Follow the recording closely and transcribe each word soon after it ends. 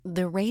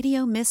The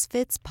Radio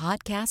Misfits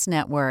Podcast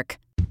Network.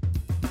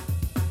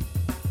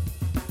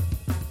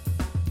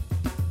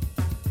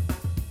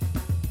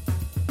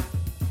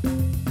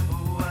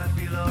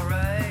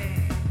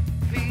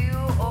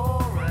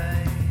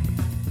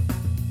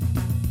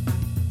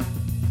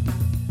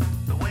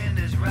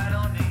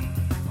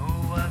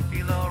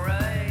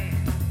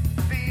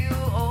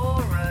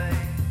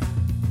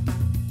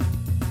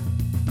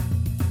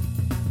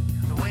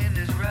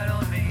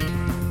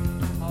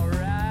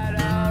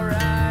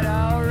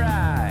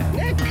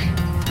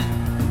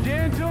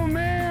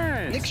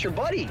 Your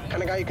buddy,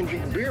 kind of guy you can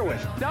drink beer with.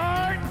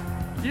 Start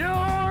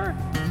your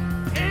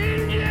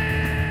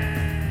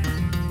engine!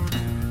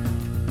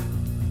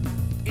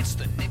 It's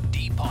the Nick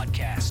D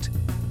Podcast.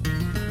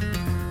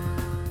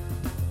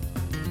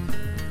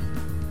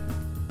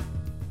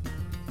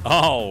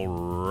 All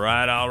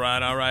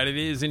right. It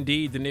is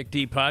indeed the Nick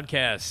D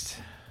Podcast.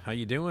 How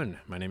you doing?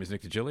 My name is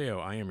Nick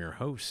DiGilio. I am your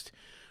host.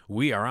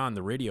 We are on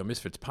the Radio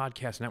Misfits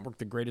Podcast Network,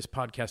 the greatest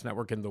podcast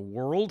network in the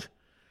world.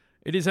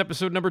 It is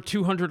episode number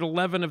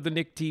 211 of the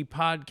Nick D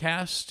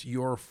Podcast,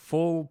 your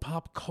full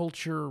pop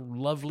culture,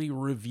 lovely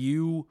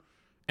review,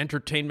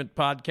 entertainment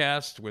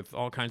podcast with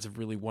all kinds of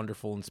really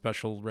wonderful and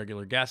special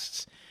regular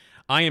guests.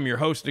 I am your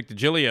host, Nick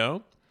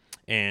DiGilio,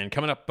 and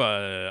coming up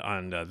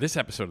on this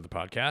episode of the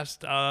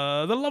podcast,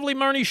 the lovely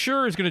Marnie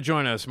Shure is going to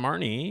join us.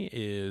 Marnie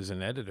is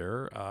an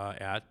editor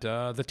at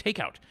The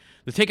Takeout.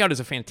 The Takeout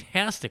is a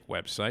fantastic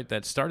website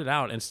that started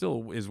out and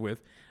still is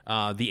with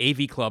the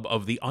AV Club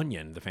of The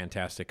Onion, the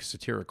fantastic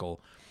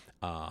satirical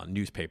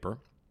newspaper,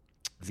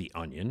 The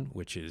Onion,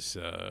 which is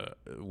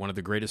one of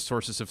the greatest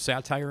sources of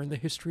satire in the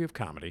history of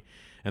comedy.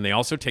 And they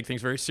also take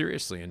things very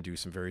seriously and do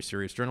some very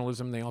serious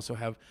journalism.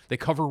 They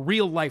cover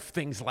real life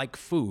things like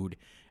food,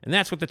 and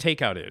that's what The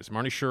Takeout is.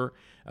 Marnie Shure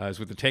is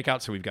with The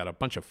Takeout, so we've got a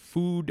bunch of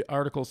food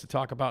articles to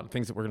talk about and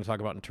things that we're going to talk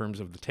about in terms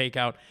of The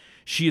Takeout.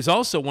 She is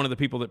also one of the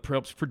people that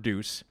helps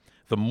produce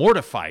the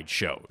Mortified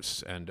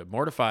shows. And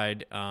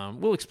Mortified,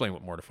 we'll explain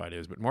what Mortified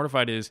is, but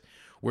Mortified is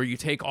where you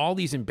take all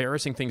these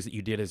embarrassing things that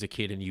you did as a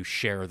kid and you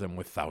share them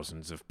with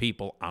thousands of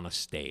people on a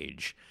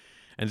stage.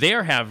 And they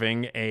are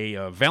having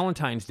a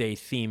Valentine's Day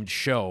themed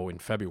show in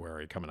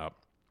February coming up.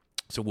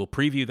 So we'll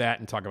preview that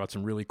and talk about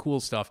some really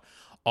cool stuff,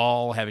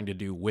 all having to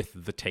do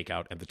with The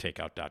Takeout and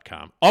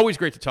thetakeout.com. Always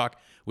great to talk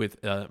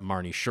with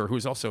Marnie Shure, who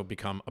has also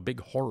become a big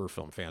horror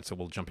film fan, so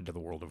we'll jump into the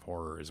world of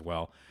horror as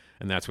well.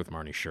 And that's with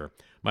Marnie Shure.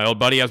 My old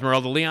buddy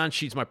Esmeralda Leon,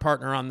 she's my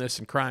partner on this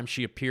in crime.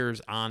 She appears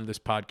on this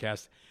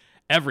podcast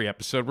every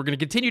episode. We're going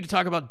to continue to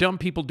talk about dumb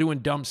people doing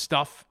dumb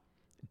stuff,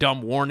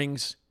 dumb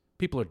warnings.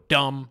 People are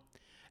dumb.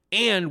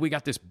 And we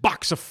got this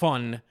box of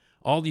fun,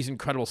 all these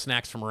incredible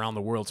snacks from around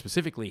the world,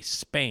 specifically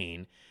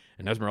Spain.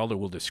 And Esmeralda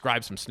will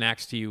describe some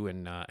snacks to you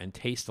and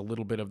taste a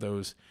little bit of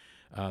those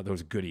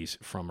goodies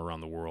from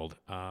around the world.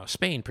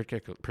 Spain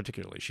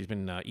particularly. She's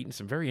been eating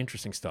some very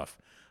interesting stuff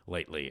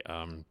lately.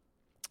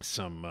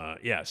 Some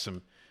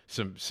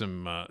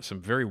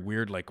very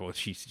weird,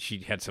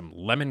 she had some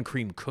lemon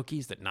cream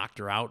cookies that knocked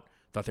her out.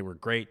 Thought they were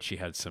great. She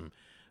had some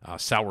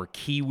sour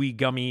kiwi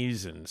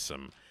gummies and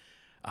some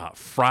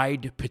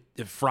fried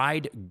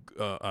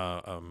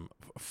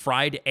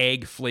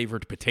egg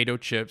flavored potato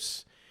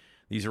chips.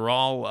 These are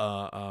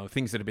all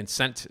things that have been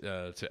sent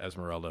to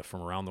Esmeralda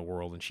from around the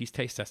world, and she's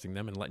taste testing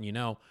them and letting you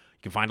know.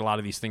 You can find a lot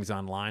of these things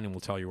online, and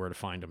we'll tell you where to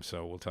find them.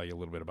 So we'll tell you a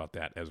little bit about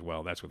that as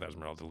well. That's with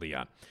Esmeralda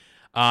Leon.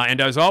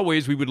 And as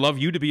always, we would love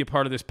you to be a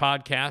part of this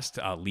podcast.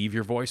 Leave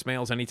your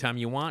voicemails anytime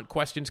you want,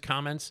 questions,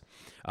 comments.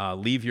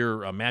 Leave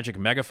your magic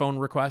megaphone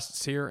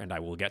requests here, and I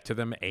will get to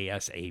them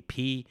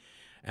ASAP.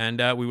 And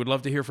we would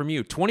love to hear from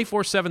you.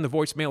 24/7, the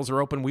voicemails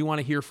are open. We want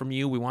to hear from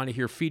you. We want to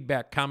hear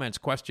feedback, comments,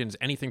 questions,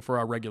 anything for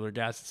our regular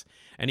guests,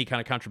 any kind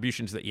of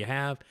contributions that you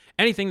have,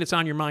 anything that's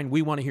on your mind,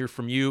 we want to hear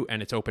from you,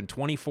 and it's open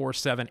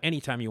 24/7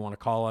 anytime you want to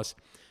call us.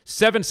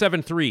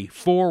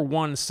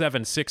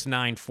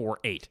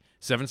 773-417-6948.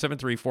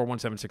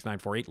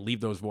 773-417-6948.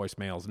 Leave those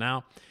voicemails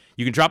now.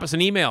 You can drop us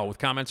an email with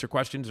comments or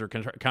questions or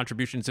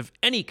contributions of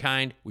any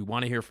kind. We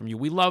want to hear from you.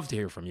 We love to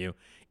hear from you.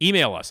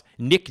 Email us,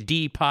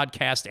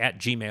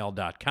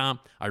 nickdpodcast@gmail.com.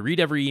 I read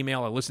every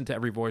email. I listen to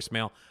every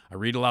voicemail. I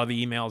read a lot of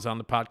the emails on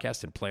the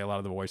podcast and play a lot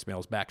of the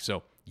voicemails back,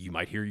 so you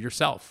might hear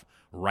yourself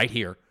right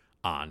here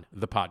on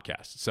the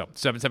podcast. So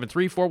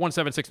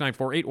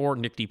 773-417-6948 or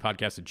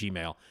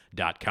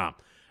nickdpodcast@gmail.com.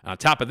 On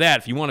top of that,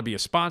 if you want to be a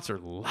sponsor,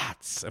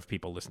 lots of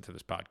people listen to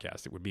this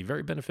podcast. It would be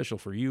very beneficial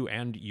for you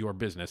and your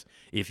business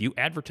if you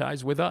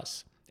advertise with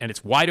us. And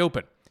it's wide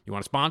open. You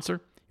want to sponsor?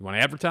 You want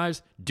to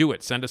advertise? Do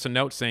it. Send us a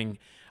note saying,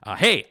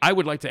 hey, I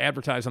would like to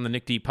advertise on the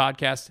Nick D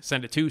podcast.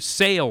 Send it to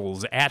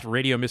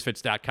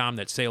sales@radiomisfits.com.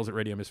 That's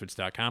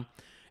sales@radiomisfits.com.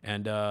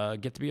 And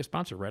get to be a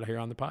sponsor right here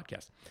on the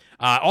podcast.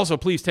 Also,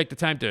 please take the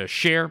time to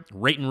share,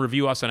 rate, and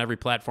review us on every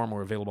platform.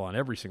 We're available on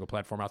every single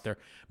platform out there.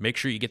 Make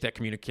sure you get that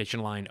communication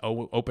line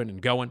open and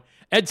going.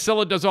 Ed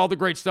Silla does all the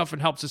great stuff and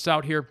helps us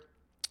out here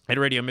at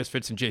Radio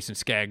Misfits, and Jason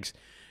Skaggs.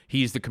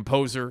 He's the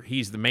composer.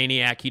 He's the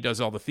maniac. He does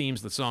all the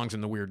themes, the songs,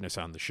 and the weirdness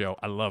on the show.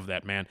 I love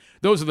that, man.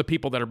 Those are the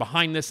people that are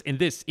behind this, and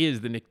this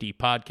is the Nick D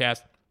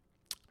Podcast.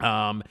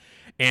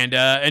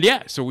 And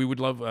yeah, so we'd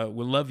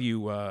love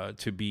you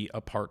to be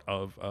a part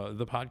of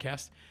the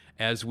podcast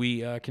as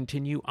we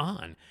continue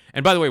on.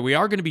 And by the way, we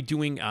are going to be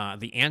doing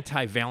the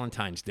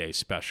anti-Valentine's Day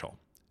special.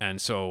 And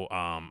so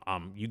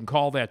you can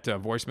call that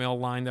voicemail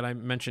line that I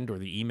mentioned, or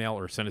the email,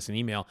 or send us an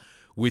email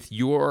with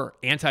your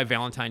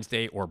anti-Valentine's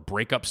Day or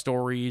breakup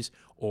stories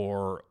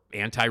or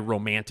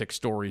anti-romantic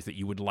stories that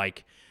you would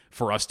like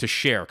for us to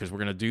share, because we're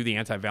going to do the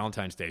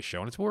anti-Valentine's Day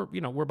show, and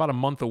we're about a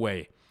month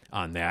away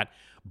on that.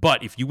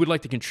 But if you would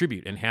like to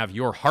contribute and have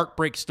your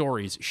heartbreak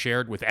stories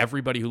shared with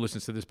everybody who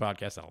listens to this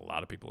podcast, and a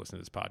lot of people listen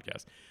to this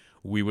podcast,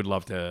 we would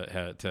love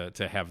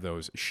to have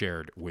those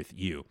shared with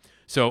you.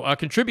 So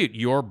contribute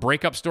your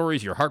breakup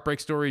stories, your heartbreak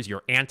stories,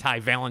 your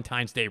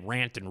anti-Valentine's Day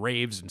rant and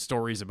raves and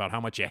stories about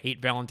how much you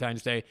hate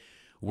Valentine's Day.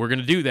 We're going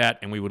to do that,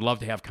 and we would love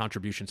to have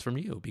contributions from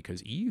you,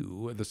 because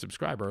you, the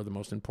subscriber, are the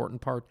most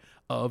important part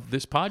of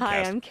this podcast.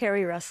 Hi, I'm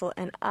Carrie Russell,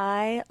 and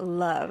I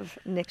love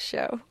Nick's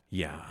show.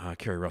 Yeah,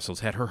 Carrie Russell's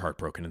had her heart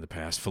broken in the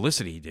past.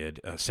 Felicity did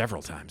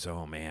several times.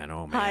 Oh, man.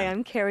 Hi,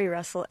 I'm Carrie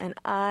Russell, and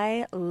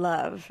I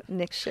love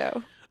Nick's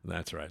show.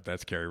 That's right.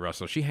 That's Carrie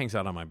Russell. She hangs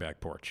out on my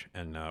back porch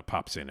and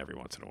pops in every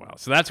once in a while.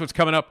 So that's what's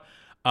coming up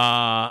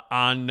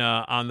on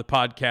the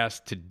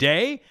podcast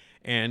today.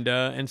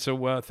 And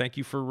so thank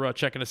you for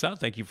checking us out.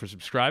 Thank you for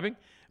subscribing.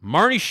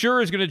 Marnie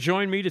Shure is going to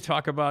join me to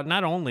talk about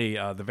not only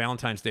the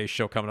Valentine's Day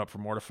show coming up for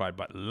Mortified,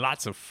 but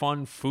lots of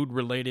fun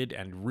food-related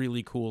and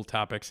really cool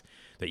topics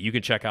that you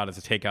can check out at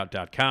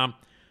thetakeout.com.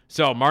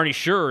 So Marnie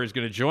Shure is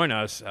going to join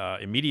us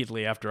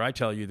immediately after I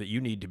tell you that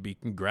you need to be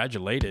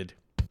congratulated.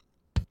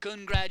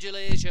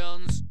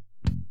 Congratulations.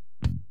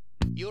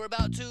 You're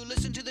about to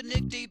listen to the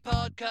Nick D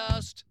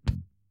podcast.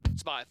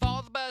 It's by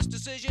far the best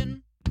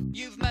decision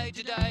you've made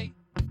today.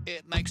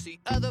 It makes the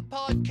other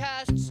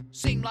podcasts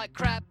seem like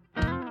crap.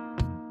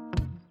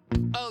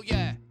 Oh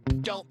yeah,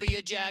 don't be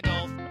a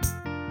jagoff.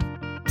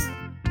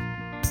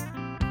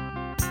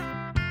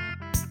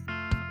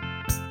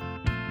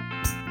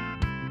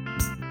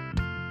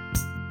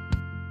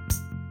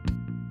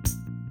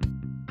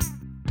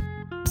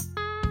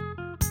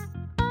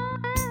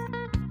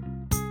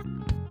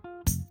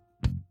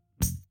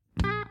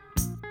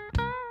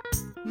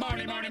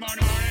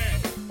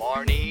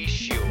 Marnie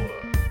Shure.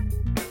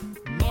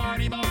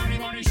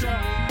 Marnie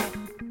Shure.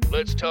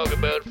 Let's talk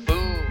about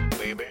food,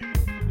 baby.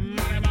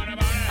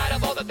 Out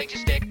of all the things you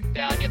stick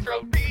down your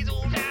throat, but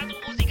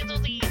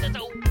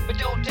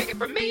don't take it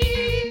from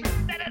me.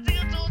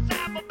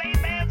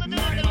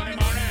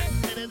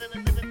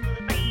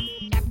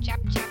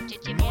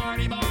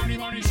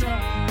 Marnie Shure.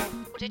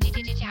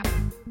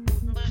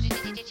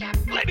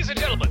 Ladies and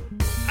gentlemen,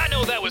 I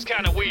know that was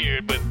kind of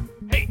weird, but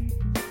hey,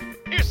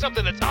 here's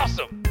something that's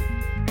awesome.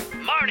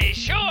 Marnie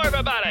Shure,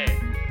 everybody.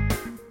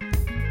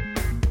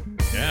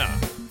 Yeah.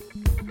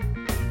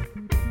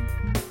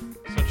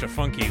 Such a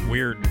funky,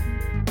 weird,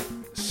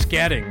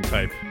 scatting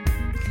type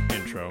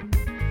intro.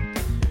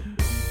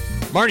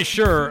 Marnie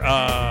Shure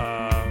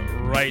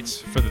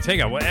writes for The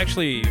Takeout. Well,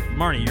 actually,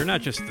 Marnie, you're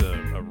not just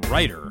a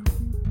writer.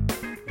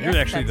 You're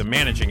actually the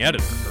managing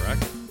editor,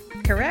 correct?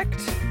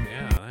 Correct.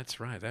 Yeah, that's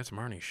right. That's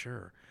Marnie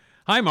Shure.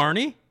 Hi,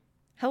 Marnie.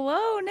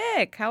 Hello,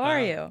 Nick. How are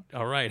you?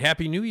 All right.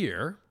 Happy New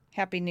Year.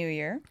 Happy New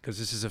Year. Because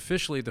this is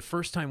officially the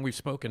first time we've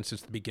spoken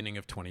since the beginning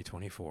of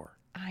 2024.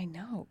 I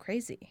know,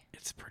 crazy.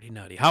 It's pretty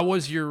nutty. How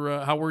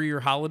were your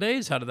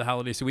holidays? How did the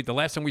holidays? So the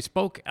last time we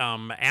spoke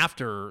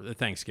after the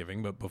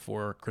Thanksgiving, but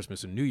before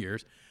Christmas and New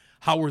Year's,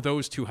 how were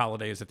those two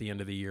holidays at the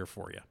end of the year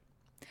for you?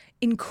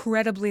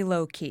 Incredibly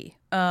low key.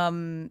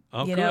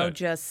 Good.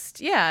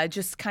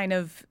 Just kind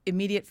of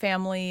immediate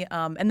family.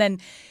 And then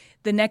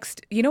the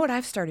next, you know what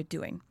I've started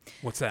doing?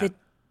 What's that?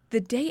 The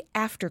day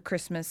after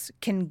Christmas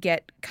can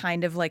get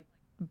kind of like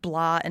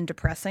blah and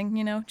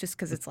depressing, just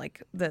because it's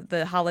like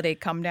the holiday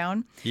come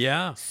down.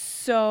 Yeah.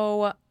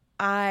 So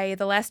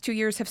the last 2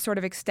 years have sort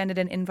of extended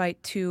an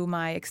invite to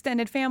my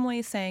extended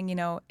family saying,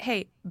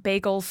 hey,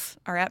 bagels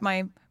are at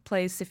my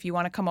place if you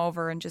want to come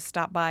over and just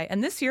stop by.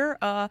 And this year,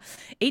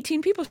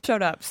 18 people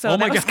showed up. So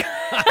God.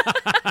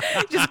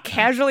 Just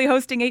casually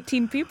hosting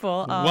 18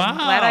 people. Wow.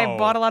 Glad I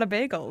bought a lot of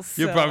bagels.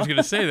 So. I was going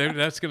to say,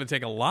 that's going to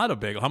take a lot of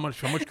bagels. How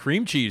much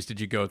cream cheese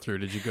did you go through?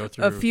 Did you go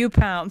through? A few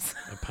pounds.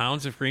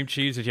 Pounds of cream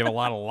cheese? Did you have a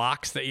lot of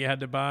lox that you had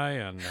to buy?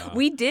 And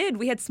We did.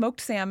 We had smoked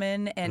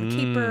salmon and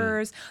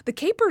capers. The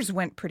capers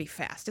went pretty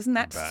fast. Isn't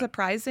that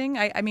surprising?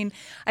 I mean,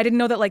 I didn't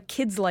know that like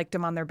kids liked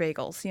them on their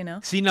bagels,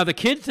 See, now the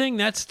kid thing,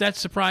 that's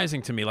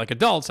surprising to me. Like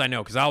adults, I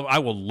know, because I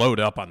will load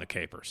up on the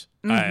capers.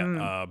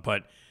 Mm-hmm.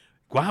 But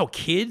wow,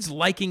 kids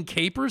liking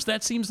capers?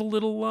 That seems a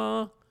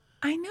little.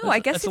 I know. I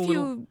guess if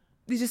you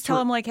just tell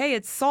them like, hey,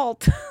 it's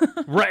salt.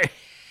 Right.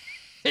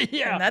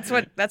 Yeah. And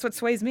that's what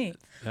sways me.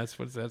 That's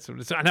what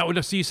it's. Now,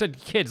 so you said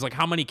kids. Like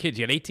how many kids?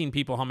 You had 18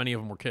 people. How many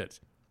of them were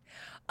kids?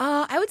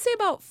 I would say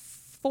about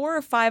 4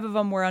 or 5 of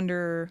them were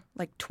under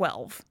like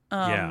 12.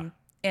 Yeah.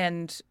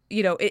 And,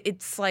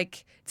 it's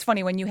like, it's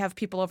funny when you have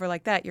people over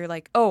like that, you're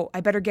like, oh,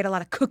 I better get a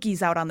lot of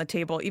cookies out on the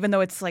table, even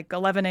though it's like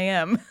 11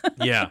 a.m.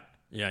 Yeah.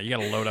 You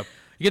got to load up.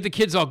 You get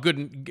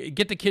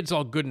the kids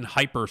all good and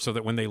hyper so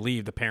that when they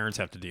leave, the parents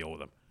have to deal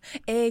with them.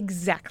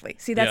 Exactly.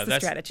 See, that's the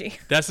strategy.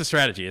 That's the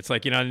strategy. It's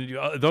like,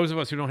 those of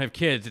us who don't have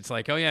kids, it's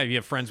like, oh yeah, you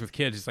have friends with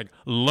kids. It's like,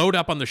 load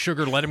up on the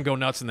sugar, let them go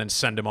nuts, and then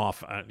send them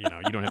off. You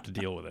don't have to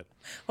deal with it.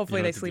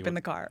 Hopefully they sleep in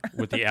the car.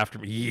 With the after,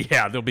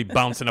 yeah, they'll be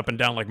bouncing up and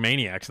down like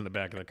maniacs in the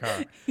back of the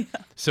car. Yeah.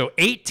 So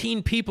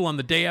 18 people on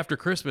the day after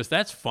Christmas.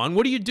 That's fun.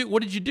 What do you do?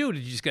 What did you do?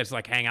 Did you just guys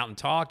like hang out and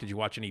talk? Did you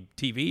watch any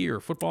TV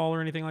or football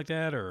or anything like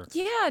that? Or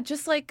yeah,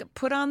 just like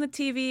put on the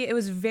TV. It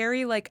was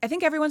very like, I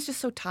think everyone's just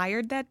so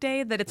tired that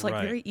day that it's like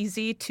very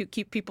easy to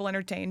keep people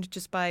entertained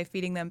just by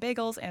feeding them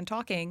bagels and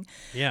talking.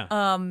 Yeah.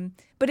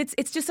 But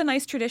it's just a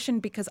nice tradition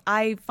because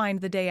I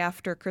find the day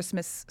after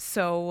Christmas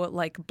so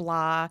like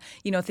blah,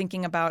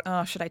 thinking about,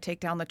 oh, should I take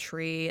down the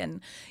tree?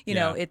 And,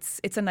 know,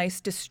 it's a nice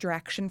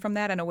distraction from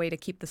that and a way to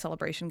keep the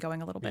celebration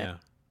going a little bit. Yeah.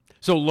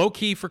 So low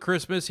key for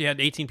Christmas, you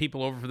had 18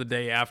 people over for the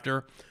day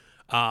after.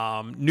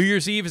 New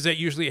Year's Eve, is that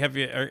usually,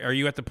 are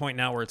you at the point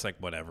now where it's like,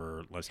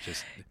 whatever, let's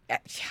just...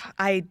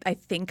 I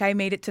think I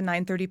made it to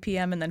 9:30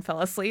 p.m. and then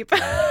fell asleep.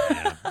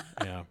 Yeah.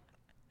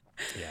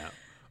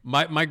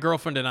 My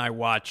girlfriend and I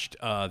watched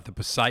the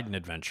Poseidon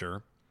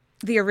Adventure.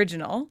 The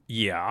original?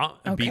 Yeah.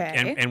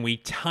 Okay. And we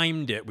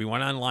timed it. We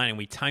went online and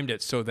we timed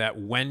it so that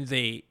when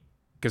they...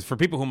 Because for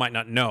people who might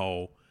not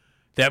know,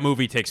 that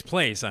movie takes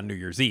place on New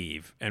Year's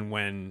Eve. And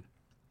when...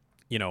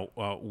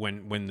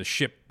 when the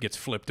ship gets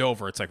flipped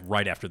over, it's like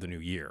right after the new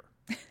year.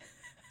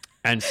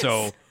 And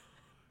so,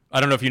 I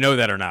don't know if you know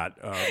that or not,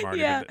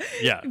 Marnie.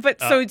 Yeah. But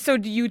so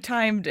you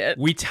timed it.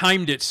 We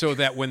timed it so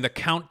that when the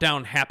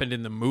countdown happened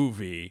in the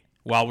movie,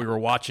 while we were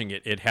watching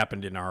it, it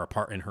happened in her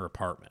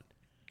apartment.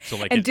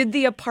 So did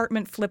the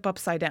apartment flip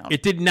upside down?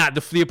 It did not.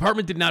 The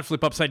apartment did not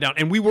flip upside down,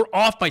 and we were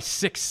off by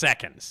 6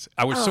 seconds.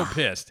 I was so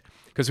pissed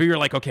because we were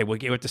like, okay, we'll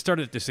have to start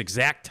at this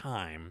exact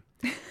time.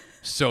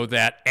 So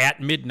that at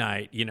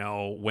midnight,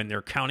 when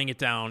they're counting it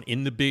down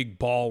in the big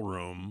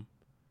ballroom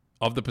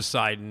of the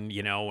Poseidon,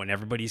 and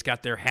everybody's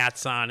got their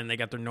hats on and they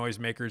got their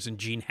noisemakers and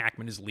Gene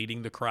Hackman is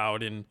leading the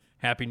crowd in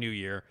Happy New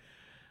Year.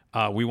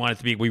 We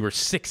were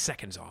 6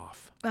 seconds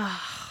off.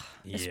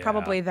 It's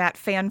probably that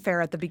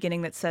fanfare at the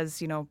beginning that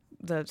says,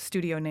 the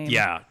studio name.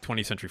 Yeah,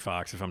 20th Century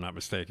Fox, if I'm not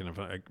mistaken.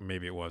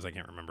 Maybe it was, I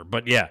can't remember.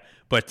 But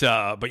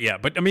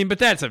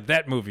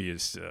that movie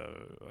is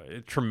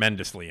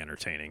tremendously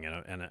entertaining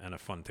and a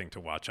fun thing to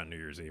watch on New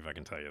Year's Eve. I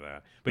can tell you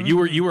that. But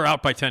you were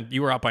out by 10.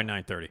 You were out by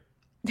 9:30.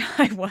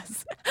 I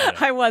was. Yeah.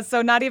 I was.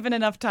 So not even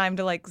enough time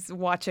to like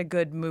watch a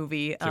good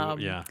movie.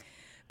 Yeah.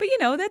 But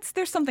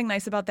there's something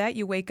nice about that.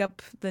 You wake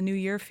up the new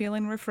year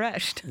feeling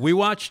refreshed. We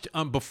watched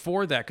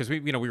before that because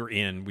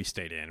we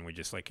stayed in. We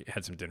just like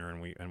had some dinner and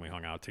we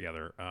hung out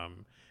together.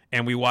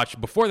 And we watched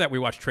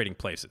Trading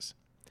Places.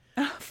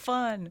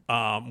 Fun.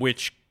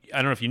 Which I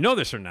don't know if you know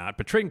this or not,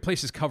 but Trading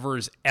Places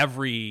covers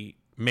every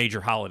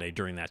major holiday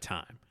during that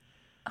time.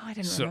 Oh, I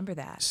didn't remember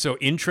that. So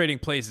in Trading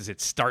Places,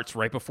 it starts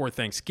right before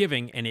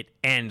Thanksgiving and it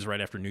ends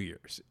right after New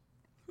Year's.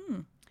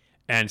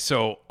 And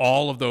so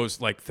all of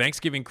those, like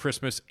Thanksgiving,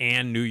 Christmas,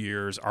 and New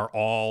Year's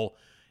all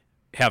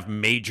have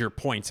major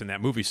points in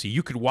that movie. So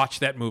you could watch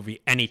that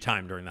movie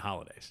anytime during the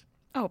holidays.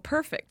 Oh,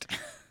 perfect.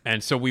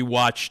 And so we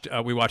watched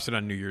it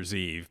on New Year's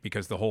Eve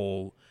because the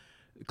whole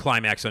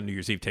climax on New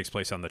Year's Eve takes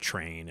place on the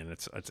train, and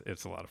it's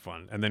a lot of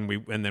fun. And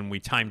then we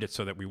timed it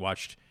so that we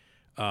watched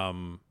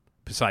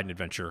Poseidon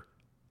Adventure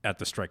at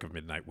the strike of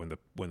midnight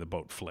when the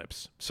boat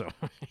flips. So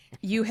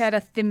you had a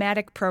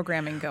thematic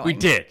programming going. We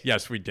did.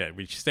 Yes, we did.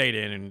 We stayed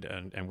in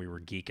and we were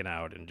geeking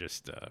out and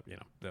just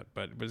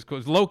but it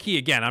was low key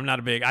again. I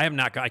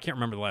can't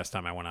remember the last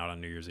time I went out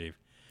on New Year's Eve.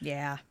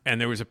 Yeah.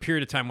 And there was a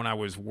period of time when I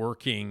was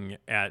working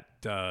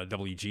at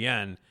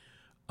WGN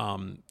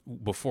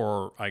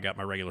before I got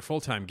my regular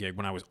full-time gig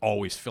when I was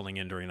always filling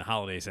in during the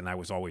holidays and I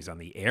was always on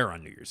the air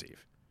on New Year's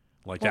Eve.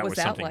 Like what was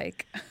that something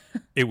like?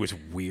 It was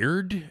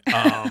weird.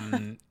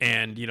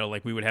 And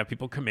like we would have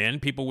people come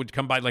in, people would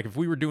come by, like if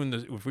we were doing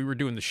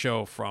the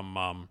show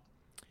from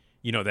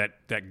that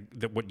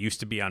what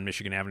used to be on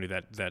Michigan Avenue,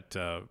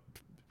 that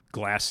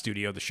glass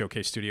studio, the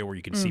showcase studio where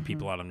you could see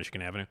people out on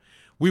Michigan Avenue.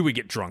 We would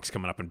get drunks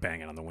coming up and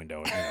banging on the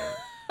window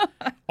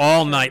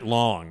all night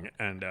long,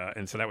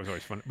 and so that was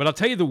always fun. But I'll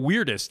tell you the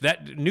weirdest,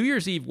 that New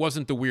Year's Eve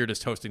wasn't the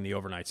weirdest hosting the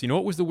overnights. You know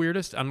what was the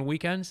weirdest on the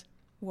weekends?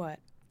 What?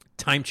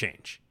 Time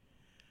change.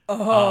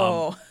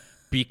 Oh.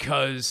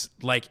 Because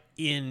like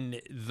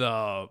in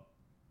the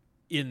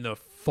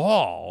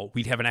fall,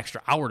 we'd have an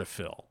extra hour to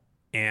fill.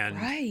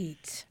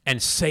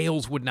 And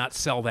sales would not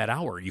sell that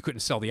hour. You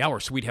couldn't sell the hour,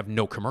 so we'd have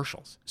no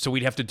commercials. So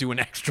we'd have to do an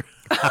extra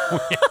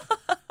hour.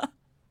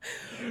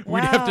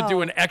 We'd have to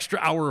do an extra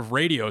hour of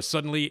radio.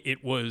 Suddenly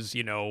it was,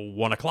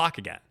 1 o'clock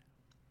again.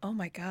 Oh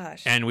my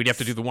gosh. And we'd have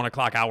to do the 1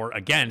 o'clock hour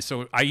again.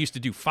 So I used to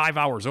do 5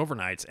 hours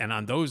overnights, and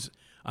on those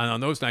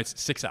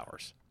nights, 6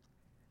 hours.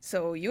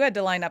 So you had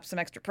to line up some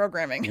extra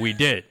programming. We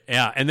did,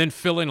 yeah, and then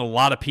fill in a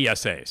lot of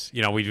PSAs.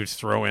 We just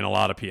throw in a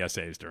lot of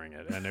PSAs during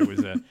it, and it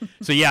was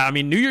so yeah. I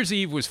mean, New Year's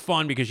Eve was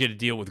fun because you had to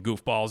deal with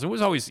goofballs. It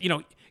was always,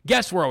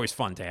 guests were always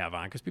fun to have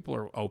on because people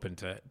are open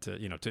to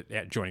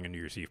joining a New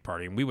Year's Eve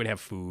party, and we would have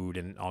food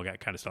and all that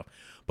kind of stuff.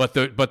 But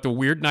the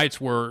weird nights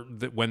were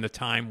when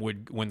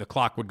the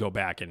clock would go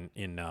back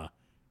in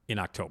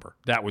October.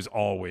 That was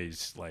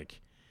always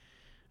like,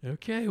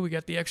 okay, we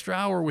got the extra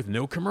hour with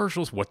no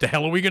commercials. What the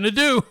hell are we going to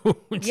do?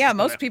 Yeah,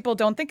 most people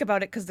don't think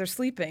about it because they're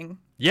sleeping.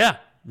 Yeah.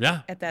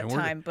 At that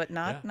time, but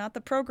not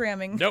the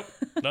programming. Nope,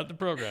 not the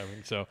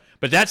programming. So,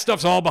 but that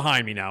stuff's all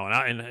behind me now,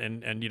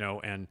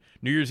 and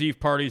New Year's Eve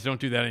parties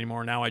don't do that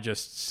anymore. Now I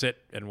just sit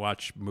and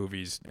watch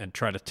movies and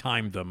try to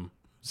time them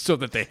so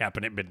that they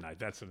happen at midnight.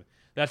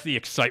 That's the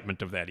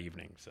excitement of that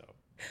evening. So,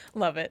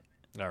 love it.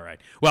 All right.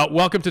 Well,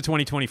 welcome to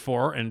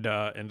 2024,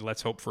 and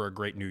let's hope for a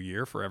great new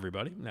year for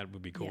everybody. That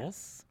would be cool.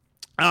 Yes.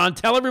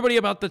 Tell everybody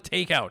about the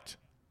Takeout.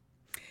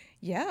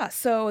 Yeah,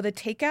 so The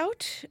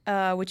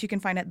Takeout, which you can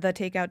find at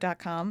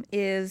thetakeout.com,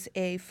 is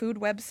a food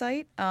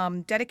website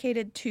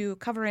dedicated to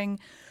covering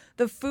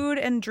the food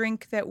and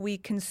drink that we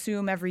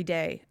consume every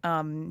day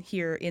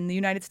here in the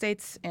United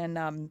States and,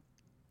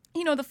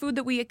 the food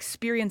that we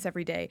experience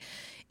every day.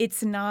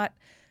 It's not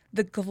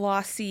the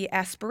glossy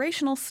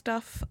aspirational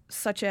stuff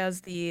such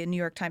as the New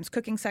York Times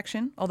cooking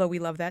section, although we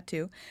love that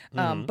too.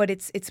 But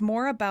it's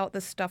more about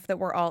the stuff that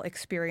we're all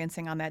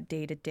experiencing on that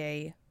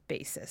day-to-day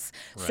basis.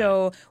 Right.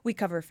 So we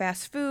cover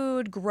fast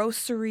food,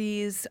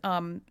 groceries,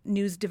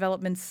 news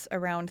developments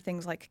around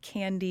things like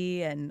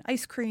candy and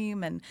ice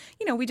cream. And,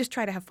 we just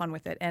try to have fun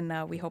with it.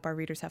 And we hope our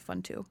readers have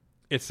fun too.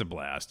 It's a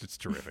blast. It's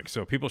terrific.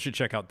 So people should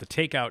check out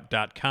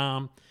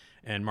thetakeout.com.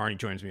 And Marnie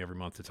joins me every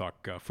month to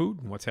talk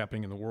food and what's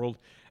happening in the world.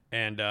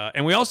 And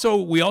we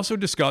also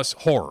discuss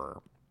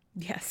horror.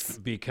 Yes.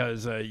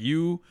 Because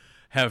you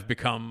have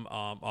become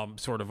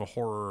sort of a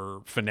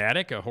horror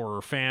fanatic, a horror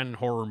fan,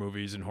 horror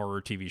movies and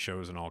horror TV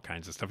shows and all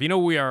kinds of stuff.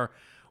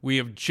 We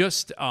have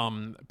just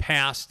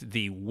passed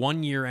the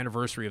 1-year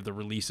anniversary of the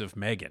release of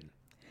Megan.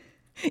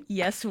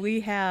 Yes,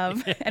 we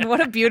have. And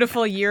what a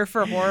beautiful year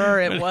for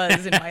horror it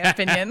was, in my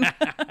opinion.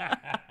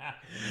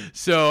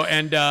 So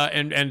and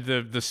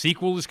the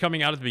sequel is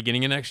coming out at the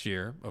beginning of next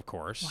year, of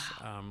course.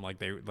 Wow.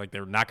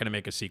 They're not going to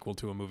make a sequel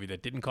to a movie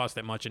that didn't cost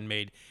that much and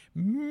made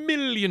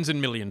millions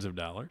and millions of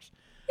dollars.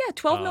 Yeah,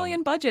 $12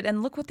 million budget,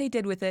 and look what they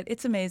did with it.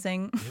 It's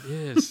amazing. It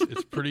is.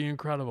 It's pretty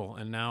incredible.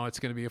 And now it's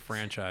going to be a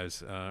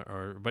franchise.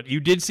 But you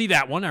did see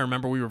that one. I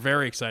remember we were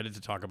very excited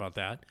to talk about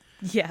that.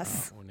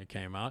 Yes. When it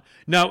came out.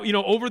 Now,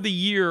 over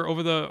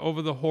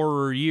the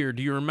horror year,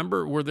 do you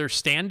remember, were there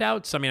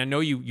standouts? I mean, I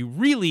know you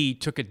really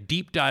took a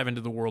deep dive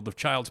into the world of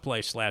Child's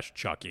Play /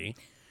 Chucky.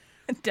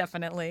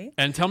 Definitely.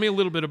 And tell me a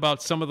little bit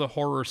about some of the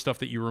horror stuff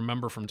that you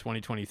remember from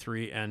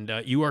 2023. And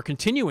you are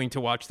continuing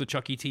to watch the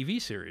Chucky TV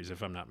series,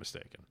 if I'm not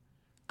mistaken.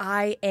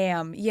 I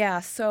am. Yeah.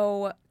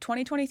 So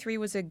 2023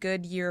 was a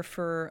good year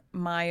for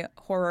my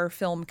horror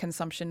film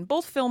consumption,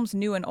 both films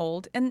new and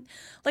old. And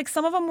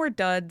some of them were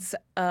duds,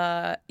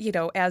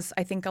 as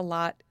I think a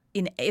lot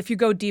if you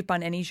go deep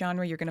on any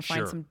genre, you're going to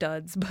find some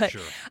duds. But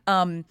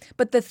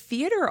but the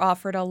theater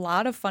offered a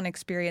lot of fun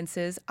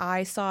experiences.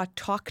 I saw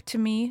Talk to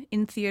Me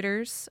in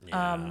theaters.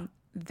 Yeah.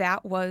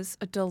 That was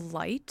a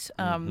delight.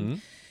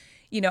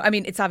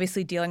 It's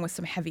obviously dealing with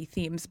some heavy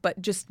themes,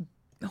 but just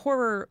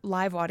horror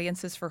live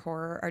audiences for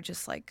horror are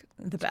just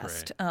the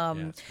best.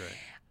 It's great.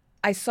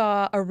 I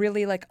saw a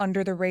really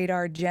under the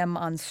radar gem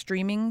on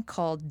streaming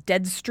called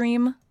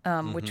Deadstream,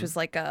 which was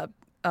a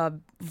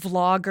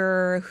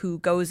vlogger who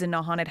goes in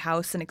a haunted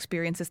house and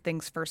experiences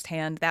things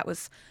firsthand. That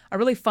was a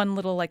really fun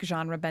little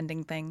genre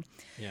bending thing.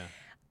 Yeah.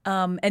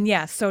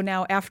 So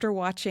now after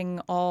watching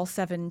all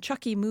 7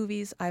 Chucky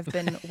movies, I've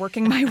been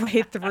working my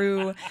way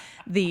through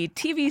the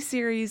TV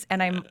series,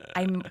 and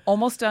I'm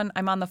almost done.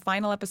 I'm on the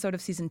final episode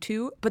of season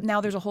 2, but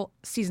now there's a whole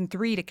season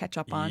 3 to catch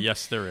up on.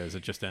 Yes, there is.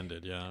 It just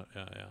ended. Yeah.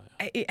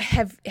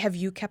 Have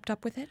you kept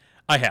up with it?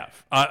 I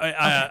have.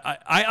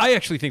 I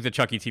actually think the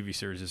Chucky TV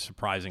series is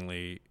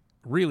surprisingly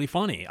really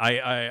funny.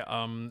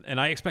 And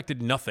I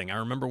expected nothing. I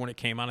remember when it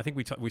came on. I think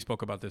we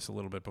spoke about this a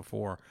little bit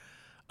before.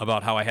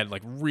 About how I had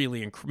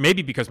really,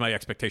 maybe because my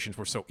expectations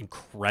were so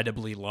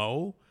incredibly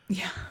low,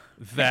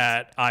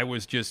 that I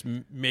was just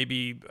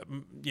maybe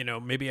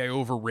I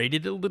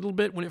overrated it a little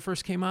bit when it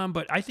first came on.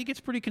 But I think it's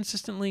pretty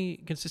consistently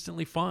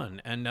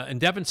fun. And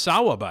Devin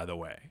Sawa, by the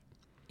way,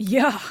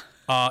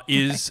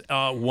 is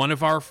one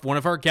of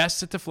our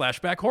guests at the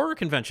Flashback Horror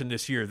Convention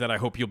this year that I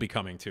hope you'll be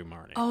coming to,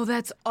 Marnie. Oh,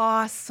 that's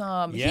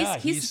awesome. Yeah,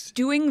 he's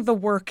doing the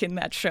work in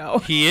that show.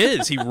 He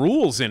is. He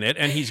rules in it,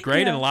 and he's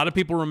great. Yeah. And a lot of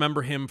people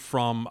remember him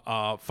from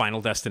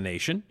Final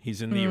Destination.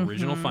 He's in the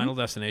original Final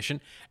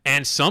Destination.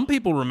 And some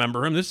people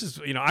remember him. This is,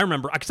 I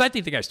remember, because I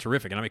think the guy's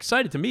terrific, and I'm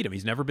excited to meet him.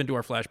 He's never been to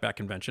our Flashback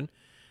Convention.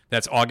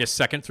 That's August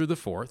 2nd through the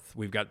 4th.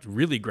 We've got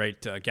really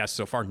great guests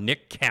so far.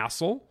 Nick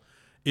Castle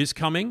is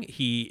coming.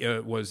 He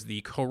was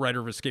the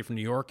co-writer of Escape from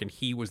New York, and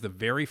he was the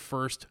very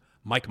first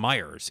Mike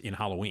Myers in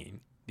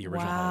Halloween, the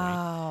original Halloween.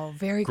 Wow,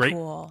 very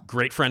cool.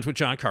 Great friends with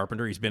John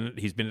Carpenter. He's been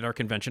at our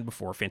convention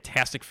before.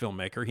 Fantastic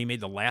filmmaker. He made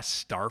The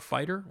Last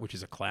Starfighter, which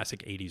is a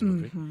classic 80s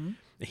movie. Mm-hmm.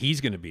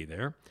 He's going to be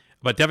there.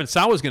 But Devin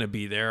Sawa is going to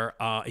be there.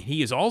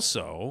 He is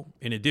also,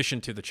 in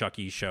addition to the Chuck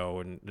E. show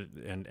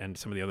and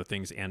some of the other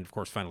things, and of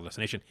course Final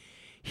Destination,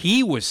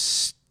 he was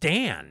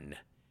Stan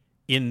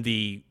in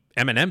the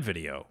Eminem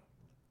video.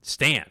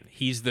 Stan.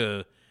 He's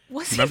the...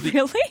 Was he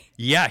really?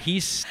 Yeah,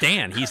 he's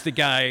Stan. He's the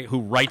guy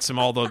who writes him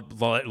all the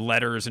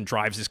letters and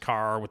drives his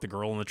car with the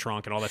girl in the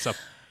trunk and all that stuff.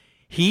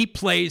 He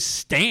plays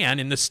Stan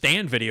in the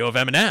Stan video of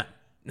Eminem.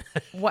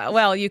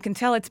 Well, you can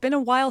tell it's been a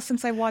while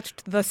since I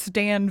watched the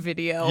Stan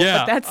video.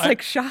 Yeah, but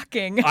that's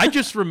shocking. I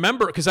just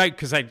remember because I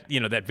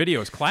that video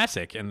is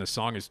classic and the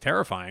song is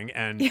terrifying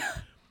and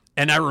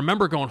I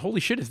remember going, holy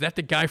shit, is that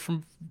the guy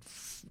from?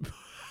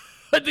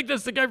 I think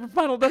that's the guy from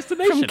Final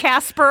Destination. From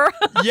Casper.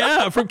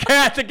 Yeah,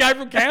 the guy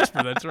from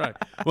Casper. That's right.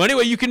 Well,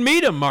 anyway, you can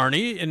meet him,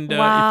 Marnie, and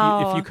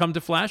if you come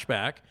to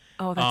Flashback.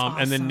 Oh, that's awesome.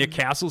 And then Nick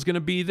Castle's going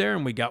to be there,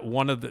 and we got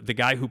one of the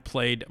guy who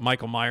played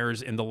Michael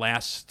Myers in the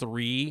last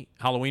 3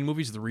 Halloween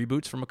movies, the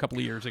reboots from a couple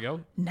of years ago.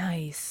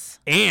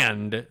 Nice.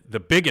 And the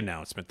big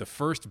announcement, the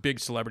first big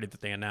celebrity that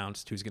they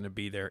announced who's going to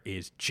be there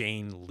is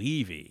Jane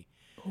Levy.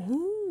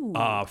 Ooh.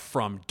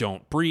 From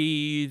Don't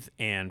Breathe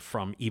and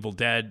from Evil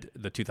Dead,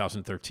 the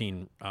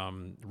 2013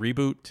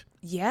 reboot.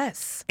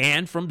 Yes.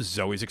 And from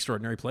Zoe's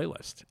Extraordinary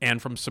Playlist and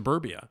from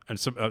Suburbia and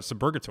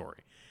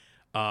Suburgatory.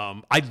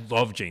 I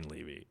love Jane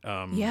Levy.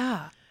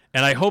 Yeah.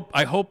 And I hope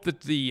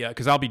that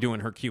because I'll be doing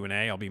her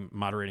Q&A. I'll be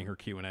moderating her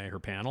Q&A, her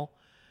panel.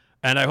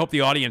 And I hope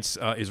the audience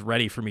is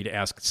ready for me to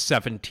ask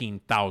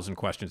 17,000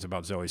 questions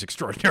about Zoe's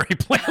Extraordinary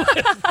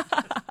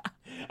Playlist.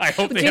 I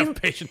hope they have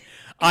patience.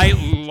 I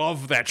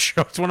love that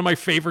show. It's one of my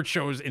favorite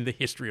shows in the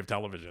history of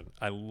television.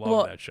 I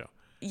love that show.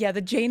 Yeah,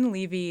 the Jane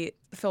Levy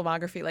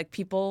filmography, like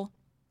people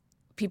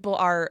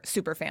are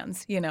super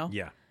fans, you know?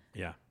 Yeah.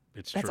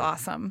 It's That's true.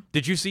 awesome.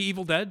 Did you see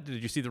Evil Dead?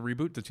 Did you see the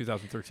reboot, the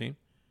 2013?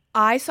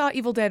 I saw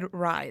Evil Dead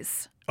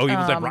Rise. Oh,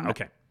 Evil Dead Rise.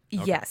 Okay.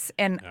 Yes,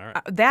 and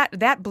Right.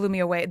 that blew me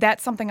away.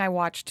 That's something I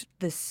watched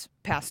this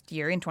past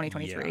year in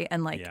 2023,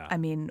 and I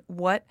mean,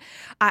 what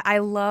I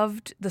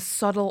loved the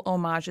subtle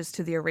homages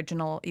to the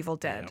original Evil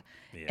Dead,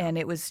 and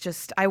it was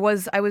just I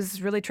was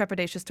really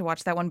trepidatious to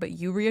watch that one, but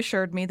you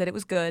reassured me that it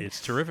was good.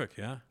 It's terrific,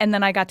 yeah. And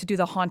then I got to do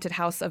the haunted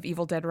house of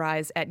Evil Dead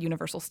Rise at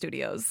Universal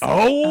Studios.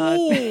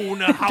 Oh,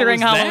 now how during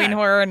was Halloween that?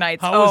 Horror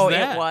Nights. How was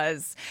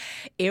that?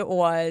 It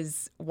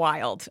was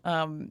wild.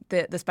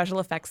 The special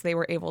effects they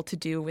were able to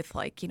do with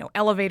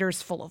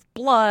elevators full of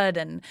blood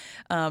and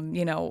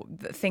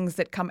the things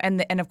that come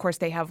and of course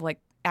they have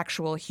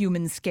actual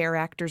human scare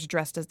actors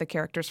dressed as the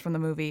characters from the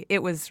movie.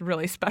 It was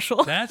really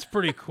special. That's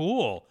pretty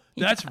cool.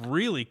 That's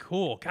really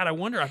cool. God,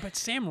 I bet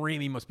Sam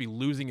Raimi must be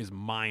losing his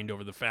mind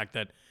over the fact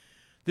that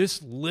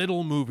this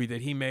little movie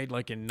that he made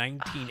in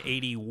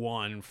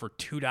 1981 for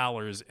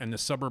 $2 in the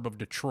suburb of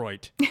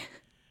Detroit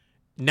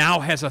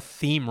now has a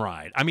theme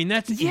ride. I mean,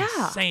 that's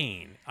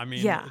insane. I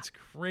mean, it's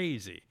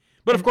crazy.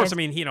 But of course, I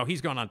mean, he's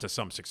gone on to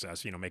some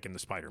success, making the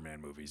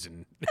Spider-Man movies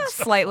and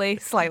slightly.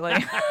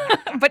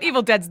 But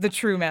Evil Dead's the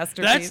true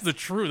masterpiece.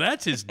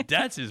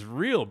 That's his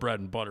real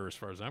bread and butter as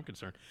far as I'm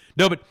concerned.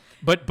 No, but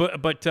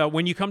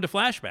when you come to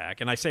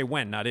Flashback, and I say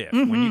when, not if,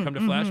 when you come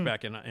to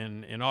Flashback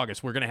in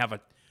August, we're going to have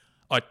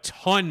a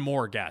ton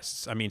more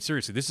guests. I mean,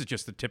 seriously, this is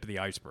just the tip of the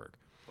iceberg.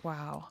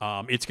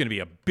 Wow. It's going to be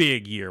a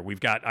big year.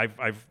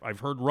 I've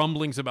heard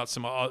rumblings about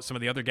some of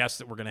the other guests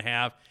that we're going to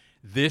have.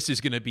 This is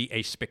going to be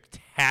a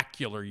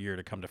spectacular year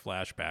to come to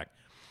Flashback,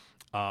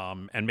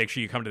 and make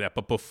sure you come to that.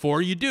 But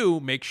before you do,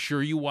 make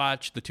sure you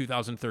watch the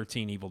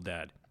 2013 Evil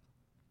Dead.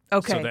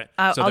 Okay,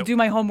 I'll do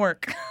my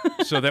homework.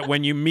 So that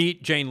when you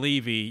meet Jane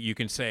Levy, you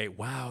can say,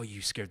 wow,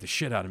 you scared the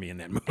shit out of me in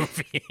that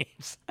movie.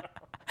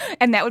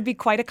 And that would be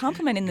quite a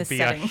compliment in this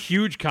setting. A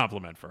huge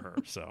compliment for her.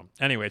 So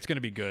anyway, it's going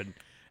to be good.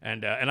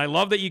 And I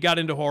love that you got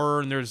into horror.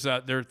 And there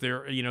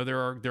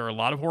are a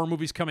lot of horror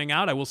movies coming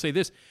out. I will say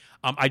this.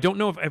 I don't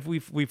know if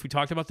we've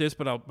talked about this,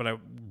 but I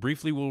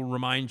briefly will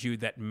remind you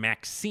that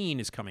Maxine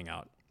is coming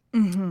out,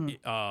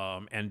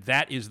 and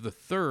that is the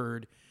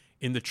third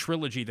in the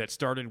trilogy that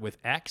started with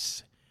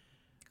X,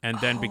 and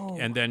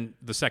then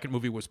the second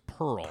movie was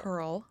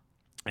Pearl,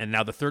 and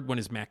now the third one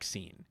is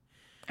Maxine.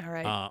 All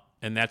right,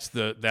 and that's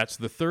the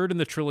third in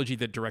the trilogy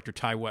that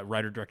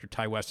writer-director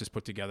Ty West has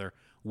put together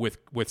with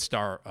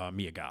star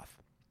Mia Goth.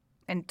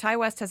 And Ty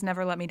West has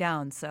never let me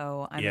down,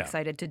 so I'm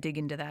excited to dig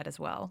into that as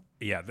well.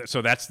 Yeah,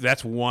 so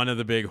that's one of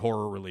the big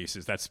horror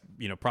releases. That's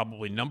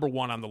probably number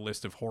one on the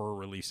list of horror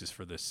releases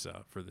for this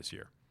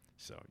year.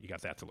 So you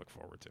got that to look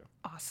forward to.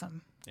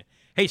 Awesome. Yeah.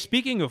 Hey,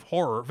 speaking of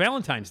horror,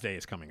 Valentine's Day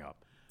is coming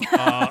up.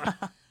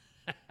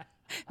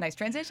 Nice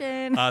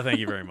transition. Thank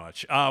you very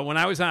much. When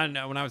I was on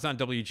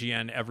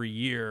WGN every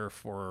year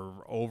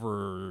for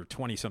over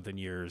 20-something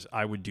years,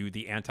 I would do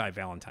the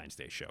anti-Valentine's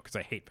Day show because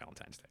I hate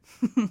Valentine's Day.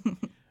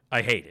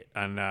 I hate it.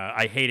 And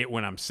I hate it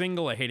when I'm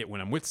single. I hate it when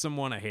I'm with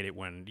someone. I hate it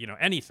when,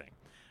 anything.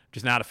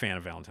 just not a fan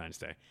of Valentine's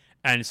Day.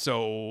 And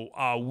so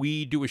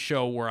we do a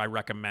show where I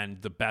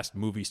recommend the best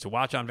movies to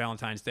watch on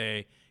Valentine's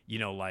Day,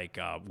 like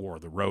War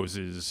of the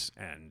Roses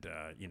and,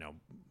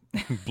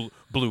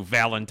 Blue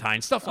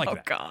Valentine, stuff like that.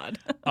 Oh,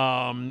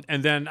 God.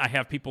 And then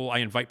I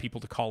invite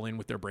people to call in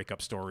with their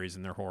breakup stories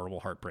and their horrible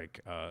heartbreak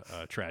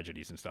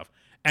tragedies and stuff.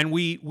 And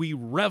we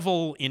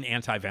revel in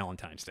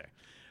anti-Valentine's Day.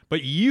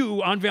 But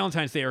you, on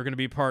Valentine's Day, are going to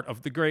be part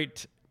of the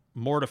great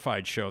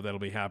Mortified show that'll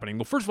be happening.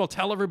 Well, first of all,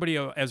 tell everybody,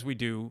 as we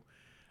do,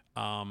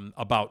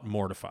 about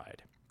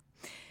Mortified.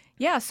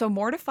 Yeah, so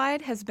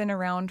Mortified has been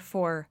around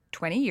for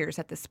 20 years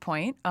at this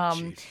point.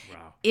 Jeez,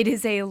 wow. It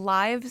is a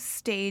live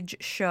stage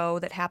show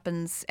that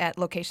happens at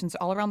locations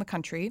all around the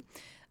country,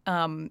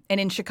 and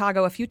in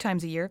Chicago a few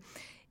times a year.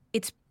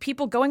 It's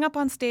people going up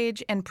on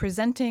stage and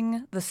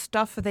presenting the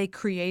stuff they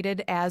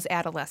created as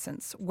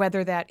adolescents,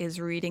 whether that is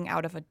reading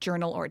out of a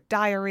journal or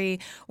diary,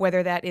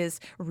 whether that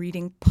is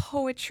reading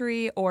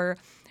poetry or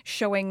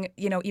showing,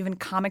 even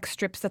comic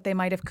strips that they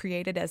might have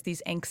created as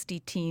these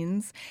angsty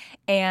teens.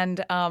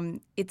 And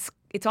it's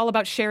all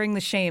about sharing the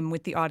shame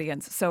with the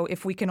audience. So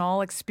if we can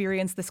all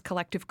experience this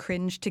collective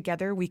cringe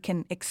together, we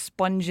can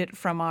expunge it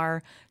from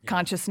our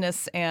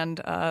consciousness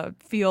and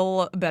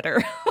feel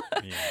better.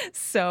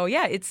 So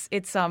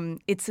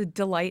it's a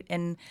delight,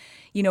 and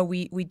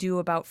we do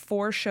about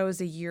 4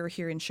 shows a year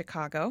here in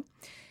Chicago.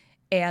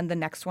 And the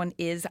next one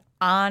is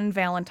on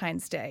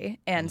Valentine's Day.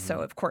 And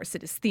so, of course,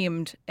 it is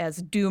themed as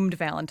Doomed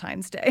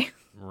Valentine's Day.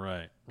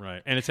 Right.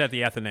 And it's at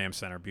the Athenaeum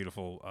Center,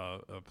 beautiful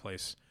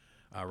place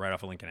right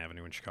off of Lincoln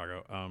Avenue in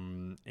Chicago.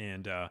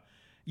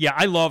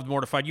 I loved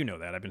Mortified. You know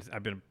that. I've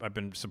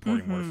been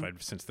supporting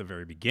Mortified since the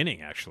very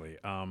beginning, actually.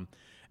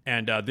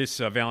 And this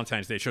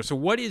Valentine's Day show. So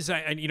what is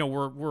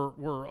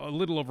we're a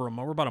little over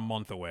we're about a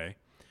month away.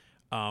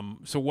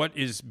 So what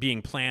is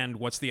being planned?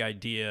 What's the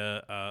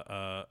idea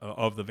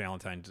of the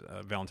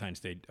Valentine's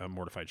Day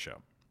Mortified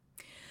show?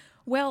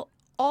 Well,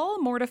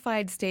 all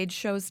Mortified stage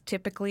shows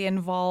typically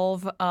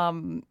involve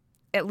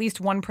at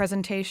least one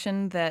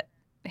presentation that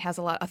has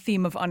a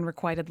theme of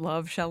unrequited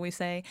love, shall we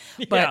say.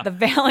 But the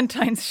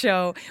Valentine's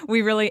show,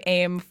 we really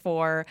aim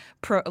for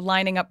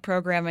lining up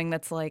programming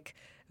that's like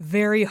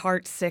very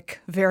heartsick,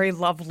 very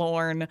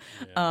lovelorn,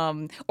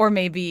 or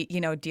maybe,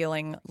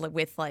 dealing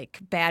with like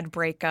bad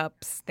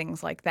breakups,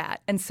 things like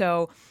that. And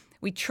so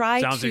we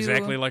try Sounds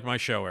exactly like my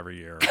show every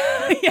year.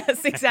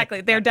 Yes,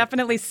 exactly. They're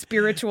definitely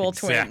spiritual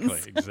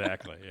twins.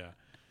 Exactly, yeah.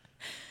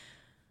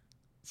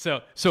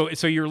 So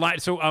you're now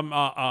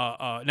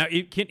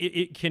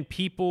can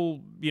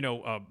people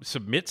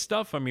submit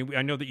stuff? I mean,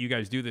 I know that you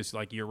guys do this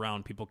like year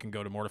round. People can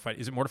go to Mortified.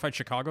 Is it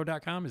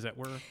mortifiedchicago.com? Is that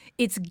where?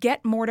 It's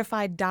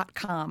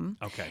getmortified.com.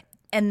 Okay.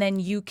 And then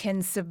you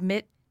can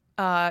submit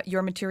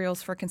your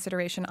materials for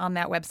consideration on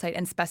that website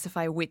and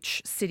specify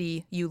which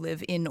city you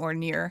live in or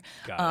near,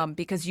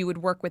 because you would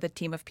work with a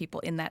team of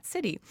people in that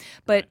city.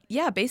 But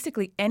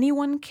basically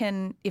anyone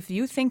can, if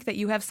you think that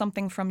you have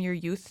something from your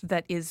youth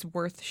that is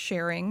worth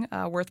sharing,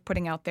 worth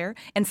putting out there,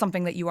 and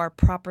something that you are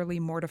properly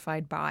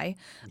mortified by,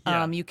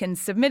 you can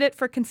submit it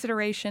for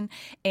consideration,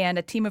 and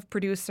a team of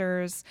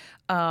producers,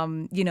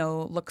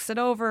 looks it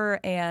over,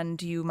 and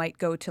you might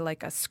go to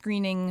like a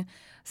screening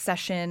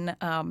session,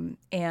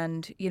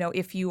 and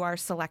if you are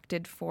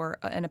selected for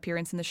an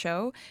appearance in the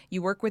show, you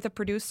work with a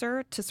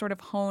producer to sort of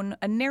hone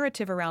a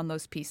narrative around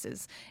those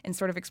pieces and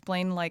sort of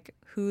explain like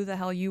who the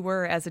hell you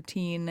were as a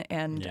teen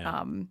and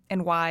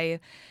why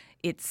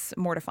it's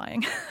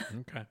mortifying.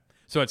 Okay.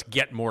 So it's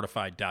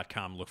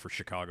getmortified.com. Look for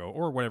Chicago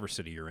or whatever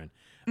city you're in.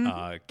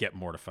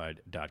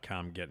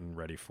 Getmortified.com. Getting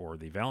ready for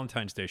the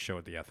Valentine's Day show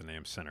at the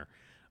Athenaeum Center.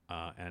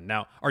 And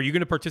now, are you going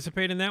to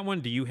participate in that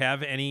one? Do you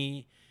have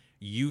any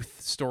youth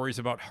stories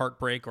about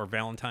heartbreak or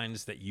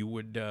Valentine's that you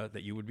would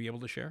be able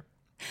to share?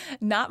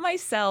 Not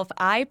myself.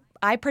 I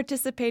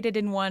participated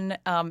in one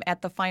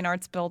at the Fine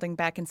Arts Building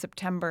back in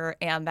September,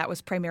 and that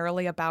was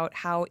primarily about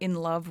how in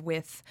love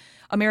with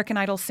American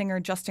Idol singer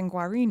Justin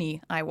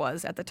Guarini I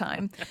was at the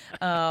time.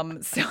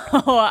 So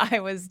I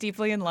was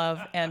deeply in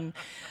love and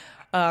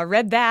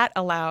read that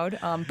aloud.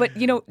 But,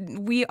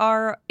 we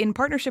are in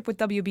partnership with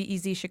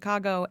WBEZ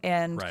Chicago,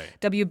 and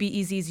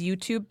WBEZ's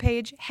YouTube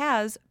page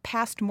has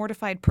past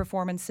Mortified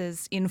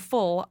performances in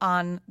full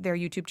on their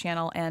YouTube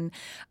channel. And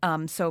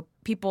so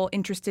people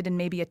interested in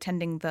maybe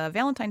attending the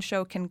Valentine's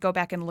show can go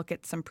back and look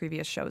at some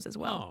previous shows as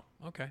well.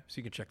 Oh, okay. So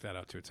you can check that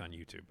out, too. It's on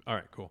YouTube. All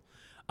right, cool.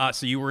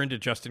 So you were into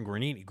Justin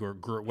Guarini.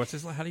 What's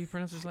his? How do you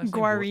pronounce his last name?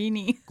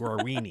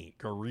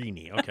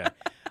 Guarini. Okay.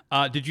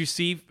 Did you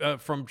see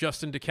From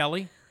Justin to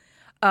Kelly?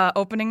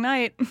 Opening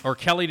night. Or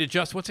Kelly to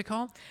Just, what's it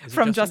called?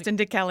 From Justin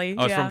to Kelly.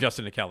 Oh, it's From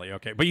Justin to Kelly.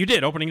 Okay. But you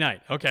did, opening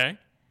night. Okay.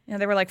 Yeah,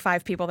 there were like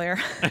 5 people there.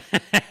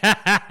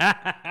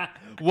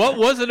 What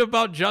was it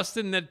about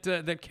Justin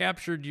that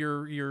captured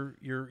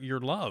your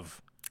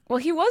love? Well,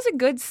 he was a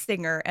good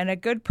singer and a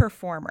good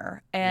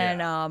performer. And,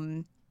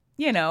 and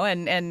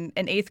an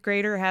 8th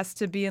grader has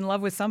to be in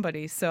love with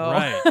somebody. So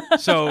right.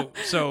 So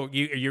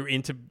you're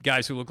into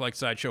guys who look like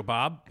Sideshow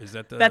Bob? Is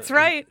that the? That's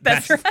right.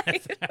 That's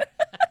right.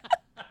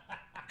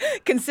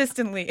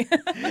 Consistently.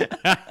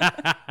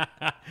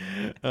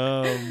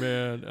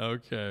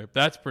 Okay,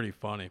 that's pretty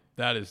funny.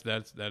 That is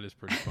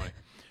pretty funny.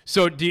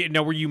 So,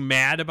 were you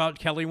mad about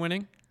Kelly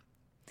winning?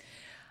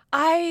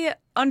 I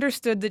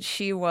understood that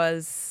she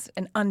was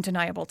an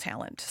undeniable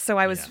talent, so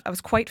I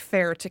was quite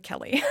fair to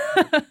Kelly.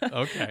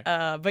 Okay.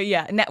 But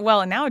yeah, and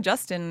now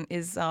Justin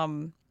is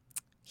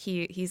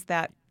he's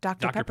that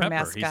Dr. Pepper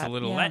mascot. He's a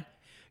little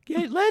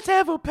let's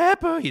have a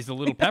pepper. He's the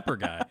little pepper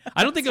guy.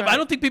 I don't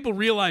think people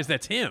realize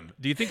that's him.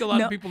 Do you think a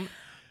lot of people?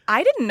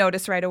 I didn't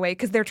notice right away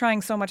because they're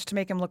trying so much to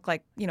make him look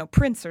like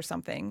Prince or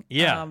something.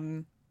 Yeah.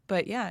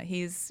 But yeah,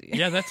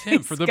 that's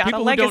him. For the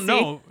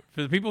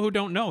people who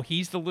don't know,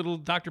 he's the little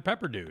Dr.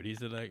 Pepper dude. He's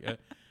the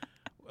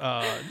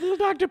little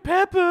Dr.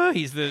 Pepper.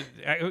 He's the.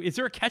 Is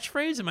there a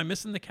catchphrase? Am I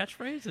missing the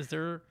catchphrase? Is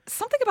there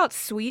something about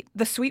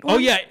the sweet one? Oh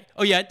yeah,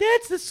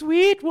 that's the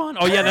sweet one.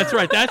 Oh yeah, that's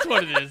right. That's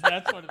what it is.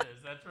 That's what it is.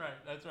 That's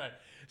right.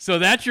 So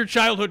that's your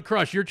childhood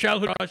crush. Your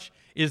childhood crush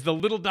is the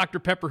little Dr.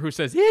 Pepper who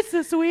says, "It's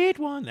the sweet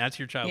one." That's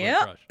your childhood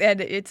crush.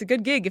 And it's a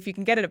good gig if you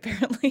can get it,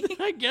 apparently.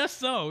 I guess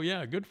so.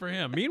 Yeah, good for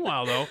him.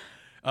 Meanwhile,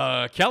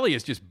 though, Kelly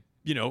is just,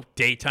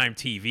 daytime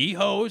TV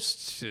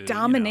host.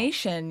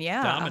 Domination,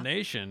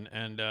 Domination.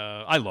 And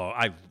I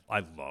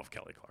love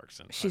Kelly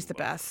Clarkson. She's the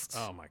best.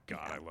 Oh, my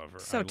God. I love her.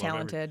 So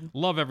talented.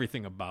 Love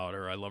everything about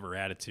her. I love her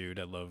attitude.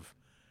 I love,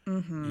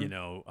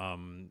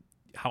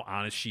 how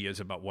honest she is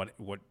about what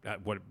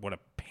a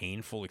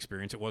painful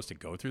experience it was to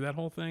go through that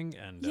whole thing.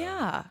 And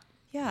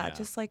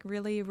just like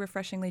really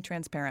refreshingly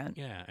transparent.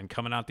 Yeah, and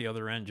coming out the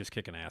other end, just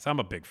kicking ass. I'm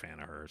a big fan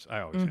of hers.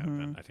 I always have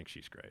been. I think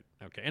she's great.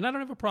 Okay, and I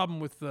don't have a problem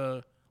with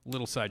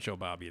little Sideshow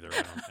Bob either.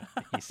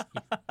 He's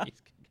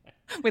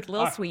with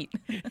Lil Sweet.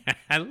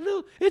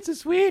 It's a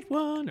sweet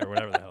one, or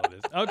whatever the hell it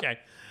is. Okay.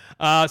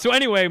 So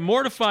anyway,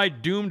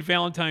 Mortified Doomed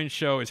Valentine's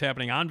Show is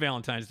happening on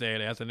Valentine's Day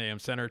at S&AM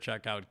Center.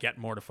 Check out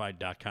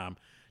getmortified.com.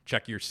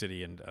 Check your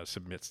city and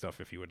submit stuff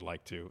if you would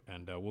like to.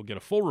 And we'll get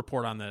a full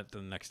report on that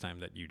the next time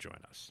that you join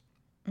us.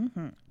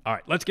 Mm-hmm. All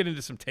right, let's get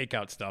into some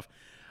takeout stuff.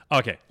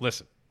 Okay,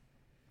 listen.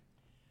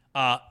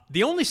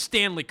 The only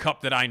Stanley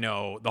Cup that I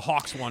know, the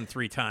Hawks won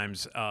 3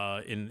 times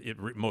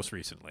most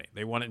recently.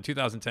 They won it in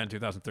 2010,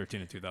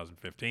 2013, and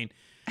 2015.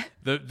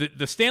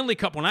 The Stanley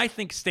Cup, when I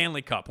think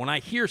Stanley Cup, when I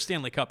hear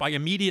Stanley Cup, I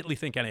immediately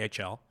think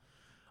NHL.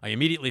 I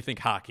immediately think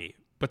hockey.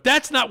 But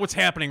that's not what's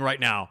happening right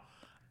now.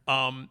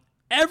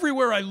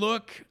 Everywhere I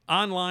look,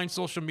 online,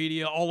 social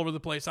media, all over the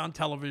place, on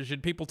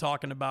television, people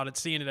talking about it,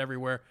 seeing it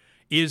everywhere,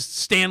 is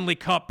Stanley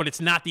Cup, but it's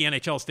not the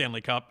NHL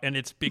Stanley Cup, and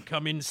it's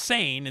become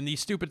insane, and these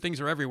stupid things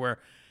are everywhere.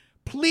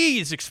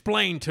 Please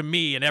explain to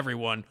me and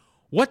everyone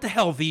what the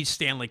hell these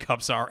Stanley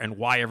Cups are and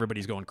why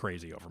everybody's going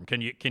crazy over them.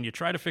 Can you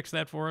try to fix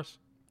that for us?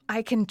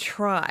 I can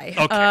try.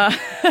 Okay.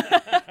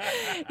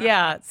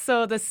 Yeah.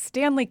 So the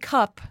Stanley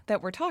Cup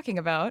that we're talking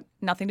about,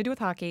 nothing to do with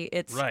hockey.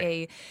 It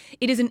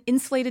is an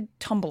insulated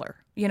tumbler.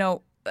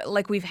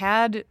 Like we've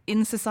had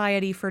in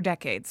society for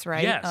decades,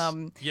 right?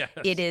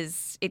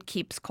 Yes. It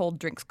keeps cold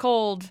drinks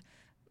cold.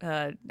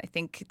 I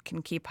think it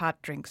can keep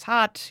hot drinks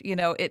hot.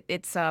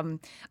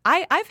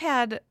 I've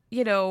had,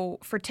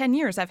 for 10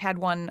 years, I've had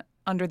one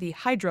under the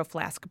Hydro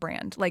Flask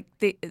brand,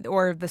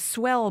 or the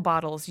Swell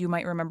bottles. You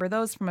might remember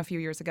those from a few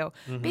years ago.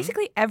 Mm-hmm.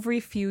 Basically, every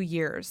few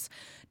years,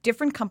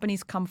 different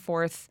companies come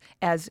forth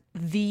as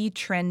the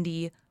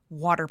trendy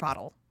water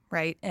bottle,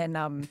 right?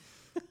 And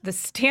the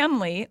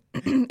Stanley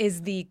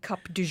is the cup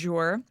du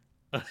jour,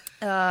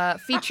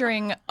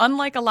 featuring,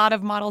 unlike a lot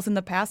of models in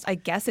the past, I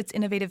guess its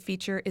innovative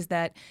feature is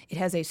that it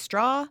has a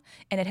straw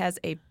and it has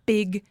a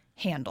big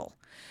handle.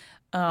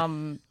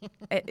 And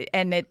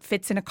it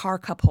fits in a car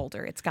cup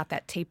holder. It's got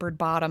that tapered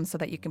bottom so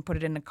that you can put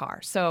it in a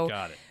car. So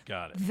got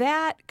it.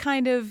 That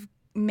kind of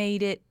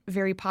made it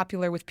very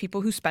popular with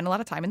people who spend a lot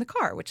of time in the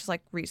car, which is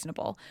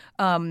reasonable.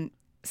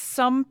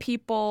 Some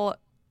people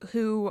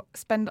who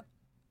spend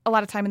a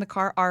lot of time in the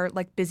car are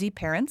busy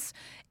parents.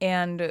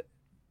 And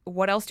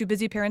what else do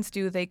busy parents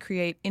do? They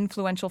create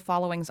influential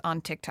followings on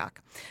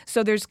TikTok.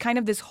 So there's kind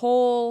of this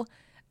whole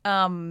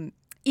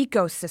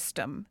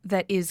ecosystem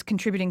that is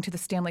contributing to the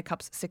Stanley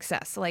Cup's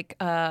success.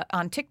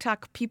 On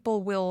TikTok,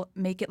 people will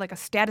make it like a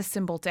status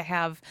symbol to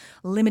have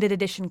limited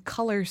edition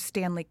color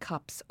Stanley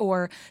Cups,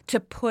 or to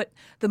put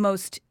the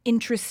most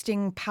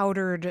interesting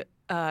powdered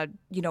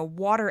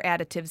water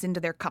additives into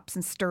their cups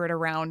and stir it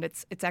around.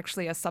 It's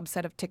actually a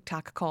subset of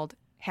TikTok called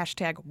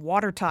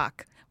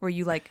 #WaterTalk, where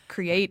you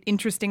create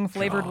interesting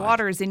flavored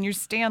waters in your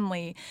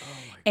Stanley.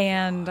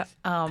 And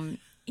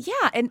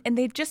and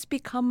they've just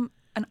become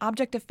an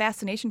object of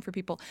fascination for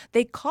people.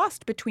 They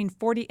cost between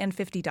 $40 and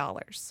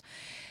 $50.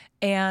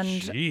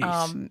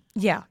 And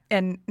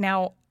and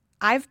now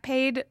I've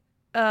paid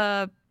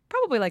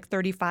probably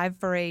 $35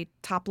 for a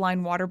top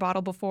line water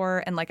bottle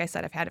before, and like I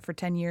said, I've had it for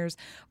 10 years.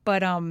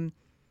 But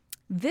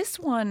this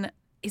one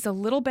is a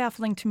little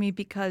baffling to me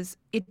because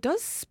it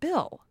does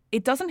spill.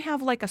 It doesn't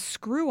have a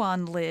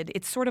screw-on lid.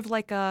 It's sort of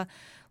like a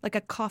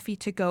coffee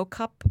to-go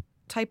cup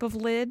type of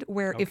lid,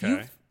 where if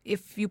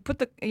you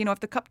put if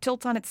the cup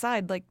tilts on its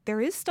side,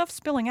 there is stuff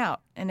spilling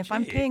out. And if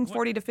I'm paying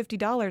 $40 to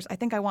 $50, I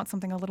think I want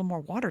something a little more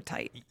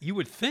watertight. You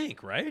would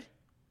think, right?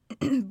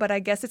 but I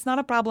guess it's not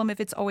a problem if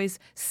it's always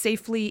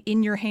safely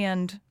in your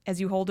hand as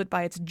you hold it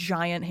by its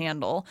giant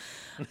handle.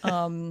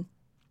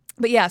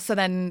 But yeah, so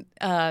then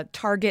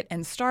Target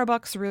and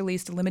Starbucks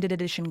released limited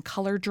edition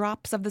color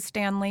drops of the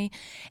Stanley,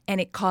 and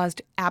it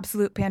caused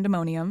absolute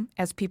pandemonium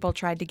as people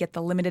tried to get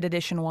the limited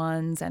edition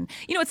ones. And,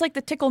 it's like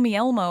the Tickle Me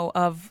Elmo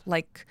of,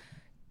 like,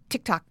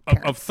 TikTok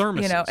parents. Of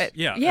thermoses.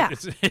 Yeah.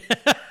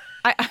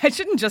 I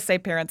shouldn't just say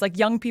parents. Like,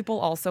 young people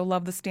also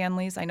love the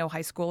Stanleys. I know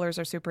high schoolers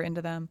are super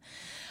into them.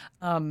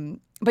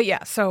 But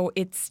yeah, so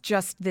it's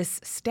just this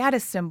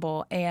status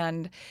symbol,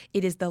 and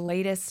it is the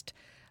latest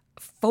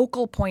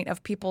focal point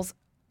of people's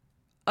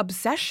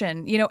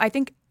obsession. I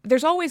think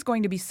there's always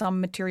going to be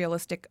some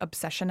materialistic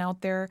obsession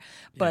out there,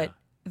 but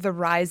the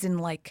rise in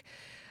like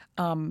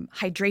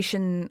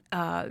hydration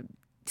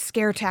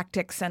scare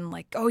tactics and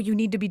like, oh, you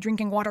need to be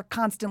drinking water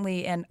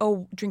constantly, and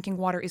oh, drinking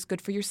water is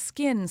good for your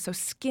skin. So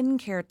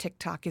skincare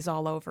TikTok is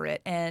all over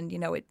it. And,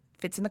 it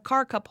fits in the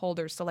car cup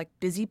holders. So like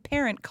busy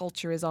parent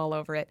culture is all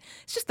over it.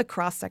 It's just the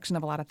cross section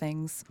of a lot of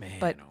things.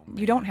 But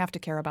you don't have to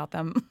care about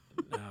them.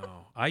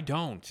 No, I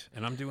don't.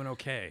 And I'm doing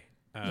okay.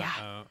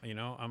 Yeah.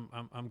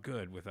 I'm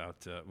good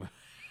without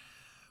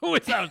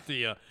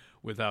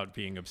without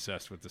being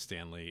obsessed with the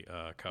Stanley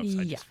cups.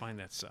 I just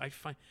find I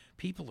find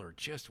people are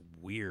just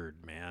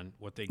weird, man.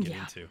 What they get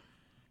into.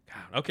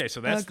 God. Okay,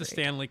 so that's the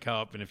Stanley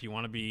Cup, and if you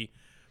want to be,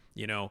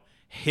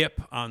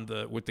 hip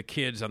with the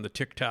kids on the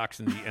TikToks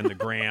and the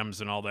grams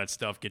and all that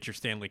stuff, get your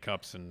Stanley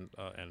Cups and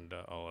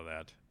all of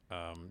that.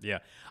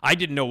 I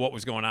didn't know what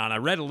was going on. I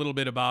read a little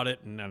bit about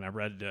it, and then I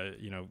read,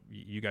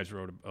 you guys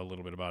wrote a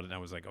little bit about it, and I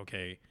was like,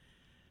 okay.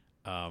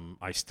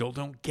 I still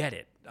don't get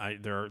it.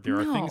 There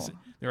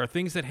are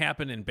things that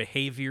happen in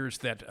behaviors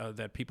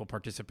that people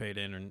participate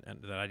in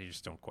and that I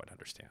just don't quite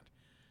understand,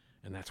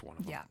 and that's one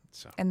of them. Yeah.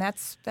 So. And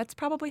that's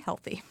probably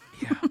healthy.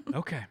 Yeah.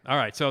 Okay. All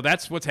right. So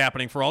that's what's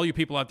happening for all you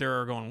people out there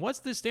who are going, what's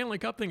this Stanley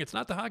Cup thing? It's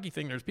not the hockey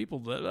thing. There's people.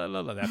 Blah, blah,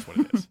 blah, blah. That's what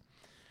it is.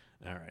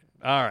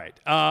 All right.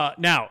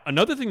 Now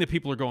another thing that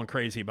people are going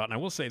crazy about, and I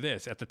will say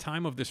this: at the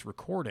time of this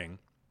recording,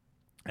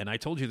 and I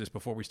told you this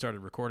before we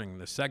started recording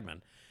this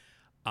segment.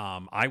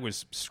 I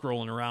was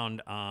scrolling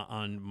around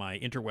on my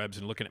interwebs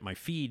and looking at my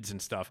feeds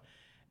and stuff,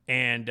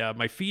 and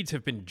my feeds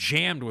have been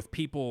jammed with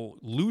people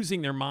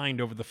losing their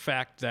mind over the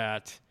fact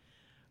that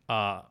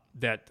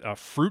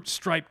fruit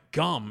stripe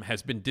gum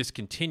has been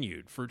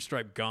discontinued. Fruit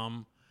stripe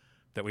gum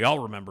that we all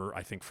remember,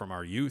 I think, from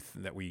our youth,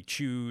 and that we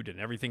chewed and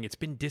everything. It's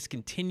been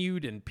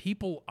discontinued, and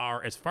people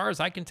are, as far as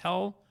I can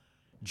tell,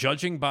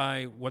 judging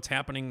by what's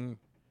happening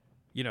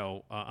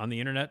on the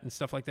internet and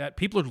stuff like that,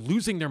 people are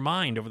losing their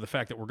mind over the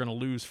fact that we're going to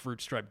lose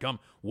fruit stripe gum.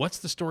 What's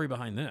the story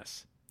behind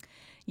this?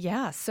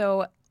 Yeah,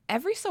 so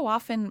every so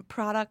often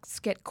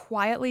products get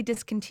quietly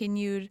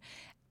discontinued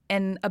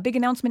and a big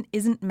announcement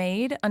isn't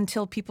made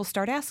until people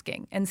start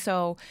asking. And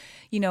so,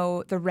 the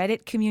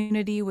Reddit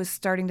community was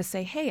starting to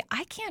say, hey,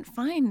 I can't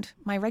find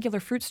my regular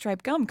fruit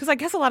stripe gum, because I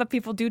guess a lot of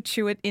people do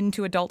chew it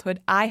into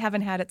adulthood. I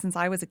haven't had it since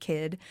I was a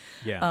kid.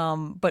 Yeah.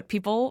 But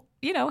people,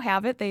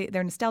 have it.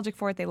 They're nostalgic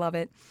for it. They love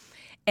it.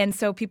 And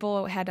so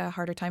people had a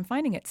harder time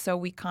finding it. So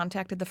we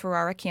contacted the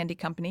Ferrara Candy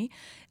Company,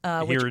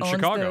 which here in owns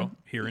Chicago.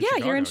 Here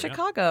in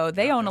Chicago.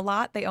 They own a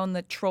lot. They own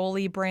the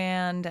Trolley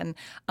brand and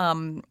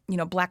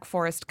Black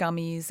Forest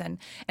gummies,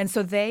 and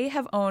so they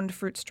have owned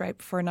Fruit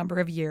Stripe for a number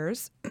of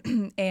years,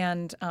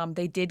 and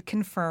they did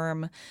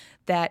confirm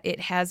that it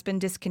has been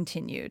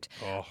discontinued.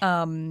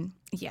 And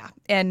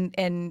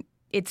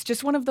it's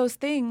just one of those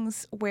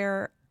things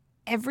where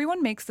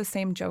everyone makes the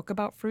same joke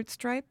about Fruit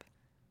Stripe.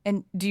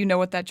 And do you know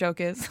what that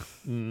joke is?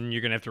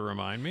 You're going to have to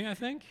remind me, I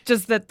think.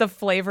 Just that the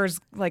flavor's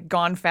like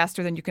gone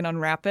faster than you can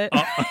unwrap it.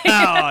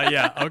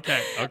 Yeah.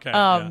 Okay.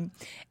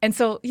 And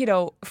so,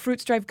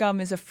 fruit stripe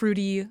gum is a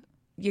fruity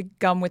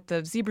gum with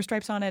the zebra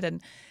stripes on it.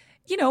 And,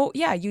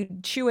 you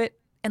chew it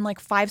and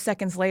like 5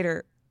 seconds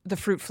later, the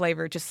fruit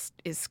flavor just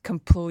is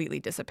completely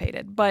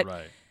dissipated. But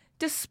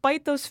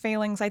despite those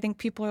failings, I think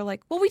people are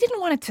like, well, we didn't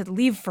want it to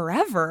leave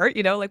forever.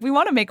 We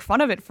want to make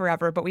fun of it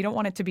forever, but we don't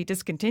want it to be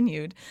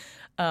discontinued.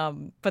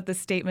 But the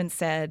statement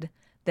said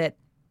that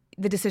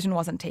the decision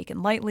wasn't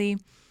taken lightly,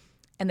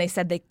 and they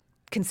said they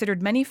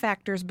considered many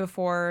factors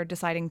before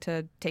deciding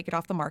to take it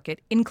off the market,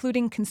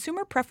 including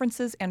consumer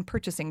preferences and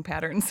purchasing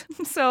patterns.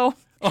 So,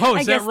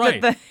 is that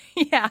right?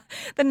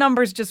 The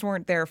numbers just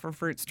weren't there for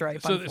Fruit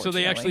Stripe. So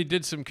they actually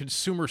did some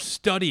consumer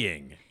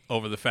studying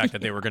over the fact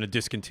that they were going to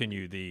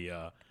discontinue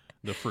the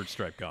Fruit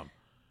Stripe gum.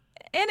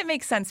 And it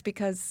makes sense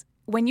because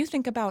when you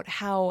think about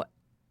how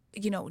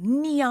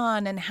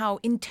neon and how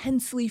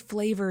intensely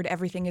flavored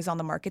everything is on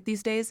the market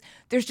these days,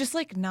 there's just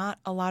like not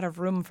a lot of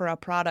room for a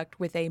product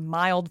with a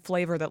mild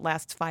flavor that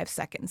lasts 5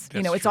 seconds.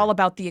 It's all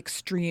about the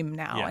extreme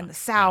now and the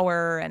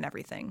sour and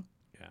everything.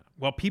 Yeah.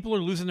 Well, people are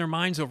losing their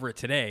minds over it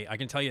today. I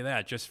can tell you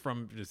that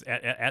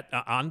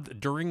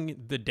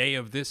during the day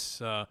of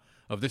this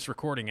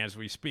recording as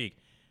we speak.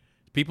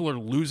 People are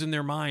losing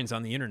their minds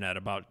on the internet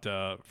about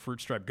fruit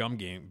stripe gum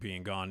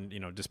being gone,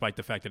 despite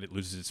the fact that it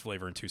loses its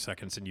flavor in 2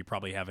 seconds and you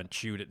probably haven't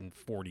chewed it in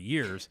 40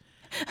 years.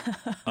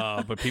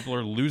 But people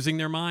are losing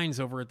their minds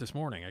over it this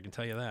morning, I can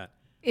tell you that.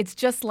 It's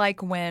just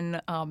like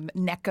when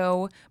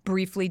Necco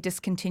briefly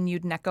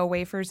discontinued Necco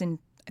wafers in,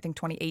 I think,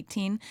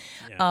 2018.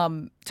 Yeah.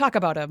 Talk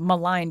about a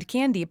maligned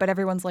candy, but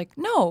everyone's like,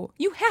 no,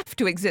 you have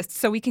to exist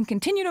so we can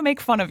continue to make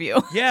fun of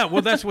you. Yeah,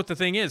 well, that's what the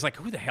thing is. Like,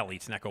 who the hell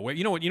eats Necco wafers?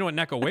 You know what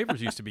Necco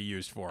wafers used to be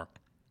used for,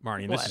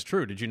 Marnie, and What? this is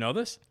true. Did you know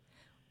this?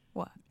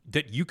 What?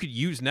 That you could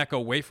use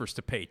Necco wafers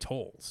to pay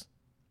tolls.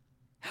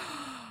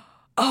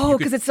 Oh,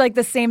 because it's like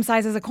the same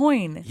size as a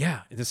coin.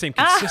 Yeah, the same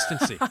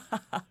consistency.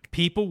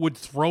 People would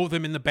throw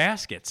them in the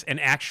baskets, and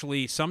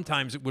actually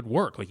sometimes it would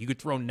work. Like you could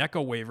throw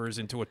Necco wafers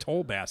into a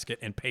toll basket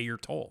and pay your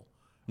toll.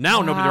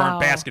 Now there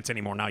aren't baskets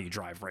anymore. Now you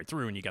drive right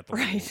through and you got the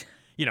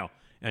little,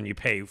 and you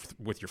pay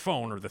with your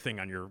phone or the thing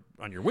on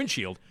your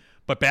windshield.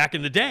 But back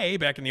in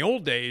the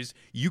old days,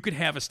 you could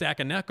have a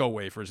stack of Necco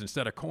wafers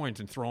instead of coins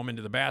and throw them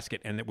into the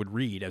basket, and it would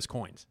read as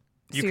coins.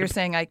 You're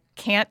saying I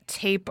can't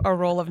tape a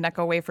roll of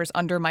Necco wafers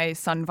under my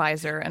sun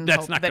visor and That's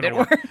hope not that gonna it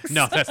work. works?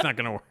 No, that's not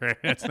going to work.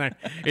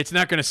 It's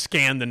not going to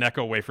scan the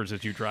Necco wafers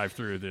as you drive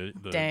through the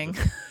Dang.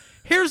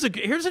 Here's a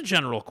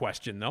general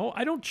question though.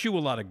 I don't chew a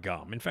lot of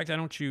gum. In fact, I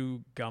don't chew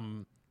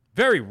gum.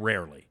 Very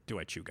rarely do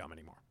I chew gum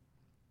anymore.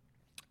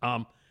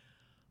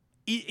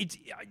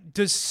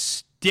 Does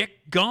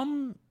stick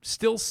gum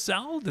still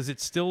sell? Does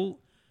it still,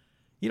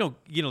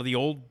 the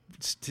old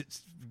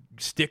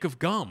stick of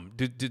gum?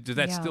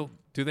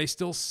 Do they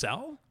still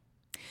sell?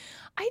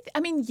 I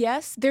mean,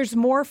 yes, there's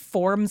more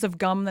forms of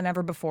gum than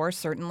ever before,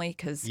 certainly,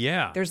 because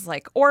there's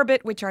like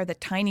Orbit, which are the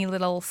tiny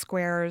little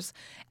squares,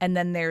 and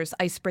then there's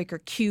Icebreaker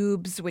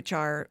cubes, which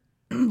are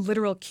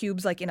literal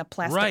cubes like in a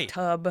plastic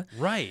tub.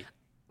 Right.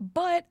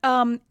 But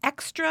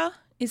Extra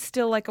is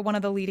still like one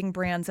of the leading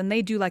brands, and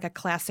they do like a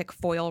classic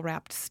foil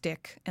wrapped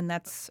stick, and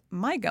that's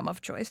my gum of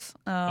choice.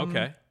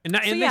 Okay. And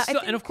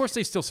of course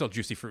they still sell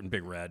Juicy Fruit and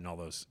Big Red and all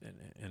those.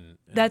 And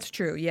that's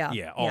true. Yeah.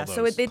 Yeah. All those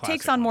so it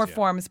takes on more ones,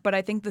 forms, but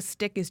I think the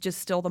stick is just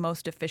still the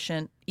most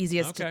efficient,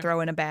 easiest to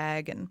throw in a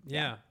bag, and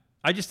yeah.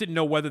 I just didn't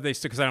know whether they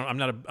still, because I'm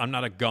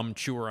not a gum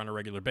chewer on a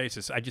regular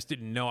basis. I just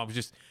didn't know. I was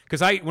just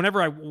because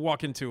whenever I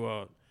walk into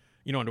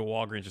into a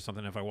Walgreens or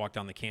something, if I walk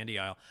down the candy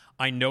aisle,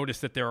 I notice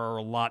that there are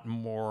a lot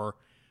more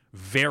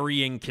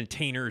varying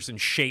containers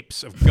and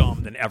shapes of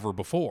gum than ever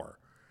before.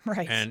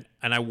 Right. And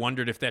I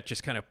wondered if that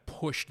just kind of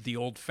pushed the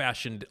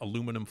old-fashioned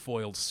aluminum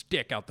foiled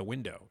stick out the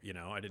window.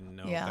 I didn't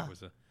know if that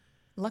was a...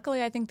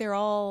 Luckily, I think they're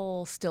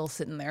all still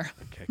sitting there.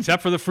 Okay.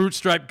 Except for the fruit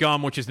stripe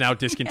gum, which is now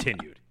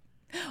discontinued.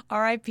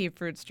 R.I.P.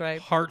 Fruit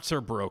Stripe. Hearts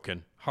are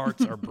broken.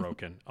 Hearts are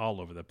broken all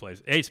over the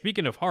place. Hey,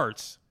 speaking of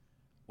hearts,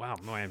 wow,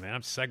 man,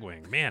 I'm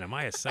segueing. Man, am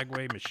I a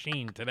segue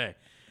machine today?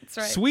 That's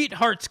right.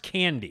 Sweethearts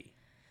Candy,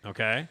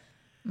 okay?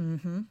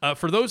 Mm-hmm.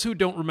 For those who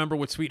don't remember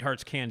what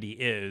Sweethearts Candy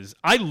is,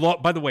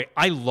 by the way,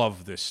 I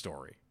love this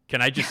story. Can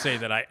I just say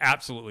that I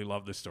absolutely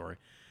love this story?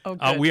 Oh,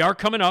 good. We are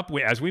coming up,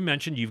 as we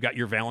mentioned, you've got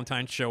your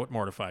Valentine's show at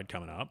Mortified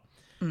coming up.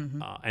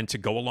 Mm-hmm. And to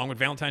go along with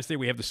Valentine's Day,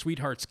 we have the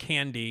Sweethearts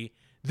Candy.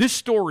 This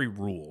story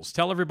rules.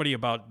 Tell everybody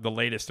about the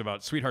latest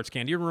about Sweethearts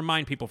Candy and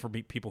remind people who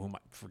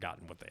might have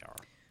forgotten what they are.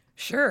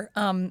 Sure.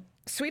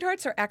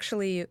 Sweethearts are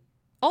actually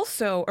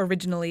also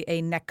originally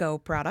a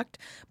Necco product.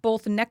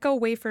 Both Necco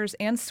wafers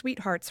and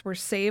Sweethearts were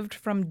saved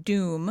from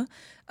doom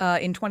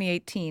in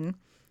 2018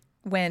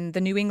 when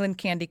the New England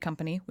Candy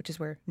Company, which is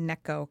where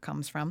Necco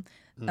comes from,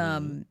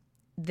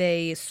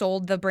 they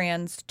sold the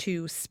brands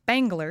to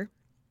Spangler,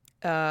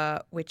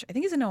 which I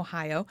think is in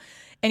Ohio.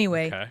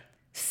 Anyway,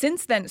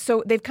 since then,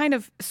 so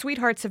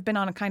Sweethearts have been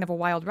on a kind of a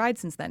wild ride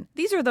since then.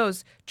 These are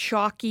those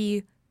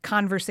chalky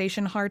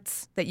conversation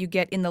hearts that you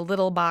get in the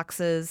little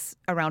boxes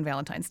around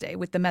Valentine's Day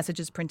with the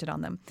messages printed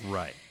on them.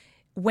 Right.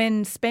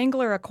 When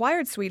Spangler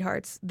acquired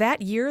Sweethearts,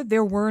 that year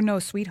there were no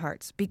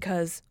Sweethearts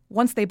because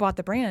once they bought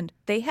the brand,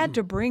 they had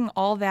to bring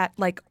all that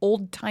like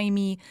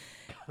old-timey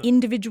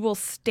individual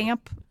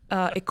stamp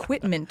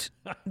equipment.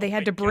 They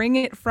had to bring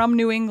it from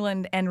New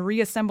England and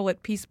reassemble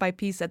it piece by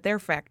piece at their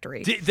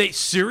factory. They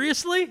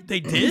seriously?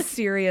 They did?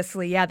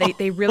 Seriously, yeah.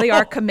 They really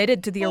are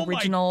committed to the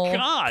original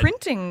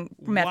printing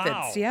methods.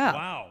 Wow. Yeah.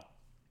 Wow.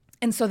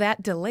 And so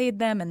that delayed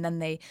them, and then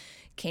they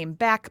came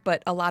back,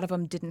 but a lot of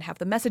them didn't have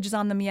the messages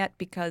on them yet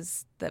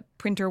because the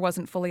printer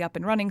wasn't fully up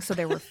and running, so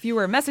there were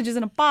fewer messages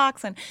in a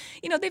box. And,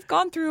 they've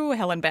gone through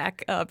hell and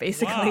back,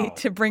 basically,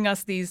 to bring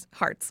us these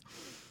hearts.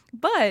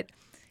 But,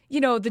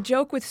 the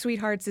joke with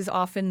Sweethearts is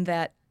often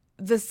that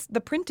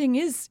the printing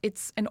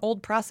it's an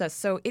old process,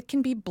 so it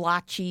can be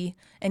blotchy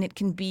and it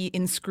can be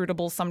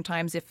inscrutable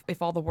sometimes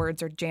if all the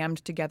words are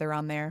jammed together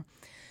on there.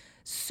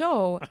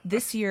 So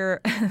this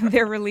year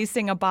they're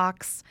releasing a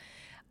box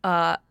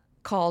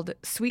called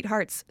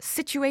Sweethearts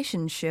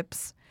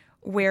Situationships,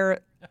 where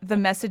the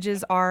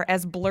messages are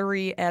as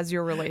blurry as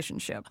your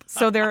relationship.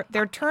 So they're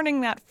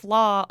turning that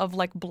flaw of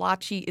like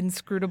blotchy,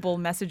 inscrutable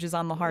messages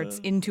on the hearts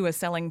into a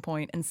selling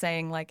point and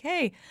saying like,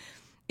 hey,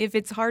 if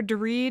it's hard to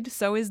read,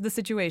 so is the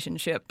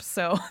situationship.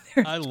 So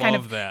they're I kind love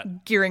of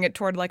that. gearing it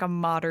toward like a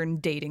modern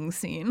dating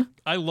scene.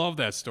 I love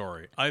that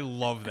story. I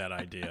love that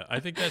idea. I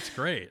think that's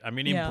great. I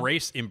mean, Yeah.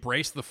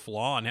 embrace the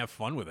flaw and have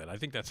fun with it. I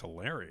think that's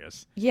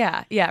hilarious.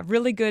 Yeah,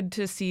 really good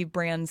to see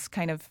brands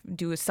kind of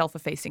do a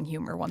self-effacing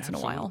humor once in a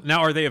while.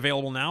 Now, are they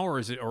available now, or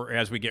is it, or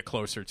as we get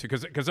closer to?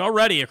 Because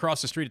already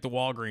across the street at the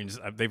Walgreens,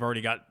 they've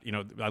already got.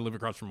 I live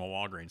across from a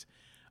Walgreens,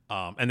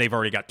 and they've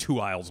already got 2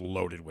 aisles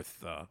loaded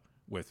with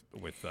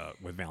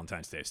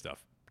Valentine's Day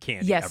stuff,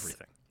 candy, Yes.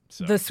 everything.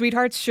 So. The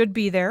Sweethearts should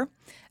be there.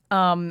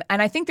 And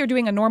I think they're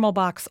doing a normal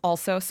box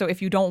also. So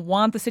if you don't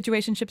want the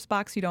situationships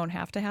box, you don't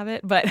have to have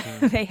it. But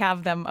they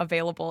have them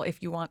available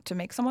if you want to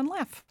make someone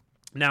laugh.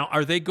 Now,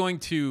 are they going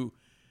to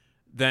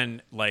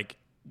then,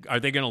 are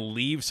they going to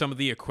leave some of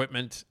the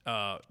equipment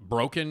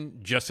broken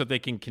just so they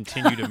can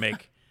continue to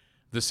make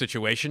the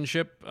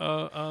situationship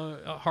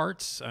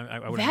hearts? I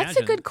would imagine. That's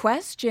a good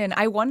question.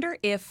 I wonder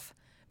if,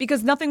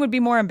 because nothing would be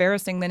more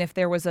embarrassing than if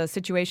there was a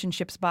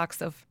situationships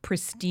box of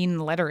pristine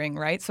lettering,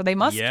 right? So they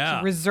must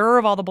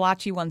reserve all the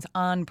blotchy ones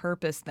on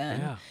purpose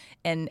then,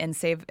 and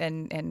save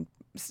and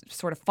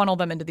sort of funnel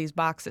them into these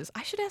boxes.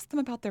 I should ask them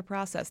about their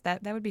process.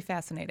 That would be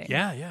fascinating.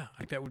 Yeah.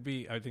 I think that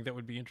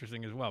would be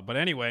interesting as well. But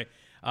anyway,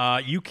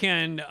 you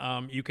can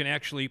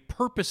actually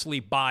purposely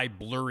buy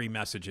blurry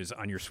messages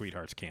on your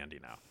Sweethearts candy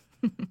now,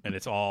 and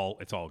it's all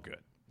good.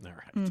 All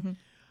right. Mm-hmm.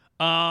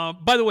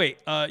 By the way,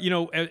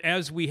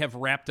 as we have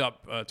wrapped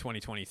up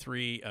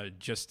 2023, a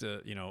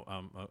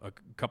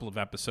couple of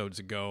episodes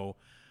ago,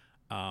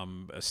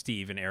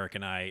 Steve and Eric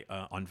and I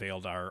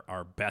unveiled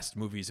our best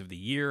movies of the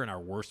year and our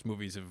worst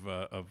movies of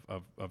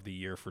the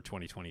year for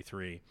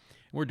 2023.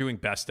 We're doing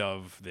best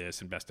of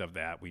this and best of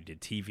that. We did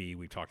TV.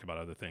 We talked about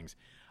other things.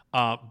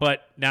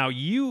 But now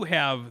you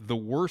have the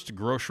worst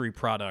grocery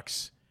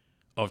products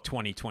of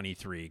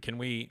 2023. Can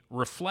we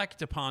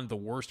reflect upon the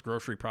worst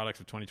grocery products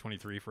of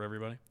 2023 for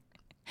everybody?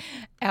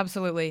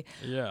 Absolutely.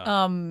 Yeah.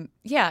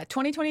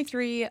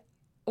 2023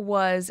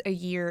 was a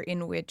year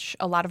in which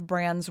a lot of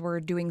brands were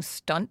doing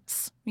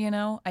stunts,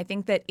 I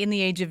think that in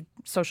the age of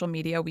social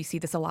media, we see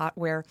this a lot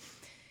where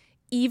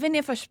even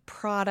if a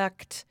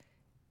product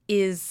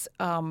is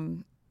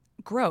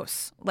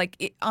gross,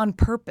 on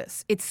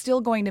purpose, it's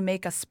still going to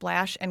make a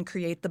splash and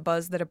create the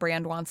buzz that a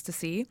brand wants to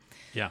see.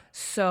 Yeah.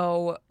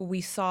 So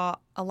we saw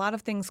a lot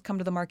of things come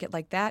to the market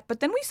like that, but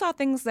then we saw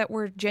things that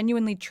were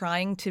genuinely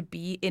trying to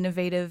be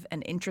innovative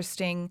and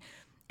interesting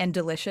and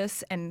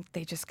delicious, and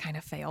they just kind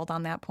of failed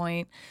on that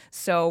point.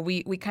 So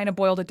we kind of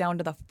boiled it down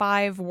to the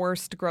 5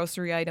 worst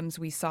grocery items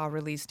we saw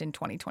released in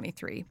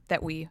 2023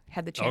 that we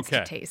had the chance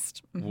to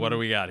taste. Mm-hmm. What do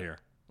we got here?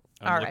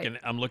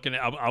 I'm looking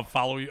at. I'll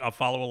follow you. I'll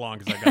follow along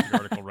because I got the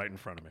article right in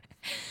front of me.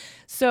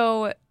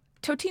 So,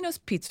 Totino's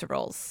pizza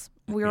rolls.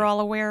 We were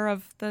all aware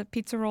of the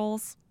pizza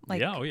rolls.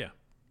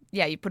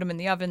 Yeah, you put them in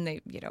the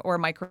oven, or a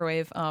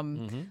microwave.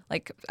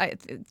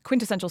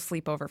 Quintessential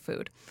sleepover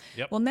food.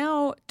 Yep. Well,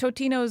 now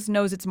Totino's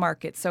knows its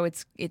market, so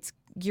it's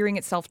gearing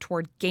itself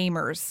toward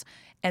gamers,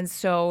 and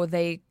so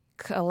they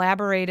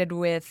collaborated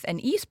with an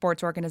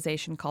esports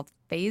organization called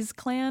FaZe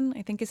Clan,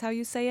 I think is how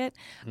you say it.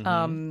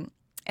 Mm-hmm.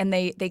 And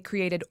they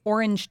created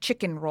orange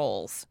chicken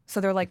rolls.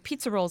 So they're like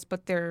pizza rolls,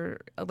 but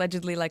they're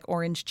allegedly like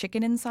orange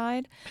chicken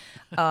inside.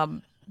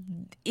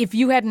 If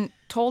you hadn't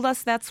told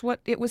us that's what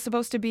it was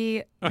supposed to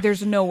be,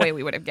 there's no way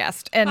we would have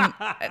guessed. And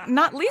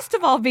not least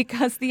of all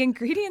because the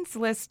ingredients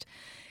list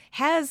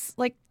has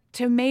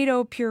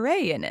tomato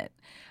puree in it.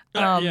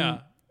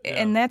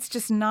 And that's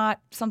just not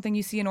something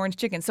you see in orange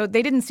chicken. So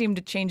they didn't seem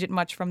to change it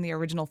much from the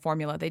original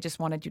formula. They just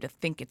wanted you to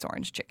think it's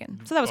orange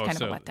chicken. So that was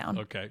kind of a letdown.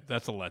 Okay,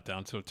 that's a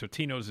letdown. So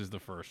Totino's is the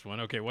first one.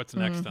 Okay, what's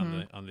next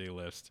on the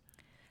list?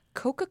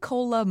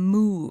 Coca-Cola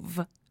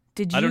Move.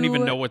 I don't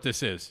even know what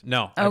this is.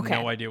 No, I have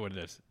no idea what it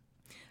is.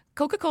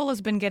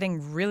 Coca-Cola's been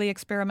getting really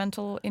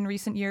experimental in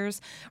recent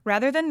years.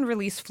 Rather than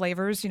release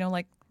flavors,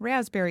 like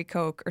raspberry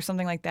Coke or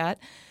something like that,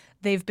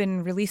 they've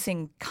been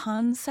releasing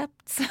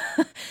concepts.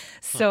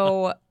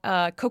 So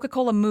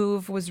Coca-Cola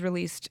Move was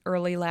released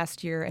early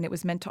last year, and it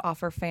was meant to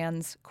offer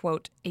fans,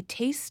 quote, a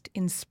taste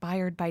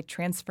inspired by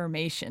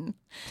transformation.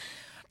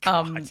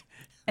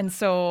 And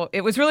so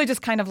it was really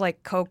just kind of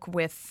like Coke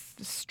with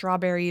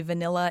strawberry,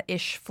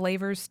 vanilla-ish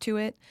flavors to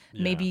it.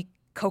 Yeah. Maybe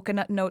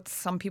coconut notes.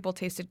 Some people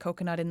tasted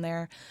coconut in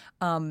there.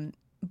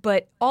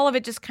 But all of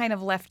it just kind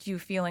of left you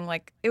feeling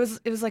like it was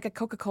like a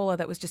Coca-Cola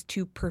that was just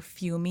too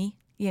perfumey.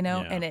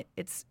 And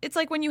it's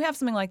like when you have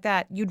something like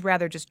that, you'd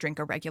rather just drink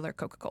a regular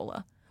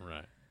Coca-Cola.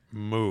 Right.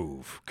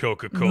 Move.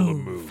 Coca-Cola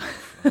Move.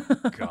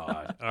 Oh,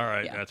 God. All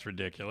right. Yeah. That's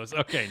ridiculous.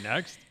 Okay,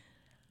 next.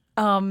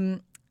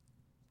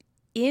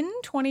 In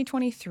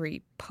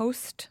 2023,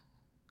 Post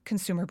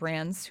consumer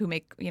brands who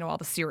make, all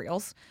the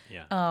cereals,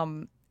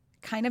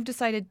 kind of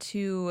decided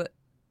to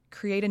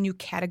create a new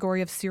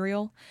category of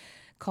cereal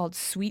called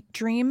Sweet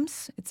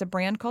Dreams. It's a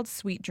brand called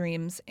Sweet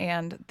Dreams,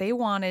 and they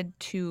wanted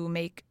to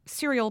make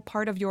cereal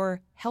part of your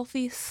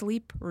healthy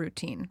sleep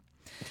routine.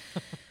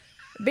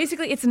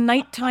 Basically, it's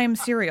nighttime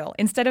cereal.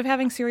 Instead of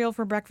having cereal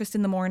for breakfast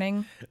in the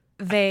morning,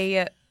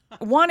 they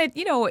wanted,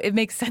 it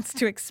makes sense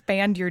to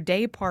expand your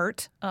day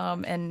part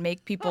and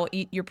make people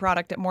eat your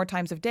product at more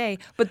times of day.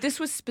 But this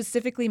was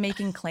specifically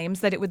making claims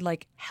that it would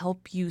like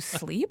help you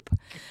sleep.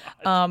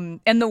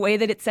 And the way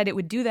that it said it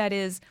would do that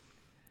is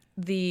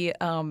the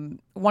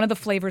one of the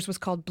flavors was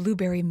called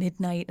Blueberry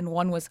Midnight and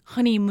one was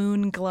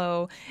Honeymoon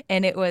Glow.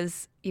 And it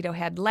was,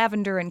 had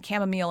lavender and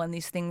chamomile and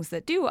these things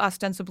that do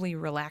ostensibly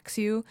relax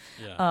you.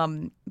 Yeah.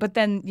 But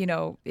then,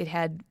 it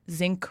had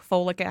zinc,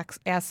 folic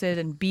acid,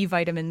 and B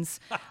vitamins,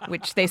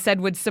 which they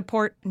said would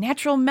support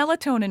natural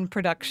melatonin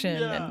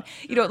production. Yeah,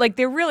 and, like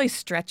they're really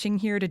stretching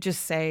here to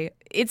just say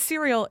it's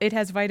cereal, it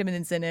has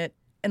vitamins in it.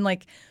 And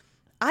like,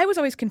 I was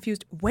always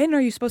confused, when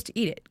are you supposed to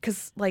eat it?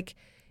 Because like,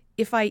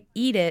 if I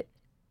eat it,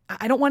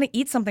 I don't want to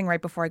eat something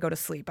right before I go to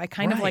sleep. I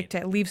kind of like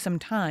to leave some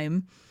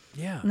time.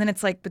 Yeah. And then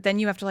it's like, but then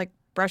you have to like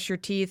brush your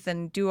teeth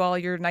and do all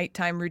your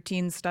nighttime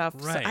routine stuff.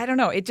 Right. So I don't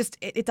know. It just,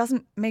 it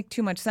doesn't make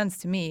too much sense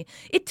to me.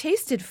 It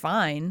tasted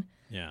fine.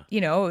 Yeah.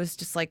 It was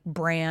just like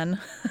bran,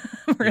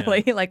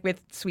 really, like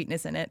with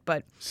sweetness in it.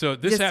 But so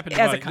this happened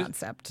as a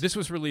concept. This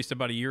was released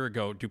about a year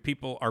ago.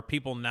 Are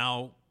people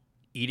now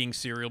eating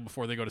cereal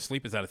before they go to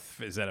sleep? Is that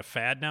a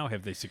fad now?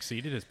 Have they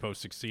succeeded? Has Post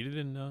succeeded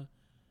in?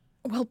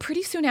 Well,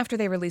 pretty soon after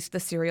they released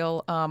the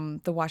cereal,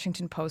 the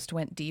Washington Post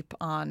went deep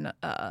on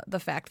the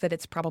fact that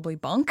it's probably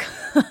bunk,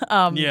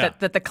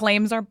 that the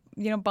claims are,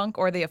 bunk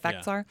or the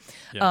effects are.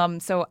 Yeah.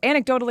 So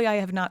anecdotally, I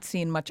have not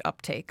seen much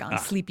uptake on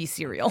sleepy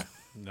cereal.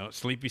 No,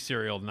 sleepy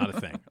cereal, not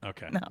a thing.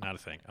 Okay, No. Not a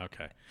thing.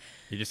 Okay,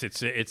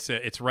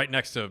 it's right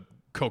next to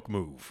Coke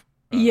Move.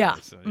 Yeah.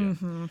 So,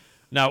 Mm-hmm.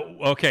 Now,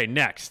 okay,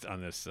 next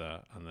on this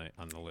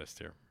on the list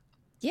here.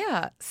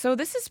 Yeah. So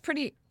this is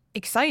pretty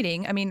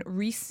exciting. I mean,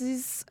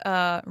 Reese's.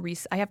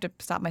 Reese. I have to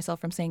stop myself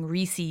from saying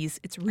Reese's.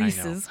 It's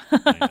Reese's.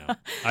 I know.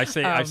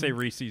 I say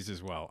Reese's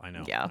as well. I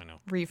know. Yeah. I know.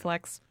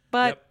 Reflex.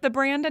 But Yep. the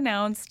brand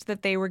announced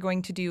that they were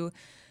going to do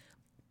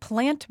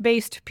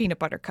plant-based peanut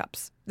butter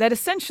cups. That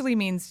essentially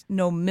means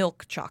no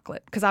milk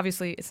chocolate, because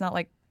obviously it's not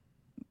like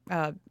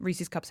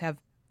Reese's cups have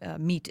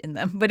meat in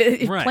them. But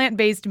Right.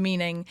 plant-based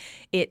meaning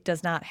it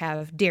does not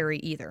have dairy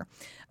either.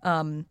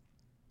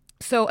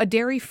 So a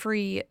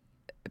dairy-free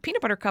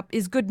peanut butter cup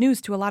is good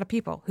news to a lot of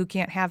people who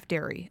can't have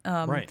dairy.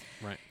 Right.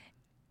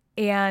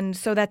 And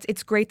so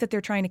it's great that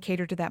they're trying to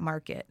cater to that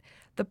market.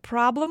 The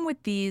problem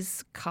with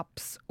these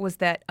cups was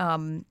that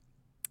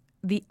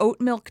the oat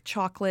milk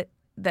chocolate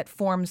that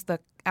forms the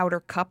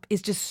outer cup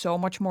is just so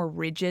much more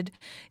rigid.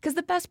 Because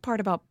the best part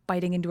about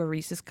biting into a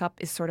Reese's cup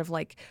is sort of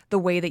like the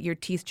way that your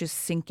teeth just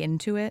sink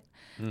into it.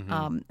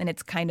 Mm-hmm. And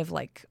it's kind of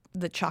like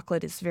the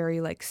chocolate is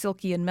very like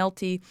silky and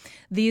melty.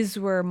 These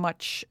were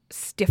much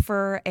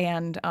stiffer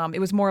and it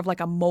was more of like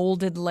a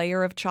molded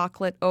layer of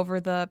chocolate over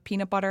the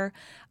peanut butter.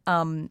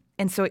 And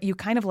so you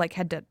kind of like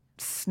had to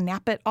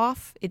snap it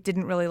off. It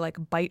didn't really like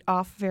bite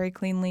off very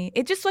cleanly.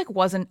 It just like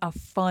wasn't a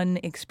fun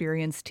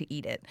experience to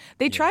eat it.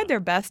 They tried their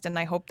best and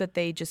I hope that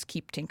they just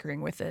keep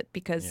tinkering with it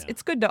because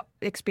it's good to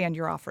expand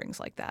your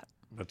offerings like that.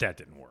 But that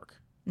didn't work.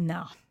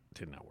 No.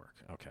 Did not work.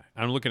 Okay.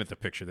 I'm looking at the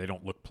picture. They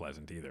don't look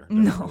pleasant either. They're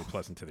No. not really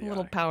pleasant to the A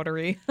little eye.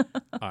 powdery.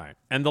 All right.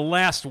 And the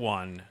last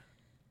one.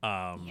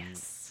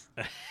 Yes.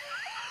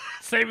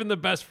 Saving the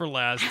best for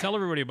last. Tell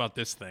everybody about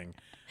this thing.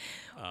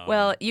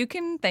 Well, you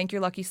can thank your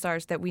lucky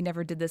stars that we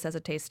never did this as a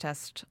taste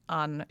test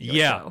on your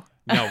show.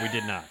 No, we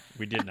did not.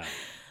 We did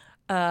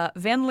not.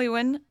 Van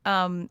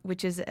Leeuwen,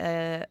 which is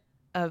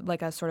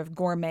like a sort of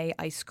gourmet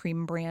ice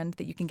cream brand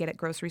that you can get at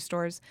grocery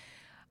stores,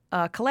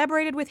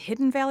 collaborated with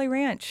Hidden Valley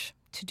Ranch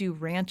to do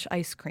ranch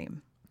ice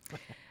cream.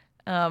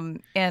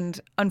 And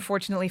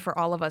unfortunately for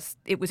all of us,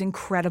 it was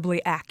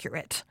incredibly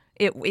accurate.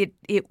 It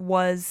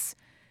was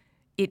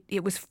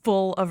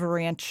full of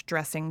ranch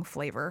dressing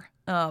flavor.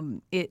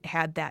 It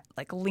had that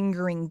like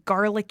lingering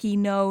garlicky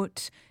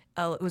note.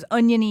 It was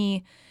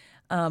oniony.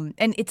 And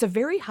it's a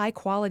very high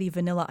quality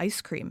vanilla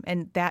ice cream.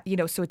 And that,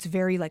 so it's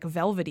very like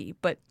velvety,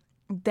 but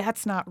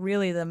that's not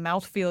really the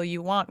mouthfeel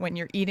you want when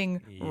you're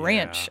eating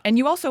ranch. And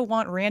you also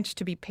want ranch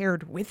to be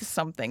paired with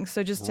something.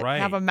 So just to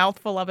have a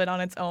mouthful of it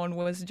on its own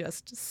was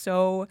just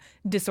so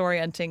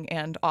disorienting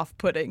and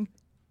off-putting.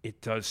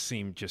 It does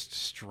seem just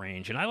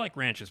strange. And I like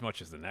ranch as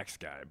much as the next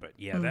guy, but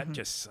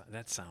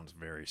that sounds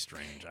very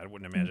strange. I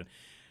wouldn't imagine.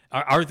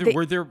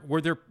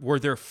 Were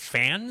there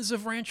fans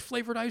of ranch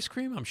flavored ice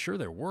cream? I'm sure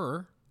there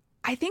were.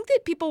 I think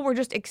that people were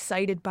just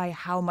excited by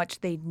how much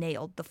they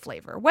nailed the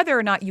flavor, whether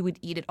or not you would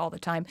eat it all the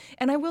time.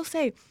 And I will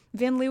say,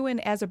 Van Leeuwen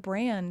as a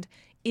brand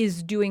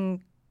is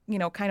doing,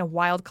 kind of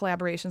wild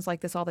collaborations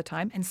like this all the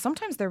time. And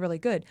sometimes they're really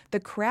good. The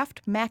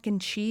Kraft mac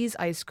and cheese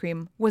ice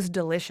cream was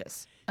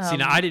delicious. See,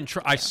 now I didn't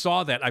try. I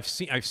saw that. I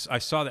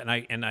saw that,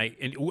 and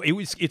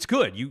it's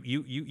good.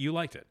 You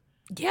liked it.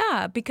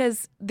 Yeah,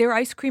 because their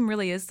ice cream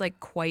really is like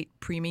quite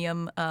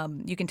premium.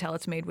 You can tell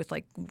it's made with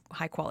like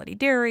high quality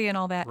dairy and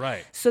all that.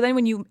 Right. So then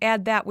when you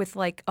add that with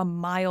like a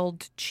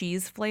mild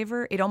cheese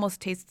flavor, it almost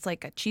tastes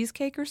like a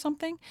cheesecake or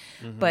something.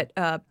 Mm-hmm. But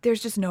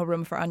there's just no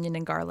room for onion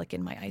and garlic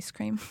in my ice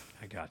cream.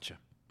 I gotcha.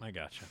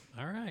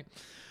 All right.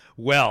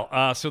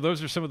 Well, so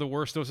those are some of the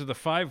worst. Those are the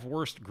 5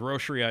 worst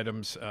grocery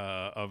items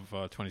of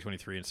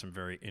 2023, and some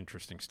very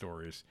interesting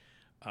stories.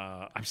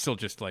 I'm still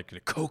just like a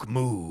Coke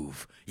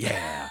move.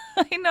 Yeah.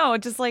 I know,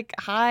 just like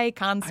high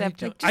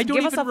concept. Like, just don't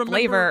give us even a remember,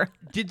 flavor.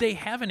 Did they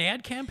have an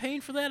ad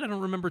campaign for that? I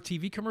don't remember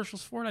TV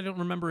commercials for it. I don't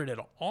remember it at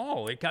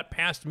all. It got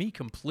past me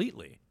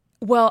completely.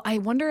 Well, I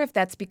wonder if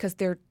that's because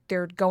they're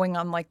going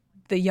on like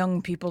the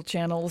young people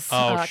channels.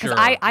 Oh, sure.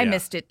 I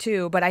missed it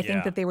too, but I think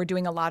Yeah. that they were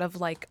doing a lot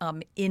of like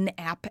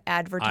in-app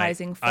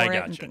advertising for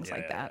it and things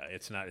like that.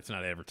 It's not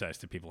advertised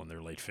to people in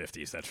their late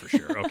 50s, that's for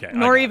sure. Okay.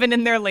 Nor even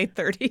in their late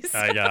 30s.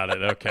 I got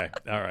it. Okay.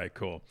 All right,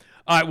 cool.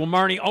 All right, well,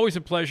 Marnie, always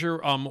a pleasure.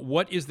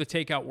 What is the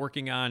takeout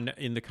working on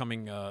in the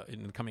coming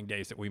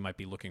days that we might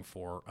be looking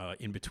for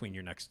in between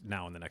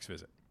now and the next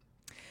visit?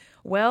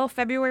 Well,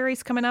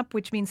 February's coming up,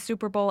 which means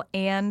Super Bowl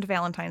and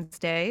Valentine's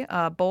Day,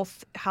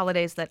 both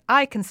holidays that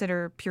I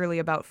consider purely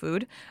about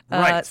food.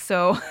 Right.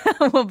 So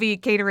we'll be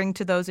catering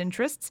to those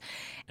interests.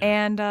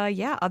 And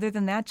other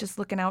than that, just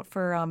looking out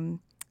for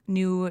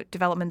new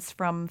developments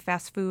from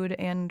fast food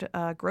and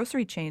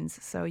grocery chains.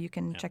 So you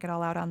can check it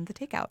all out on the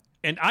takeout.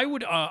 And I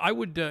would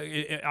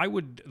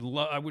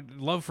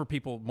love for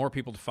more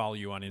people to follow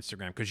you on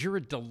Instagram, because you're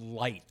a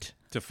delight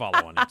to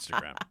follow on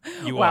Instagram.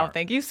 You Wow, are.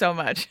 thank you so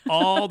much.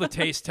 All the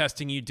taste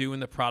testing you do in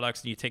the products,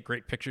 and you take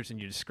great pictures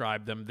and you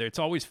describe them. It's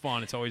always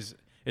fun. It's always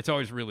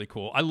really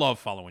cool. I love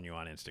following you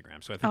on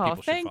Instagram, so I think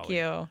people should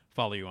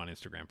follow you on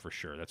Instagram for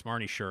sure. That's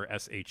Marnie Shure,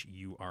 Shure.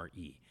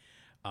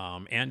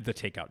 And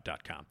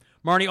thetakeout.com.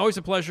 Marnie, always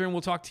a pleasure, and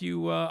we'll talk to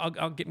you.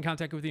 I'll get in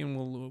contact with you,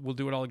 and we'll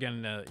do it all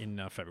again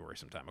in February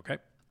sometime, okay?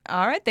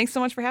 All right. Thanks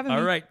so much for having me.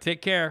 All right.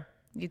 Take care.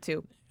 You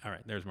too. All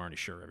right. There's Marnie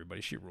Shure,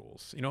 everybody. She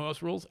rules. You know who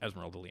else rules?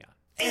 Esmeralda Leon.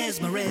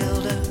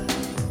 Esmeralda.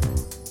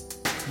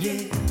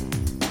 Yeah.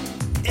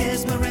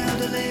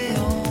 Esmeralda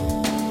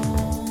Leon.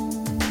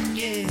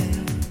 Yeah.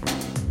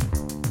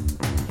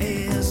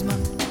 Esma.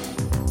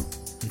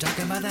 I'm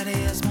talking about that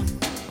Esma.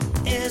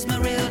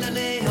 Esmeralda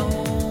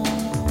Leon.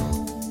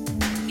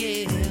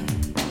 Yeah.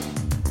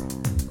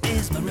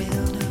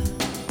 Esmeralda.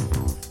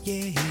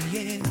 Yeah,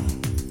 yeah.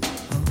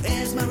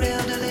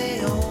 Esmeralda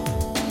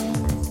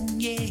Leon,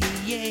 yeah.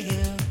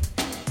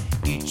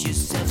 Get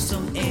yourself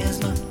some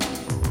Esma.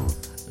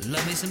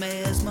 Love me some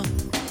Esma.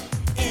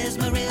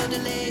 Esmeralda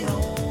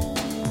Leon,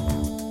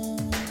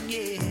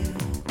 yeah.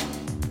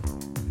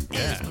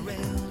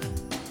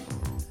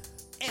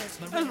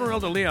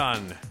 Esmeralda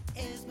Leon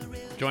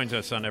joins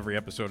us on every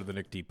episode of the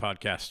Nick D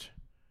podcast,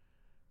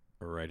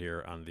 right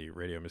here on the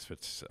Radio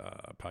Misfits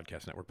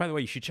podcast network. By the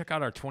way, you should check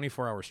out our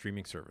 24-hour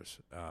streaming service,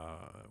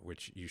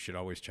 which you should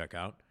always check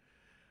out.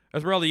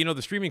 Esmeralda,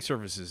 the streaming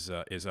service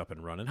is up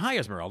and running. Hi,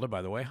 Esmeralda,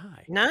 by the way.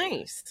 Hi.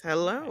 Nice.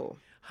 Hello.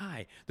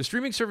 Hi. The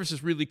streaming service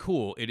is really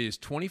cool. It is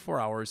 24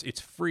 hours. It's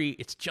free.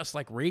 It's just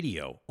like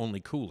radio, only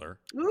cooler.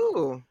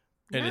 Ooh,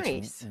 and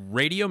nice. It's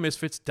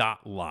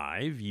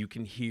radiomisfits.live. You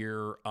can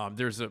hear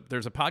there's a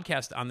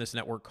podcast on this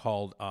network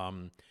called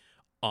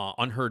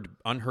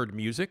Unheard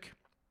Music.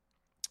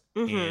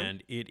 Mm-hmm.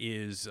 And it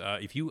is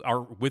if you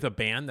are with a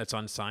band that's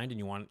unsigned and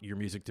you want your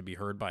music to be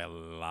heard by a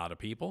lot of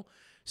people,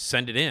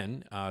 send it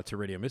in to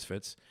Radio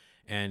Misfits,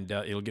 and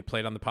it'll get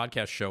played on the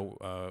podcast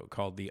show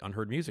called the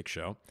Unheard Music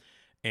Show.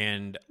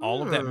 And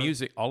all of that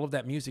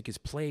music is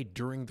played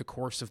during the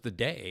course of the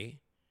day.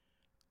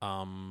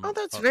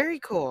 That's very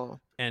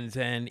cool. And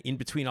then in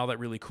between all that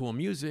really cool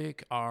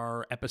music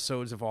are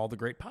episodes of all the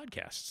great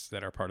podcasts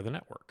that are part of the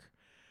network,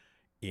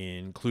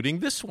 including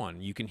this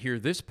one. You can hear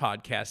this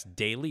podcast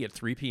daily at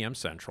 3 p.m.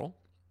 Central,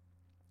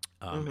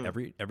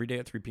 every day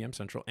at 3 p.m.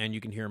 Central. And you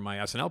can hear my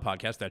SNL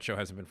podcast. That show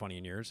hasn't been funny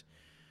in years.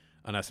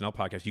 An SNL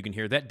podcast. You can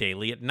hear that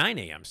daily at 9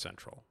 a.m.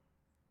 Central.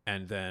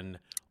 And then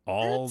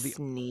all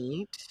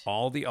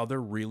the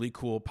other really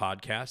cool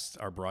podcasts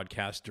are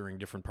broadcast during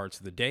different parts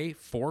of the day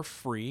for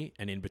free,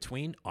 and in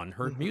between,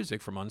 unheard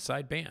music from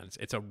unsigned bands.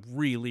 It's a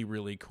really,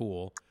 really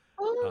cool,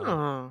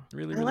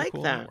 really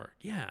cool network.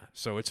 Yeah,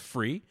 so it's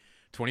free,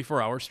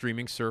 24-hour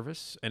streaming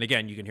service. And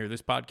again, you can hear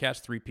this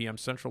podcast 3 p.m.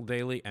 Central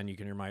daily, and you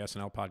can hear my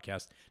SNL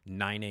podcast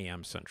 9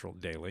 a.m. Central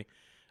daily,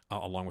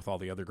 along with all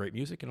the other great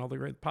music and all the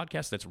great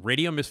podcasts. That's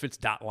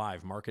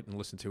radiomisfits.live. Mark it and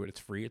listen to it. It's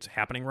free. It's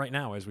happening right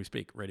now as we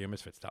speak,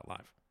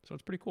 radiomisfits.live. So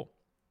it's pretty cool.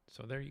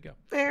 So there you go.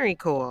 Very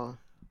cool.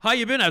 How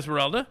you been,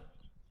 Esmeralda?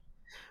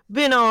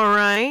 Been all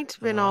right.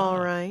 All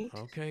right.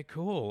 Okay,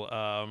 cool.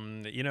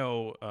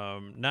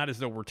 Not as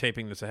though we're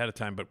taping this ahead of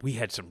time, but we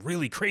had some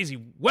really crazy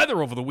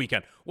weather over the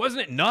weekend.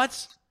 Wasn't it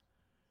nuts?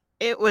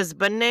 It was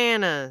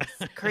bananas.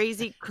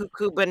 Crazy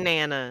cuckoo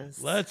bananas.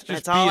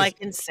 That's all I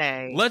can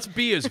say. Let's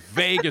be as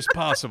vague as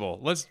possible.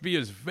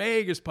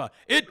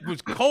 It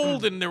was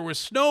cold and there was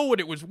snow and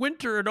it was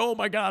winter and oh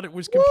my God, it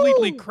was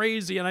completely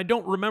crazy. And I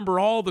don't remember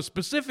all the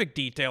specific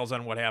details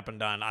on what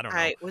happened on, I don't know,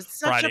 it was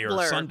such Friday a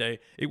blur. Or Sunday.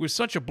 It was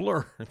such a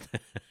blur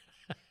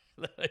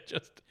that I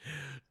just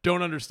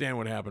don't understand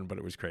what happened, but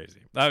it was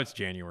crazy. It's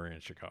January in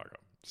Chicago.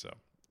 So,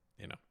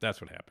 that's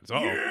what happens.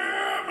 Uh-oh.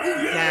 Yeah.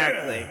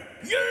 Exactly.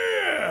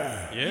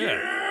 Yeah.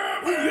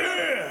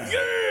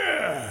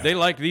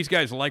 These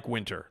guys like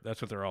winter.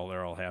 That's what they're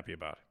all happy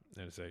about.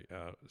 And say,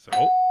 oh.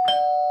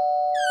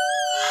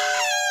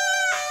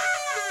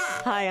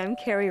 Hi, I'm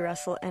Carrie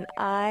Russell, and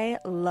I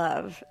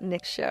love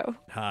Nick's show.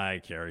 Hi,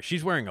 Carrie.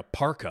 She's wearing a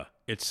parka.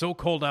 It's so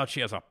cold out,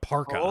 she has a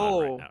parka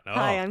on right now. Oh.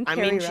 Hi, I'm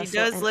Carrie Russell, she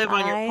does live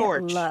on your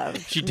porch.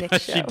 She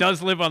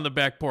does live on the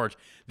back porch.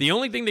 The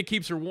only thing that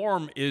keeps her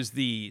warm is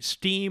the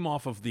steam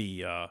off of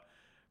the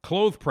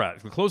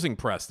clothing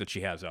press that she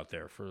has out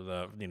there for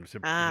the to make the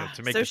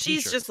t-shirt. So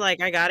she's just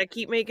like, I gotta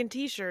keep making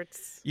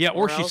t-shirts. Yeah,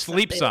 or she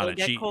sleeps on it.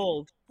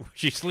 Cold.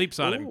 She sleeps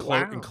on it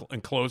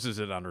and closes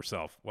it on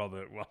herself while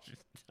she's.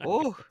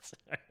 Oh,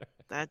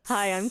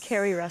 Hi, I'm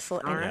Carrie Russell,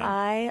 and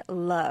I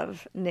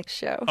love Nick's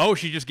show. Oh,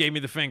 she just gave me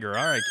the finger.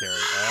 All right, Carrie.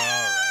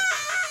 All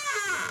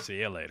right. See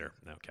you later.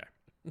 Okay.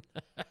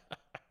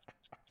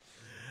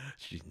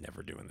 She's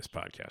never doing this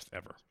podcast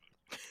ever.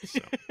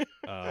 So,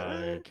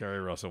 Carrie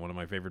Russell, one of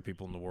my favorite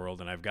people in the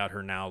world, and I've got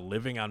her now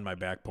living on my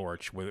back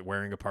porch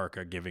wearing a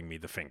parka, giving me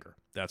the finger.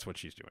 That's what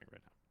she's doing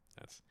right now.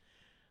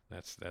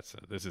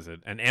 This is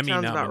an Emmy sounds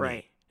nominee. About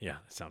right. Yeah,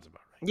 that sounds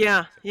about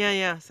right.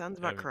 Yeah. Sounds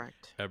about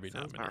correct. Sounds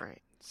nominee. About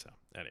right. So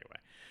anyway,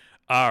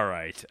 all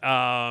right.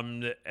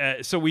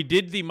 So we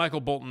did the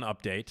Michael Bolton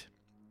update.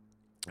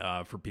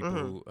 For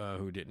people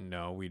who didn't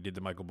know, we did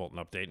the Michael Bolton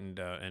update,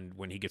 and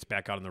when he gets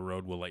back out on the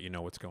road, we'll let you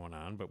know what's going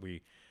on. But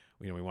we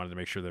wanted to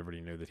make sure that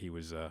everybody knew that he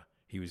was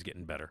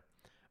getting better,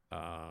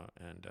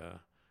 and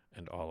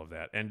all of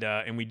that.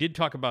 And we did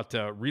talk about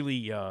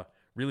really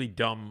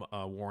dumb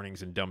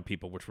warnings and dumb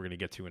people, which we're going to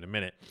get to in a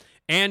minute.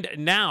 And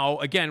now,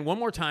 again, one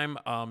more time,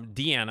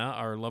 Deanna,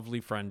 our lovely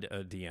friend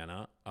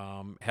Deanna,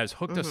 has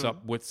hooked us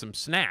up with some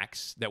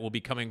snacks that will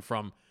be coming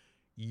from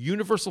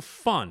Universal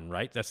Fun,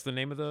 right? That's the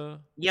name of the...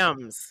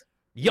 Yums.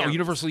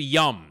 Universal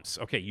Yums.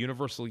 Okay,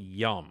 Universal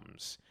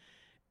Yums.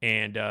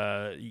 And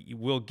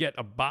we'll get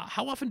a box.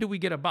 How often do we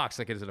get a box?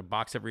 Like, is it a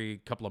box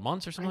every couple of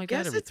months or something like that?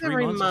 I guess it's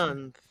every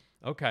month.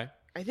 Okay.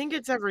 I think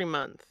it's every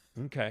month.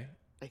 Okay.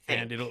 I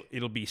think. And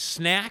it'll be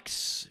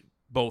snacks,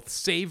 both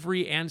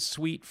savory and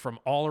sweet, from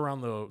all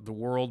around the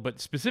world. But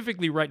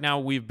specifically right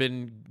now,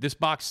 this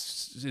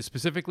box is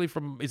specifically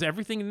is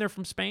everything in there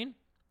from Spain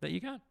that you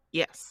got?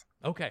 Yes.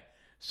 Okay.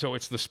 So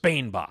it's the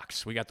Spain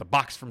box. We got the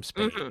box from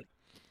Spain,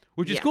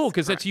 which is cool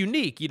because that's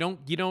unique. You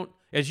don't,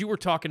 as you were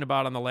talking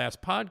about on the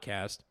last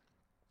podcast,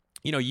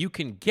 you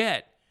can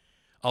get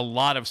a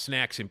lot of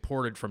snacks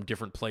imported from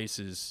different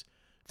places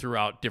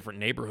throughout different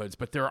neighborhoods,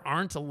 but there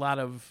aren't a lot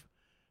of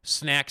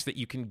snacks that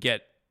you can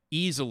get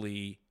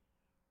easily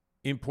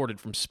imported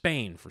from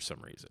Spain for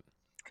some reason.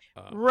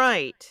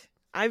 Right.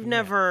 I've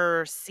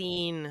never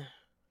seen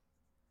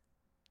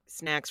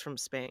snacks from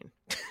Spain.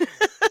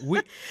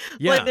 Like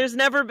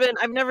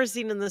I've never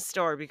seen in the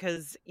store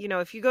because,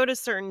 if you go to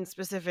certain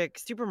specific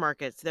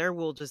supermarkets, there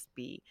will just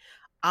be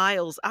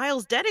aisles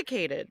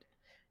dedicated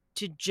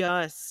to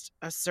just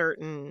a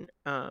certain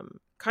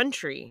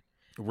country.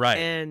 Right.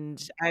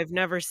 And I've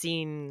never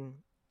seen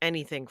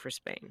anything for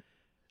Spain.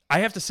 I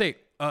have to say,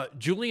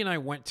 Julie and I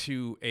went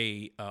to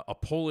a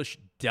Polish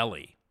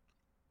deli.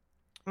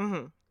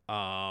 Right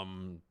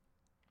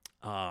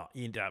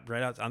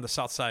out on the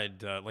south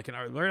side,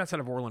 right outside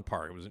of Orland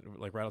Park. It was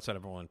like right outside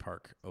of Orland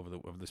Park over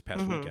this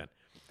past weekend,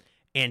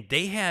 and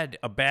they had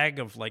a bag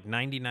of like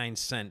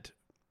 99-cent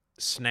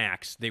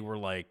snacks. They were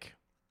like,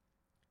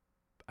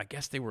 I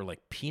guess they were like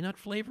peanut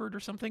flavored or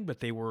something,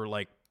 but they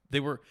had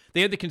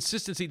the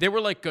consistency. They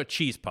were like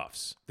cheese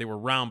puffs. They were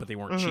round, but they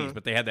weren't cheese,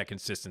 but they had that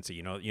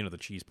consistency. The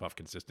cheese puff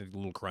consistency, a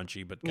little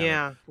crunchy, but kind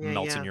of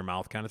melts in your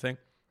mouth, kind of thing.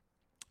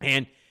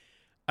 And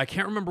I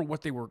can't remember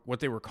what they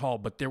were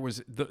called, but there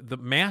was the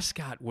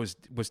mascot was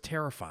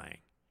terrifying.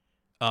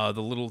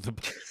 The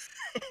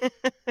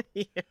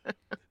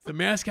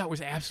mascot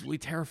was absolutely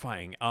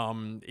terrifying.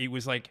 It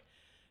was like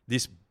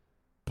this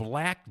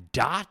black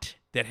dot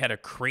that had a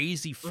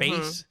crazy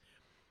face,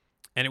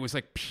 and it was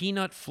like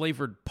peanut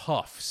flavored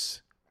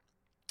puffs.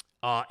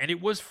 And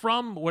it was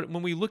from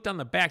when we looked on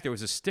the back, there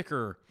was a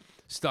sticker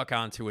stuck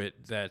onto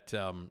it that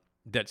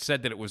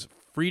said that it was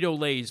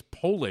Frito-Lay's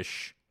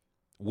Polish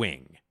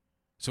wing.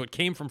 So it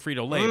came from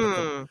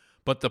Frito-Lay,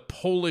 but the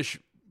Polish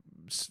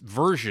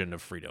version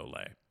of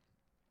Frito-Lay.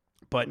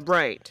 But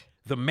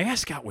the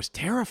mascot was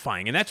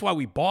terrifying, and that's why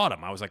we bought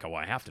him. I was like,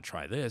 I have to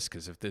try this,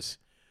 because if this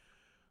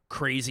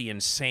crazy,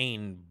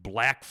 insane,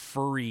 black,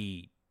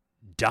 furry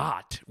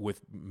dot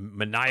with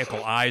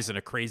maniacal eyes and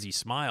a crazy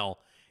smile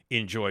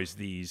enjoys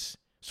these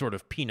sort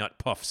of peanut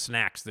puff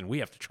snacks, then we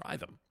have to try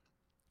them.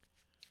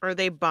 Are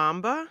they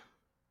Bomba?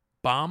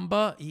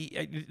 Bomba?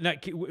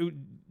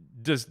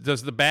 Does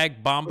the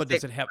bag Bomba?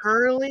 Does it have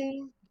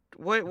curly?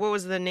 What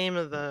was the name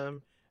of the?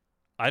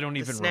 I don't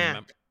even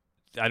remember.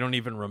 I don't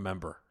even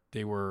remember.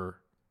 They were.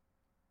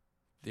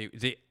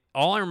 They.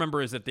 All I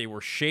remember is that they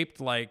were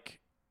shaped like.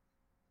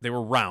 They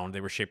were round.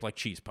 They were shaped like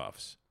cheese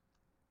puffs.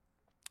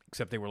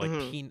 Except they were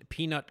like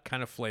peanut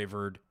kind of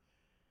flavored,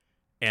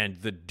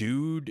 and the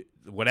dude,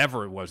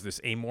 whatever it was,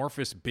 this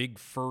amorphous, big,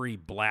 furry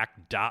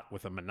black dot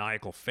with a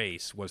maniacal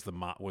face was the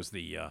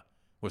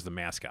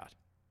mascot.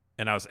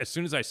 And as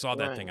soon as I saw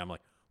that thing, I'm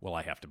like, well,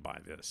 I have to buy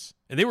this.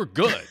 And they were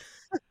good.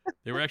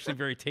 They were actually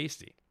very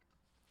tasty.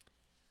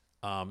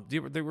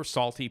 They were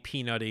salty,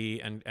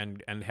 peanutty,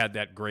 and had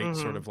that great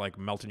sort of like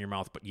melt in your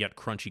mouth, but yet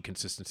crunchy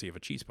consistency of a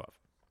cheese puff.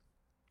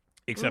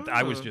 Except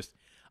I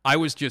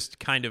was just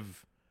kind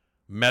of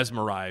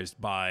mesmerized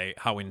by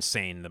how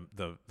insane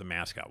the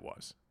mascot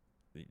was.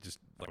 Just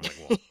like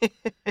well,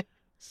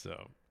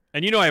 so.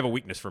 And I have a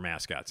weakness for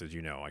mascots, as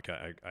you know.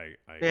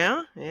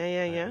 Yeah.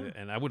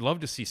 And I would love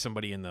to see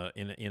somebody in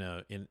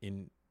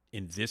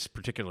this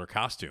particular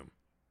costume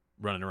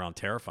running around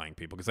terrifying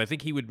people, because I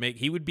think he would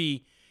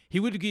be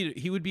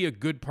a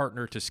good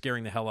partner to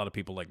scaring the hell out of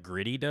people like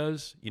Gritty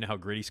does. You know how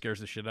Gritty scares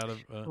the shit out of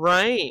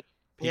right.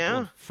 people,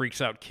 Yeah,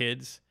 freaks out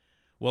kids.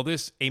 Well,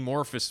 this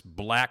amorphous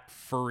black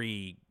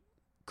furry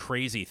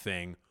crazy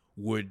thing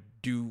would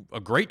do a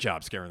great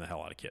job scaring the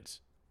hell out of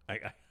kids. I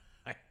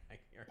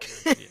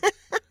guarantee it.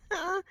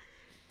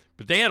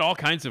 But they had all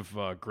kinds of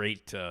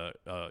great,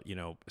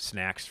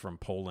 snacks from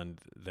Poland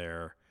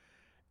there,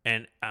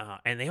 and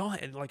they all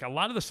had, like, a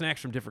lot of the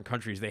snacks from different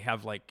countries. They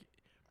have I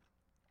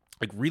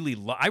really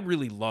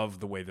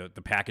love the way the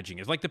packaging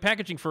is. Like the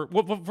packaging for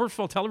first of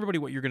all, tell everybody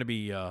what you're going to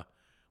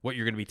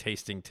be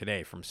tasting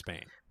today from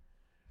Spain.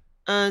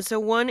 So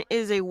one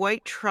is a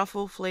white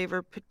truffle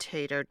flavored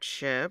potato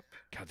chip.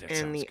 God, that and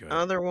sounds the good.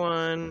 other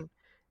one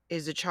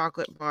is a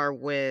chocolate bar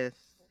with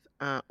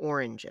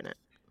orange in it.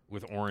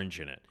 With orange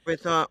in it.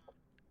 With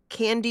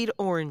candied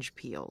orange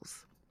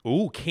peels.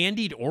 Ooh,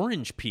 candied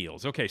orange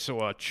peels. Okay,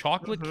 so a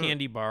chocolate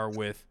candy bar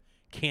with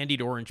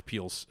candied orange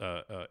peels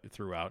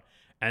throughout,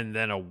 and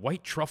then a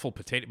white truffle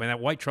potato. Man, that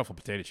white truffle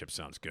potato chip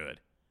sounds good.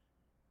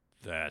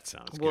 That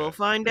sounds good. We'll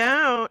find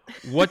out.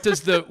 What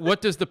does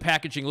the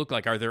packaging look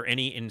like? Are there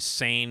any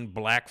insane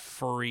black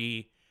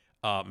furry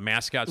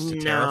mascots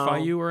to terrify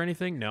you or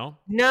anything? No?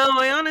 No,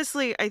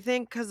 I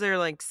think because they're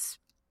like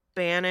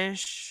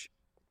Spanish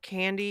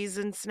candies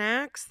and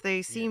snacks,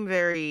 they seem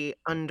very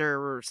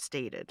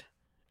understated.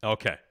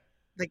 Okay.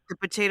 Like the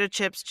potato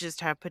chips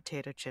just have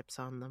potato chips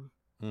on them.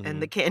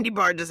 And the candy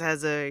bar just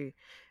has a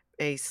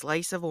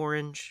slice of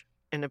orange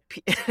and a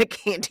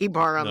candy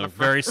bar on the front.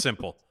 Very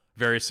simple.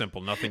 Very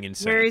simple. Nothing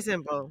insane. Very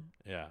simple.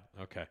 Yeah.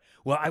 Okay.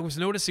 Well, I was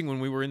noticing when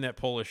we were in that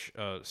Polish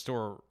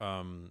store,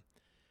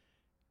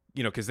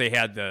 because they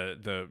had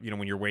the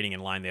when you're waiting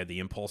in line, they had the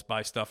impulse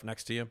buy stuff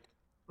next to you.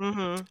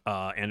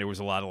 And there was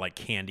a lot of like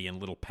candy and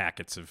little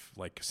packets of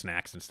like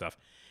snacks and stuff.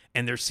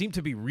 And there seemed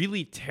to be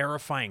really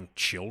terrifying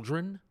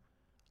children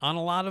on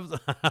a lot of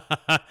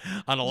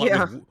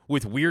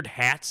with weird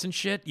hats and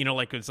shit.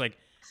 Like it's like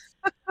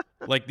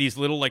like these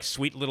little like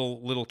sweet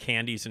little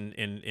candies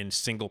in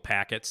single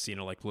packets,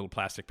 like little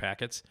plastic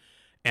packets.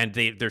 And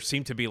there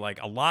seemed to be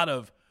like a lot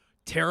of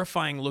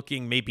terrifying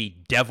looking,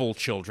 maybe devil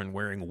children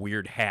wearing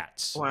weird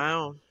hats.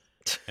 Wow.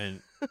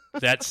 And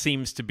that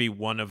seems to be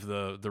one of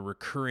the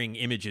recurring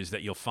images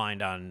that you'll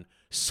find on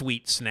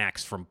sweet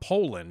snacks from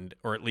Poland,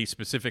 or at least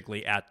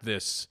specifically at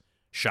this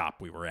shop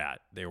we were at.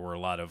 There were a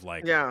lot of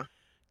like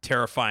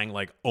terrifying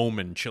like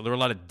omen children. There were a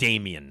lot of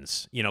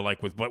Damians,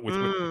 like with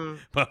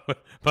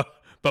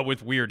but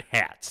with weird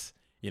hats,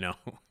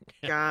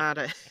 Got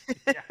it.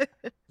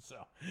 So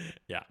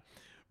yeah.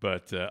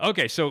 But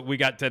okay, so we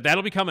got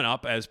that'll be coming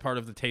up as part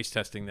of the taste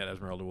testing that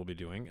Esmeralda will be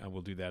doing.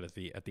 We'll do that at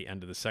the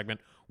end of the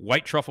segment.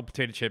 White truffle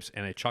potato chips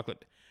and a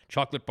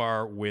chocolate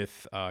bar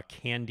with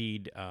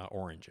candied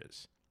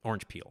orange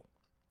peel.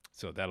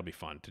 So that'll be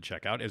fun to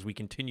check out as we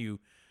continue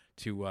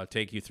to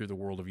take you through the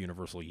world of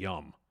Universal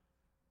Yum.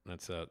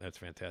 That's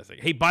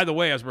fantastic. Hey, by the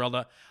way,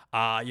 Esmeralda,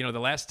 the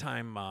last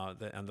time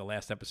on the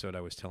last episode,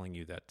 I was telling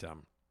you that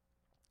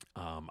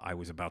I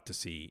was about to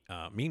see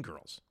Mean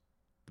Girls.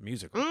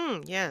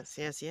 Musical. Yes.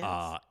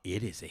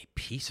 It is a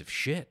piece of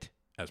shit,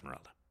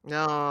 Esmeralda.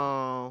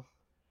 No.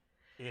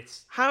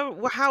 It's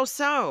how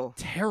so?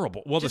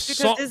 Terrible. Well, just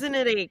because isn't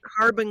it a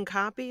carbon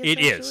copy? It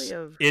is.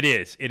 It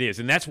is,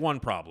 and that's one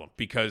problem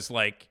because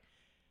like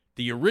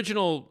the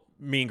original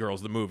Mean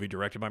Girls, the movie,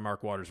 directed by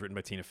Mark Waters, written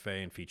by Tina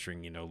Fey, and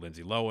featuring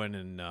Lindsay Lohan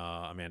and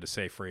Amanda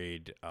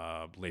Seyfried,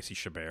 Lacey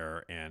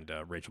Chabert, and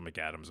Rachel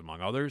McAdams,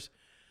 among others,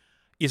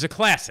 is a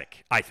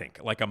classic. I think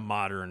like a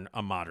modern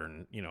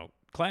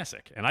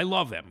classic, and I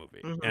love that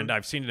movie, and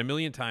I've seen it a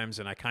million times,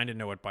 and I kind of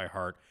know it by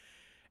heart.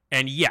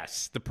 And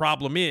yes, the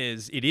problem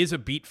is it is a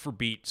beat for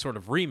beat sort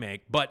of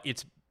remake, but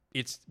it's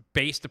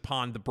based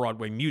upon the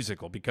Broadway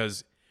musical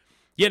because,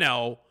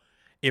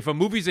 if a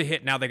movie's a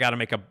hit, now they got to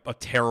make a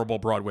terrible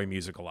Broadway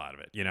musical out of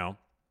it.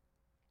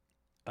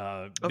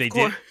 They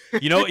did.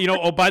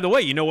 Oh, by the way,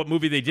 you know what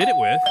movie they did it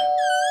with?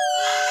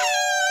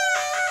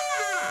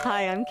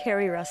 Hi, I'm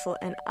Carrie Russell,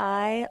 and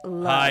I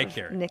love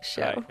Nick's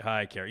show.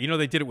 Hi, Carrie.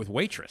 They did it with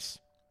Waitress.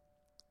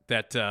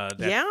 I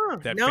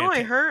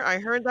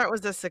heard that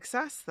was a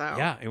success, though.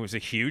 Yeah, it was a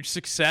huge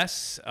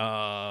success.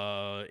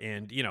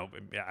 And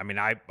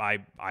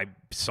I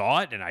saw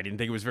it, and I didn't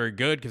think it was very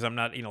good because I'm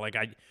not,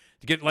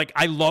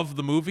 I love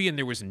the movie, and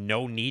there was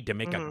no need to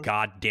make a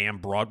goddamn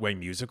Broadway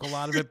musical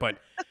out of it. But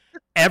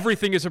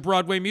everything is a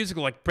Broadway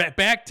musical. Like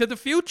Back to the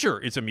Future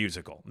is a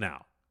musical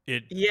now.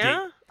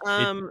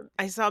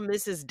 I saw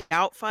Mrs.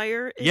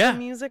 Doubtfire is Yeah. a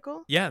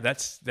musical. Yeah,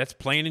 that's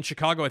playing in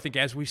Chicago, I think,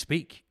 as we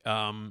speak.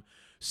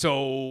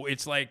 So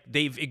it's like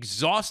they've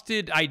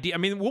exhausted idea. I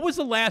mean, what was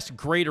the last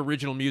great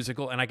original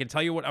musical? And I can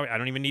tell you what, I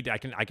don't even need to, I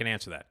can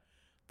answer that.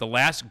 The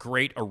last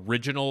great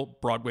original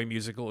Broadway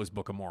musical is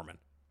Book of Mormon.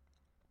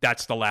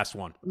 That's the last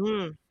one.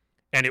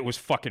 And it was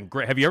fucking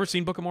great. Have you ever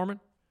seen Book of Mormon?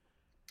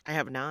 I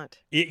have not.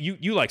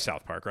 You like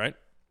South Park, right?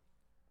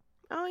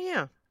 Oh,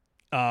 yeah.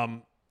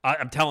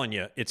 I'm telling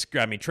you,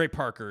 Trey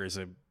Parker is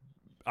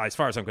as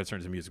far as I'm concerned,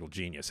 is a musical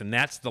genius. And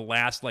that's the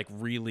last, like,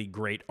 really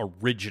great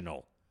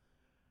original.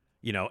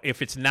 You know,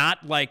 if it's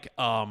not like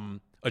a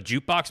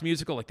jukebox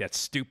musical, like that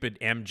stupid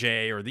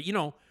MJ or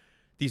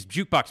these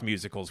jukebox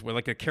musicals where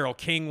like a Carole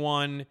King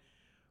one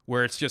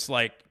where it's just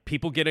like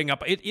people getting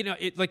up,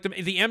 like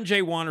the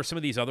MJ one or some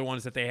of these other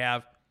ones that they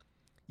have,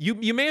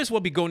 you may as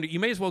well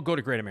go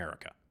to Great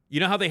America. You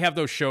know how they have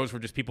those shows where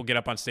just people get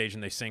up on stage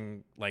and they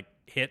sing like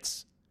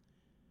hits?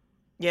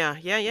 Yeah.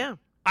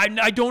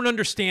 I don't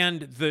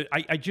understand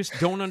I just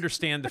don't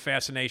understand the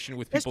fascination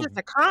with people. It's just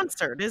a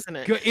concert, isn't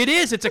it? It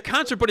is. It's a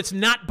concert, but it's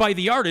not by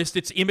the artist.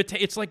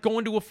 It's like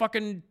going to a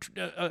fucking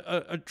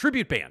a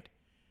tribute band,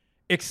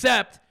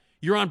 except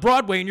you're on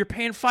Broadway and you're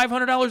paying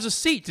 $500 a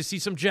seat to see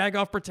some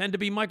jagoff pretend to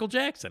be Michael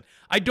Jackson.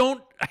 I do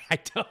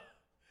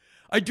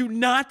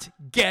not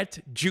get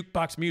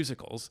jukebox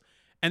musicals.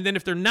 And then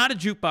if they're not a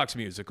jukebox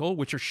musical,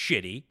 which are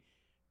shitty,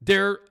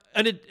 they're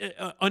an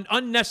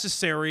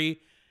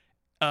unnecessary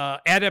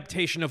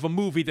adaptation of a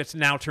movie that's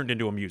now turned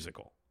into a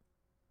musical,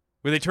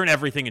 where they turn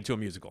everything into a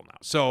musical now.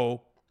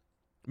 So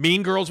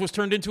Mean Girls was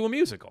turned into a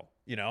musical,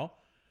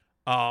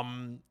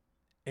 and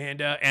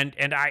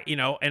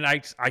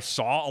I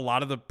saw a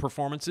lot of the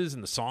performances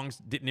and the songs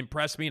didn't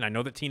impress me. And I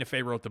know that Tina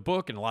Fey wrote the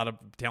book and a lot of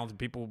talented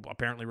people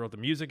apparently wrote the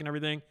music and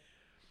everything.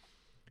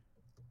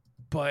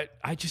 But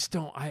I just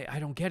don't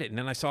get it. And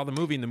then I saw the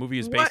movie, and the movie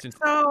is based in.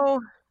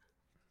 So,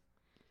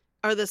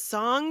 are the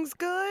songs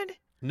good?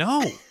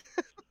 No.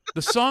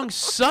 The songs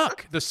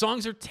suck. The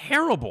songs are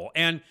terrible.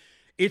 And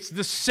it's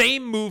the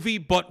same movie,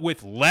 but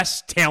with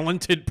less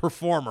talented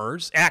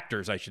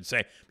actors, I should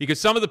say. Because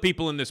some of the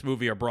people in this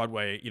movie are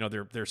Broadway,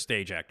 they're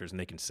stage actors and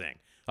they can sing.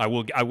 I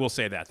will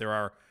say that. There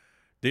are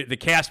the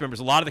cast members,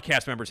 a lot of the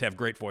cast members have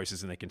great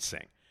voices and they can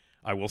sing.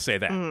 I will say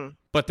that.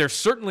 But they're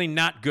certainly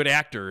not good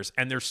actors,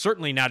 and they're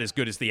certainly not as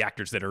good as the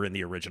actors that are in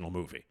the original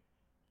movie.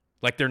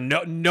 Like,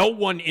 no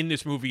one in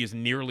this movie is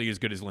nearly as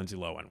good as Lindsay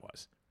Lohan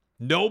was.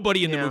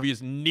 Nobody in the movie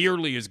is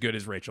nearly as good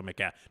as Rachel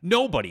McAdams.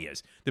 Nobody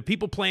is. The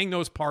people playing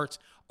those parts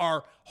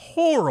are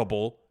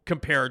horrible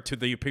compared to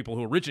the people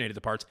who originated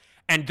the parts,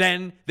 and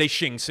then they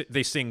sing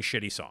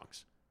shitty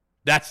songs.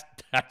 That's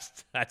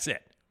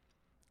it.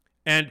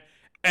 And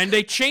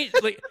they change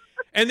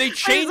and they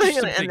change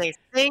and they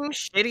sing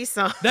shitty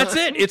songs. That's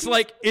it.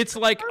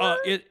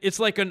 It's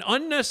like an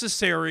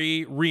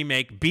unnecessary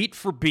remake, beat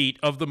for beat,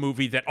 of the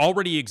movie that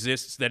already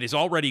exists, that is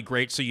already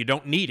great, so you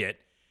don't need it.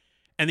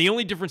 And the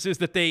only difference is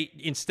that they,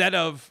 instead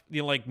of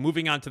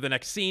moving on to the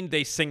next scene,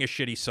 they sing a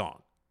shitty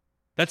song.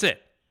 That's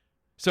it.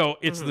 So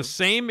it's the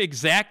same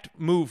exact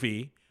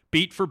movie,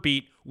 beat for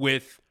beat,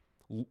 with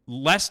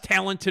less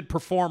talented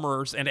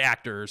performers and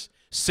actors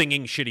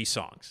singing shitty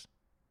songs.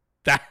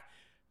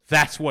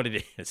 That's what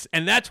it is.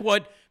 And that's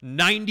what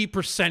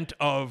 90%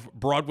 of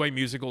Broadway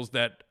musicals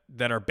that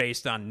are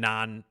based on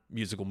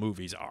non-musical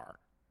movies are.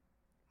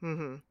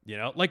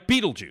 Like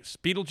Beetlejuice.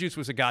 Beetlejuice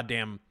was a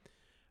goddamn...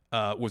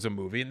 was a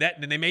movie, and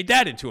they made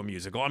that into a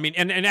musical. I mean,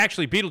 and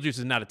actually, Beetlejuice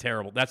is not a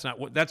terrible. That's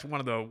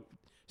one of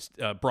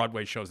the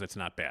Broadway shows that's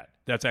not bad.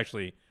 That's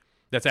actually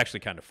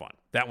kind of fun.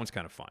 That one's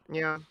kind of fun.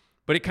 Yeah,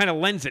 but it kind of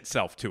lends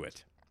itself to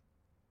it.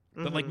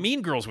 But like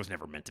Mean Girls was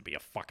never meant to be a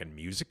fucking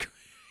musical.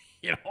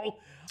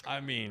 I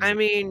mean,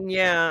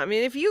 yeah. I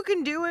mean, if you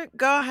can do it,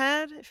 go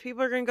ahead. If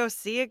people are gonna go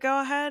see it, go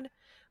ahead.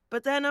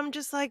 But then I'm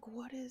just like,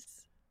 what is?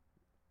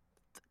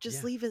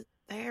 Just leave it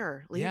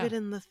there. Leave it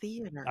in the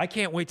theater. I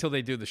can't wait till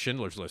they do the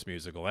Schindler's List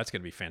musical. That's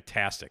going to be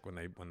fantastic when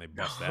they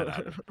bust that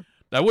out.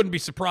 I wouldn't be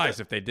surprised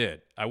if they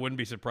did. I wouldn't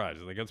be surprised.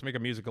 Like, let's make a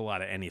musical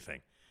out of anything.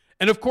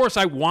 And of course,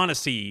 I want to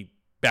see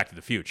Back to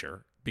the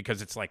Future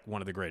because it's like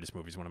one of the greatest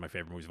movies, one of my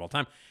favorite movies of all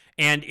time.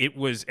 And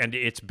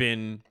it's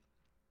been,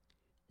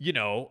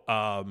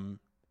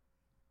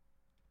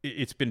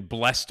 it's been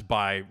blessed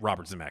by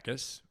Robert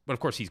Zemeckis. But of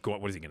course,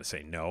 what is he going to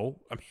say?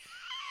 No.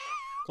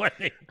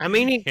 I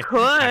mean, he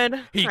could.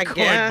 He I could,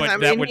 guess.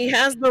 but he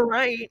has the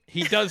right.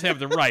 He does have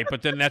the right,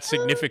 but then that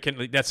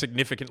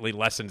significantly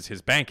lessens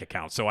his bank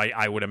account. So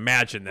I would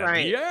imagine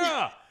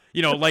that,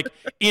 like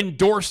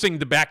endorsing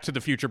the Back to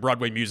the Future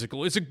Broadway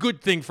musical is a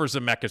good thing for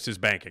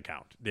Zemeckis' bank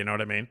account. You know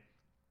what I mean?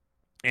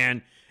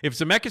 And if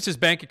Zemeckis'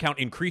 bank account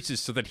increases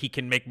so that he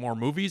can make more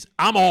movies,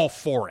 I'm all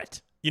for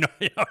it. You know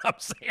what I'm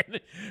saying?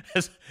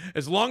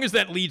 As long as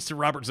that leads to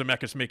Robert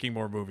Zemeckis making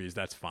more movies,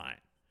 that's fine.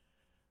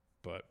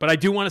 But I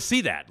do want to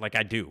see that. Like,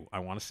 I do. I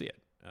want to see it.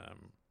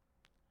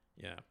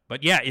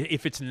 But yeah,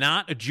 if it's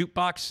not a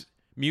jukebox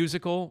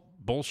musical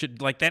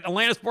bullshit like that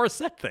Alanis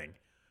Morissette thing,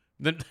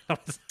 then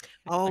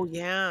oh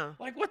yeah,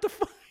 like what the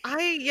fuck?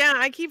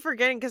 I keep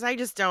forgetting because I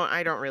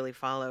don't really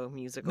follow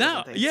musicals. No,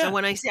 and things. yeah. So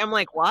when I see, I'm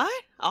like, what?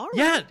 All right,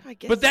 Yeah, I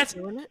guess but that's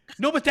doing it.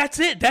 No, but that's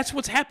it. That's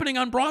what's happening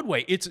on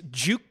Broadway. It's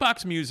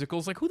jukebox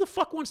musicals. Like, who the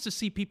fuck wants to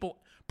see people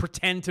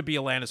pretend to be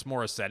Alanis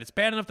Morissette? It's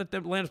bad enough that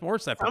the Alanis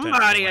Morissette pretends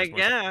Somebody, to I be Alanis Morissette.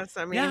 guess.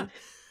 I mean, Yeah.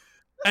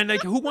 And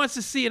like, who wants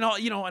to see and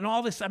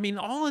all this? I mean,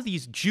 all of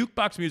these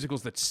jukebox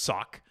musicals that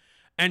suck.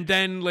 And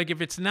then, like, if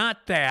it's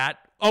not that,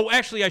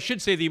 actually, I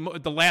should say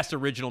the last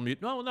original.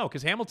 No,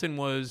 because Hamilton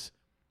was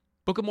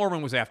Book of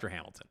Mormon was after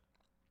Hamilton.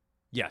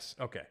 Yes.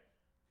 Okay.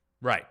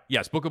 Right.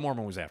 Yes. Book of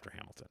Mormon was after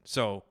Hamilton.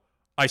 So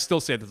I still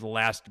say that the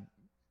last,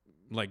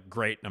 like,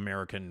 great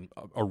American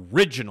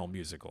original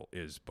musical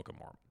is Book of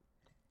Mormon.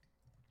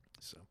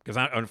 So, because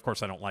of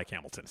course I don't like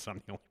Hamilton, so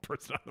I'm the only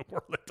person in the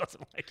world that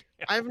doesn't like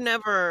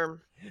Hamilton.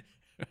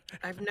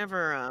 I've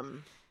never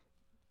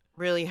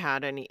really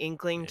had any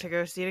inkling to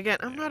go see it again.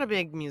 I'm not a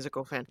big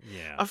musical fan.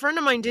 Yeah. A friend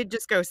of mine did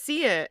just go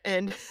see it,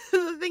 and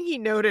the thing he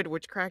noted,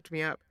 which cracked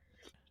me up,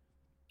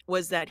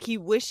 was that he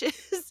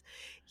wishes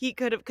he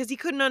could have, because he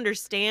couldn't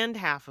understand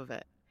half of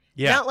it.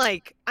 Yeah. Not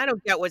like, I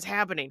don't get what's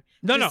happening.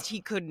 No.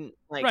 He couldn't,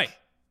 like... Right.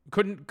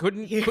 Couldn't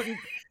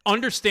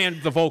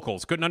understand the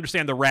vocals. Couldn't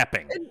understand the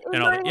rapping.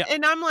 And all that. Yeah.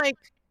 And I'm like,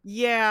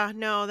 yeah,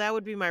 no, that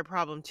would be my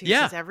problem too.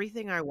 Yeah. Because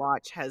everything I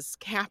watch has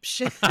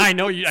captions. I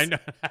know. I know.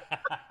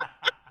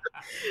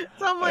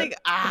 So I'm like,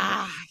 no,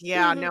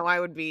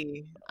 I'd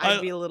be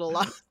a little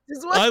lost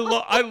as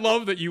well. I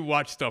love that you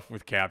watch stuff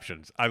with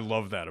captions. I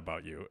love that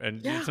about you.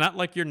 And it's not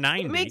like you're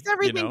 90. It makes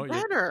everything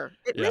better.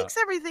 It makes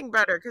everything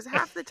better because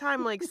half the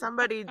time, like,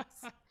 somebody's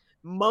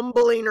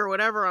mumbling or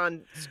whatever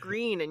on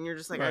screen, and you're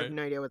just like, I have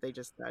no idea what they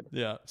just said.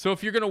 Yeah. So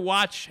if you're gonna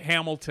watch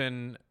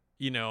Hamilton,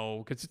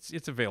 because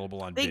it's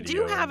available on video. They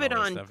do have it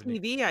on stuff.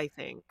 TV, I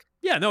think.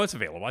 Yeah, no, it's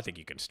available. I think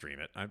you can stream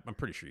it. I'm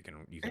pretty sure you can.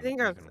 I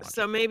think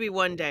so. Maybe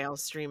one day I'll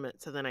stream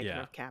it so then I can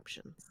have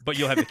captions. But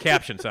you'll have the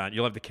captions on.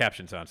 You'll have the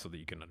captions on so that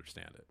you can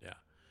understand it. Yeah.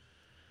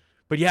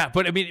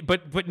 But I mean,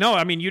 but no,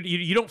 I mean,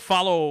 you don't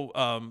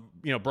follow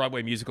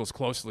Broadway musicals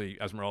closely,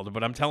 Esmeralda.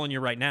 But I'm telling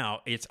you right now,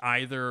 it's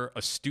either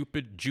a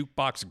stupid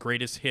jukebox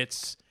greatest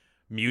hits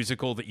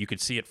musical that you could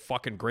see at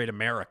fucking Great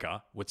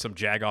America with some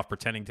jagoff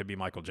pretending to be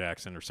Michael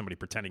Jackson or somebody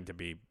pretending to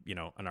be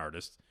an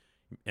artist,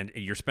 and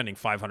you're spending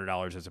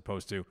 $500 as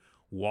opposed to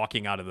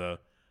walking out of the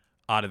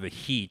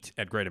heat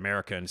at Great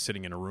America and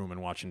sitting in a room and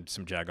watching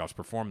some jagoffs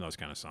perform those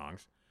kind of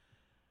songs.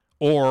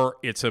 Or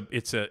it's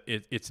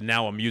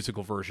now a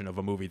musical version of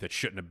a movie that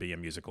shouldn't be a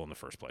musical in the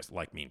first place,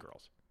 like Mean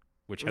Girls,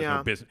 which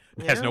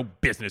has no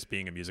business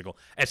being a musical,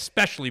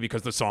 especially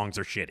because the songs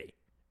are shitty.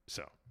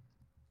 So,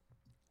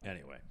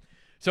 anyway,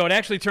 it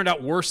actually turned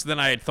out worse than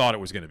I had thought it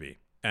was going to be.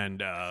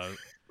 And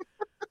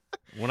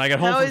when I got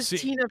home, how is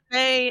Tina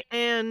Fey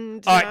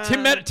and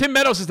Tim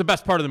Meadows is the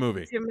best part of the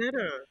movie. Tim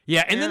Meadows,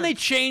 yeah, and then they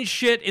changed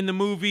shit in the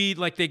movie.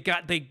 Like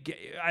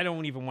I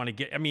don't even want to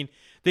get. I mean.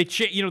 They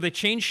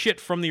changed shit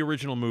from the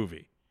original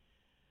movie.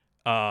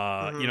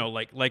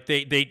 Like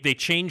they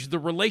changed the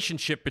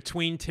relationship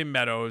between Tim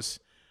Meadows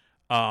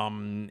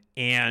and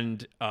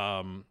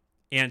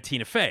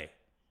Tina Fey.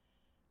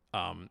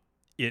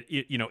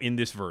 In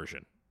this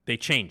version. They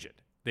change it.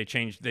 They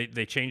changed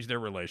their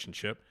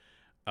relationship.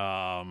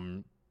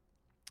 And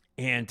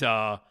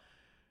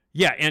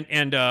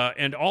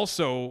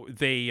also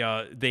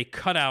they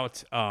cut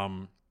out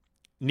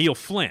Neil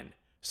Flynn.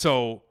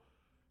 So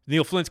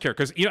Neil Flynn's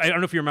character, because I don't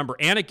know if you remember,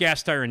 Anna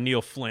Gasteyer and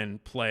Neil Flynn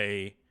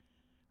play.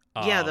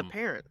 The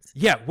parents.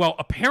 Yeah, well,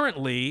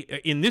 apparently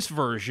in this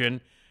version,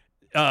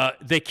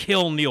 they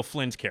kill Neil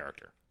Flynn's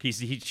character.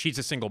 She's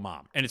a single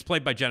mom, and it's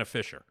played by Jenna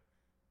Fisher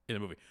in the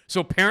movie.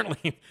 So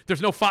apparently,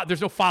 there's no father.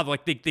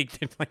 Like they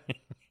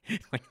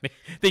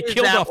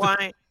killed off.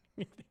 Why?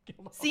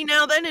 See,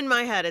 now then in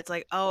my head, it's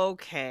like,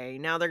 okay,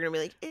 now they're gonna be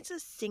like, it's a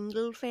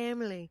single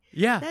family.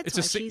 Yeah, that's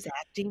why she's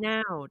acting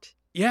out.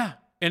 Yeah.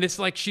 And it's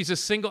like she's a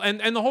single,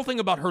 and the whole thing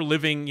about her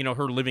living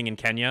in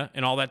Kenya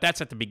and all that.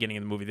 That's at the beginning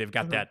of the movie. They've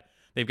got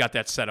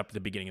that set up at the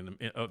beginning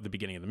of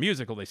the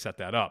musical. They set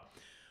that up,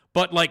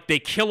 but like they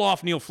kill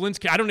off Neil Flynn's.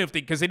 I don't know if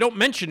because they don't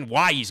mention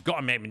why he's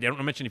gone. Maybe they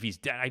don't mention if he's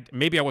dead.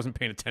 Maybe I wasn't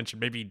paying attention.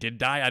 Maybe he did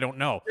die. I don't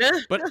know.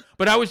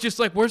 But I was just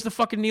like, where's the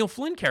fucking Neil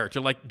Flynn character?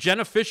 Like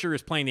Jenna Fisher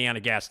is playing the Anna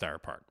Gasteyer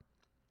part.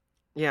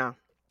 Yeah.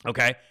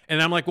 Okay,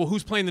 and I'm like, well,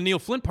 who's playing the Neil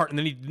Flynn part? And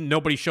then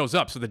nobody shows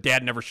up, so the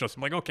dad never shows up.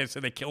 I'm like, okay,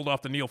 so they killed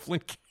off the Neil Flynn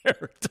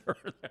character.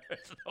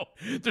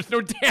 There's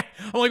no dad.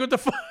 I'm like, what the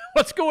fuck?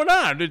 What's going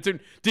on?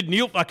 Did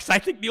Neil? Because I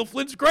think Neil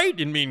Flynn's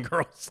great in Mean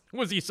Girls.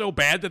 Was he so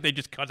bad that they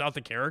just cut out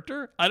the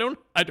character? I don't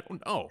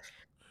know.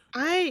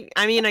 I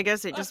mean, I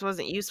guess it just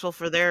wasn't useful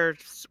for their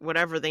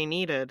whatever they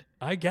needed.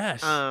 I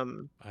guess.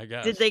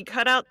 Did they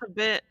cut out the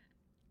bit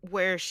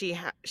where she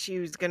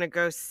was gonna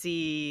go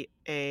see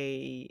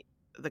the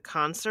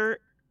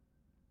concert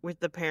with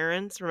the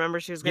parents? Remember,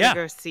 she was going to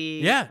go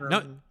see.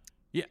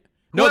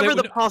 Whoever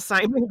the Paul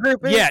Simon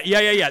group is.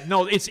 Yeah.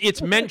 No,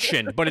 it's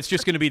mentioned, but it's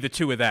just going to be the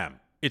two of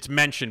them. It's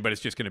mentioned, but it's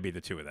just going to be the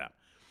two of them.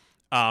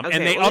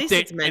 And they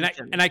update,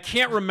 and I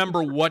can't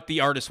remember what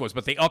the artist was,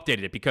 but they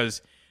updated it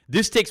because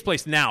This takes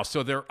place now,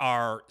 so there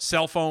are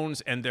cell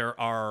phones and there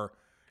are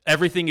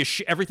everything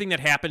that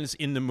happens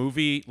in the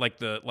movie, like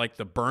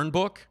the burn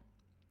book.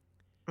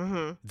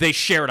 Mm-hmm. They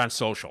share it on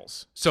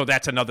socials, so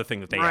that's another thing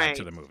that they add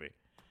to the movie.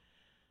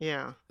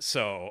 Yeah.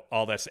 So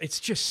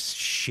it's just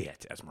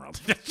shit, Esmeralda.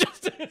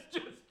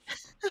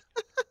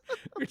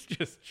 It's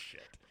just shit.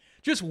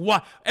 Just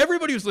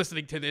everybody who's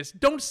listening to this,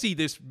 don't see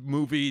this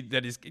movie.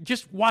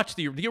 Just watch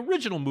the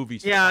original movie.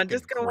 Yeah,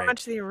 just go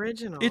watch the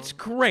original. It's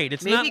great.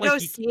 It's maybe not go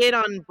like see it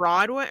on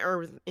Broadway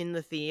or in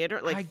the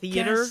theater, like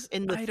theater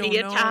in the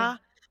theater.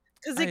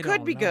 Because it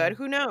could be good.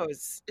 Who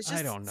knows? It's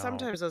just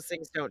sometimes those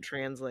things don't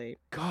translate.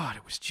 God,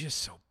 it was just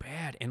so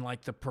bad, and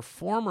like the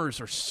performers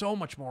are so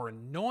much more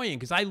annoying.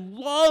 Because I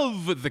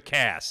love the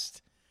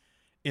cast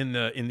in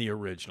the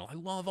original. I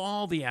love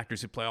all the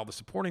actors who play all the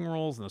supporting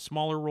roles and the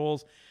smaller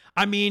roles.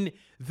 I mean,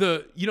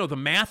 the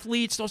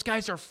mathletes, those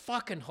guys are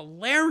fucking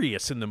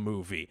hilarious in the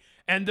movie,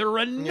 and they're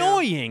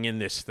annoying in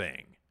this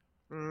thing.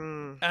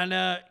 And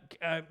I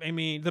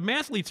mean, the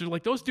mathletes are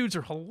like, those dudes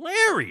are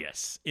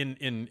hilarious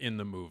in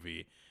the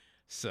movie.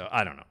 So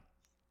I don't know.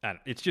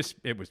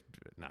 It was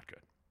not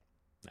good.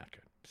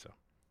 So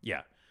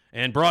yeah.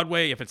 And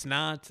Broadway, if it's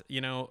not,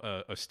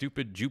 a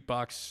stupid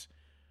jukebox,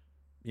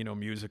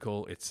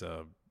 musical, it's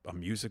a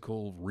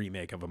musical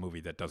remake of a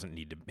movie that doesn't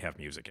need to have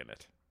music in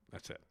it.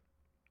 That's it.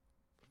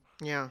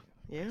 Yeah.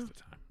 Yeah. That's the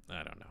time.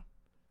 I don't know.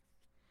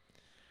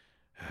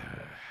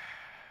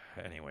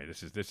 Anyway,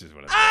 this is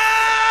what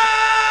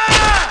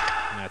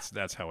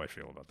that's how I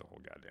feel about the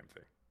whole goddamn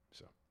thing.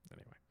 So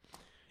anyway,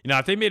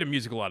 if they made a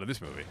musical out of this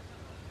movie,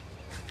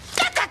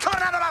 get that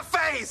corn out of my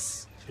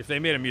face. If they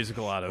made a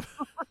musical out of,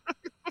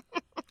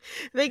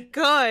 they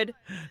could.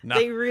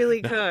 They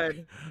really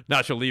could.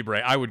 Nacho Libre,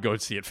 I would go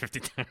see it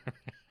 50 times.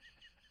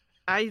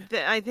 I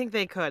think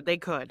they could. They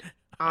could.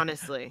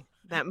 Honestly.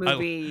 That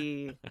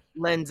movie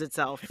lends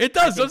itself. It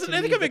does, doesn't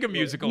it? They can make a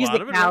musical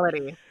out of it.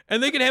 Right?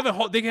 And they could have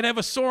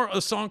a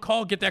song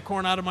called "Get That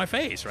Corn Out of My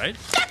Face," right?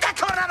 Get that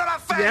corn out of my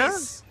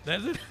face. Yeah.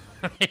 That's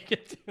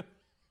it.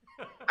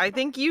 I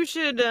think you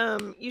should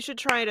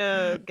try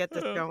to get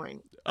this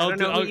going. I don't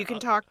know who you can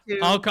talk to.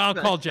 I'll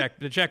call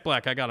Jack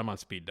Black. I got him on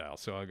speed dial,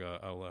 so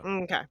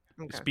Okay.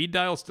 Speed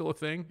dial still a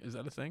thing? Is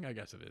that a thing? I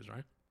guess it is,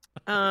 right?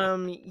 I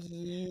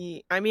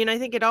mean, I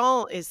think it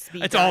all is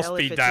speed dial. It's all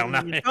speed dial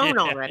now. Your phone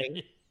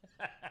already.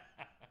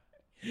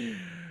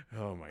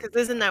 Oh my! Because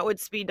isn't that what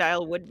speed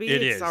dial would be?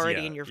 It's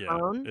already in your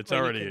phone. It's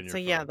already in your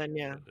phone. So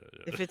then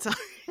if it's.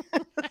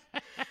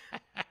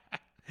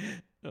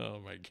 Oh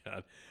my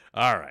God!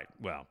 All right.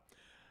 Well.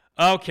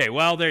 Okay.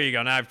 Well, there you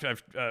go. Now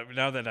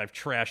now that I've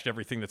trashed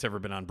everything that's ever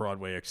been on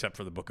Broadway except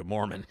for the Book of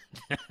Mormon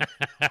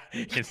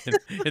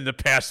in the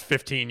past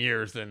 15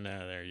 years, then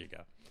there you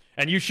go.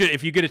 And you should,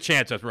 if you get a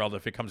chance, Esmeralda,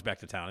 if it comes back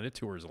to town, and it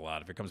tours a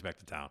lot. If it comes back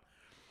to town,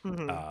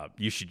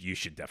 you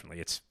should definitely.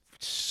 It's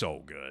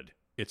so good.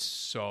 It's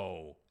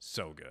so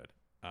good.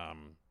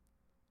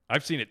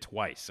 I've seen it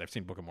twice. I've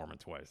seen Book of Mormon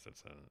twice.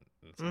 That's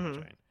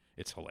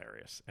it's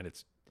hilarious, and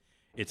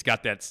it's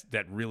got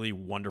that really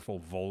wonderful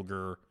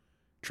vulgar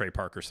Trey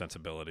Parker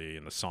sensibility,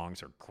 and the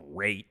songs are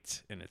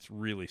great, and it's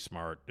really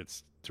smart.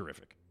 It's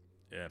terrific,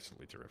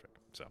 absolutely terrific.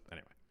 So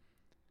anyway,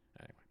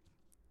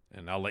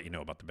 and I'll let you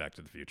know about the Back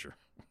to the Future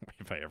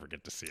if I ever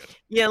get to see it.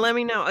 Yeah, let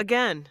me know.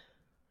 Again,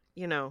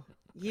 you know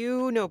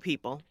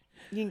people.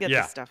 You can get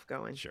this stuff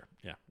going. Sure.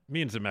 Yeah.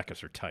 Me and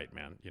Zemeckis are tight,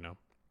 man.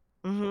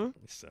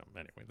 So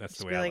anyway, that's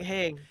the way I like.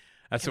 Hey,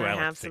 that's the way I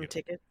like have to think some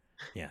tickets.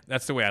 Yeah,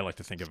 that's the way I like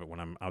to think of it when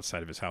I'm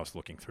outside of his house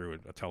looking through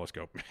a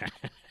telescope.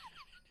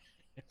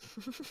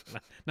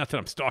 Not that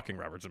I'm stalking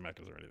Robert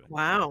Zemeckis or anything.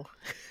 Wow.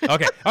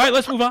 Okay. All right,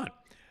 let's move on.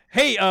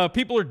 Hey,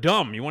 people are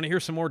dumb. You want to hear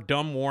some more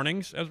dumb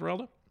warnings,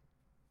 Esmeralda?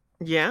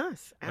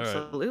 Yes,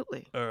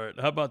 absolutely. All right.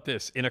 How about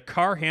this? In a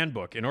car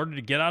handbook, in order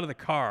to get out of the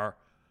car,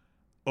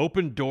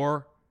 open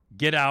door,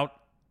 get out,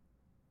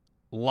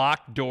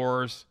 lock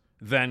doors,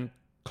 then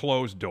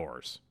close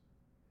doors.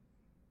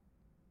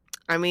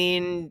 I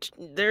mean,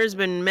 there's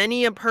been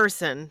many a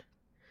person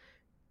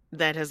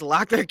that has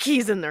locked their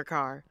keys in their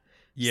car.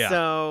 Yeah.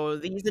 So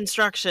these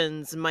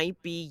instructions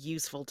might be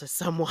useful to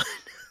someone.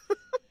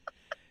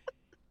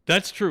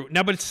 That's true.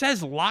 Now, but it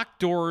says lock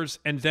doors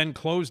and then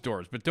close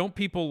doors. But don't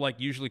people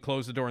usually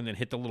close the door and then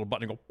hit the little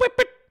button and go whip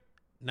it?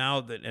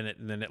 Now that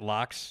and then it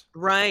locks.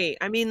 Right.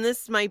 I mean,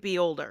 this might be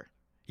older.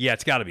 Yeah,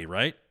 it's got to be,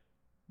 right?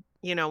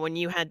 When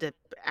you had to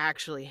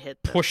actually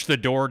push the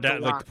door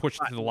down, push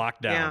the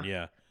lock down.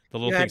 Yeah. The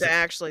little you had things to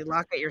actually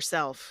lock it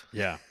yourself.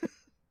 Yeah.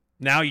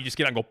 Now you just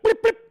get on and go whip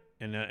it,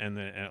 and then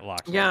it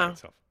locks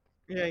itself.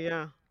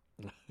 Yeah.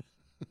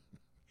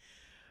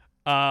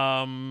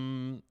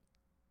 On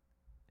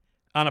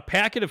a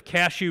packet of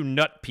cashew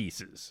nut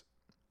pieces,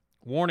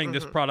 warning: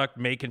 this product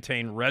may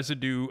contain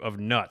residue of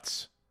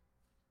nuts.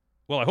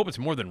 Well, I hope it's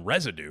more than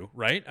residue,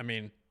 right? I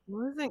mean,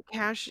 wasn't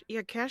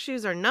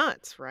cashews are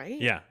nuts, right?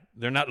 Yeah,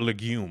 they're not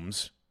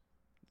legumes.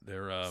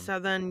 They're so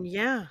then,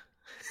 yeah.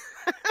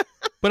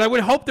 But I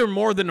would hope they're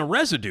more than a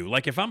residue.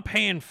 Like if I'm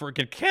paying for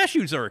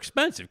cashews are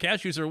expensive.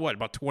 Cashews are what,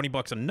 about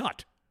 $20 a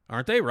nut,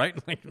 aren't they? Right?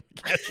 Like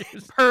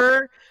cashews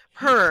per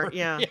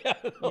yeah.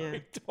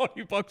 like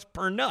 $20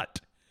 per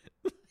nut.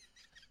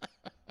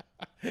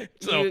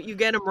 So you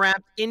get them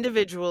wrapped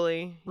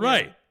individually,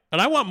 right? Yeah. And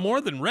I want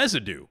more than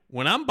residue.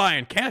 When I'm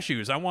buying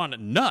cashews, I want a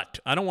nut.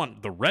 I don't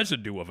want the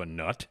residue of a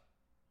nut.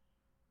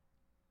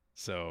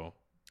 So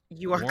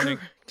you are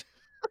correct.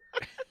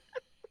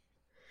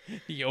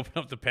 You open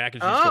up the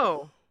package.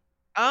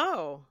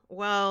 Oh,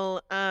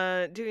 well,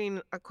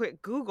 doing a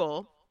quick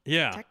Google.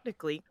 Yeah.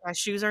 Technically,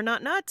 cashews are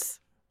not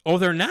nuts. Oh,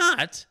 they're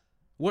not?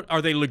 What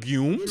are they?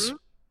 Legumes? Mm-hmm.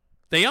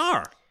 They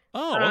are.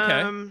 Oh,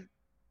 okay.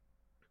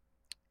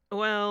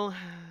 Well,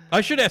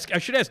 I should ask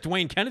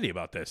Dwayne Kennedy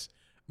about this.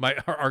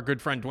 Our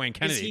good friend Dwayne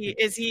Kennedy.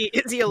 Is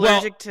he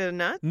allergic to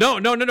nuts?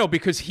 No,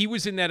 because he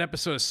was in that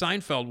episode of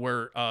Seinfeld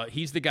where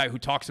he's the guy who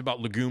talks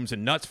about legumes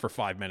and nuts for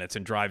 5 minutes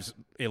and drives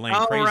Elaine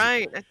crazy. Oh,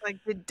 right. It's like,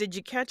 did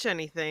you catch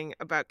anything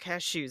about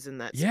cashews in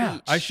that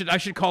speech? I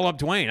should call up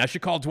Dwayne. I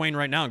should call Dwayne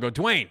right now and go,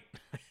 Dwayne.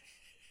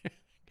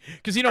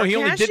 Because he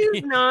only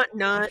did not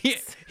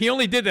nuts. He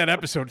only did that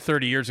episode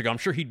 30 years ago. I'm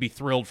sure he'd be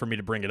thrilled for me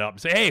to bring it up and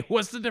say, "Hey,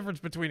 what's the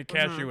difference between a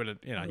cashew and a?"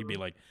 He'd be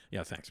like,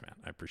 "Yeah, thanks, man.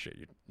 I appreciate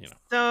you."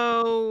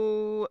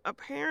 So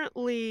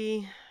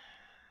apparently,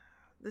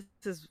 this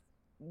is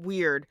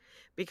weird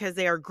because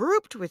they are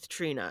grouped with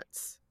tree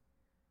nuts,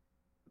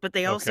 but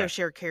they also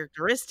share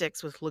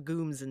characteristics with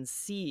legumes and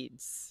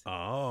seeds.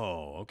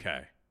 Oh,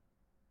 okay.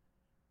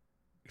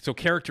 So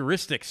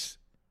characteristics.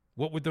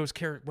 What would those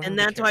characteristics? And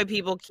that's why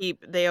people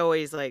they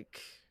always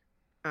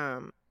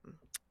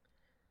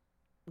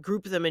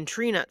group them in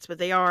tree nuts, but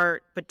they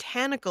are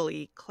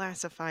botanically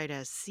classified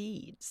as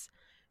seeds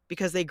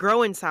because they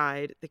grow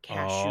inside the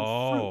cashew fruit.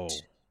 Oh,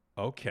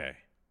 okay.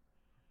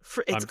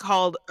 It's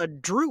called a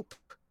drupe.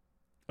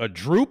 A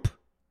drupe?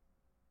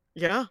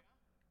 Yeah.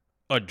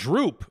 A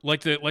drupe,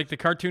 like the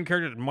cartoon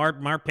character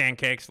Mar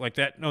Pancakes, like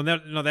that. No,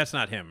 that's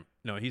not him.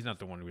 No, he's not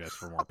the one who asked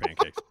for more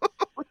pancakes.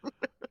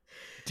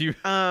 Do you?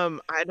 I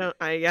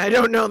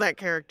don't know that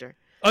character.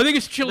 I think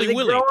it's Chili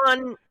Willy.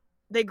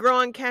 They grow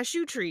on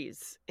cashew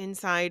trees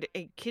inside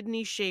a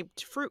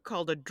kidney-shaped fruit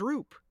called a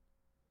drupe.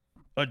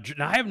 I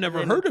have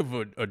never heard of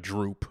a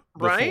drupe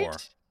before.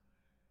 Right?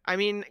 I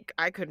mean,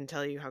 I couldn't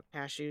tell you how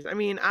cashews. I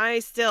mean,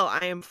 I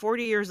am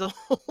 40 years old.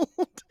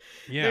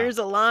 Yeah. There's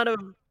a lot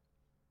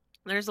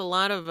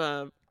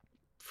of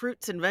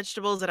fruits and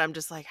vegetables that I'm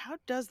just like, how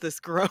does this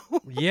grow?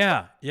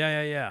 Yeah.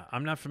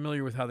 I'm not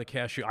familiar with how the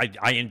cashew.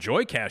 I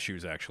enjoy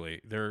cashews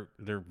actually. They're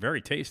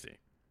very tasty,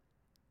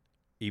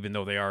 even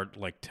though they are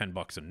like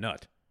 $10 a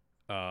nut.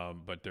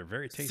 But they're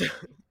very tasty.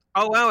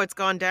 Oh wow, it's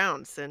gone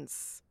down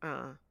since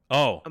a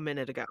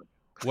minute ago.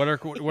 What are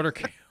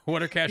cashews?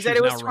 You said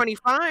it was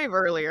 25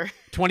 earlier.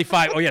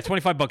 25. Oh yeah,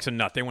 $25 a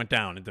nut. They went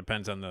down. It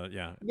depends on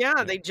the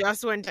Yeah, they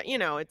just went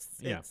down.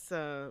 It's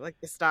like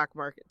the stock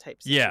market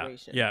type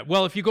situation. Yeah.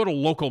 Well, if you go to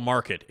local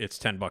market, it's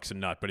 $10 a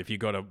nut. But if you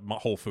go to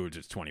Whole Foods,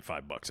 it's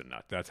 $25 a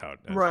nut. That's how.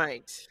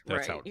 Right.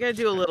 How you got to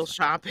do a little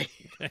shopping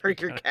for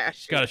your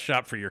cashews. Got to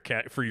shop for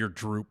your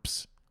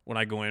drupes when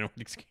I go in.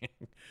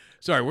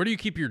 Sorry, where do you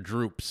keep your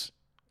drupes?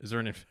 Is there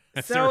an?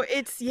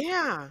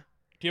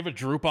 Do you have a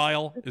droop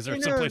aisle? Is there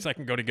some place I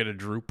can go to get a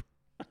droop?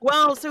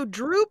 Well, so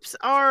drupes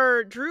are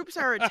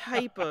a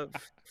type of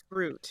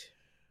fruit.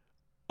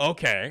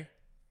 Okay.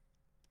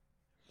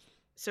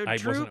 So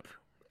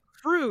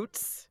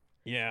fruits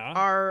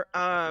are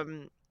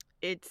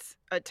it's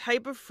a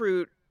type of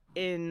fruit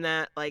in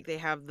that like they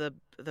have the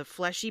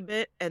fleshy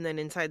bit and then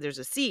inside there's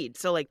a seed.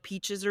 So like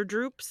peaches are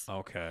drupes.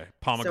 Okay.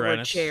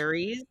 Pomegranates. So are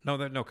cherries. No,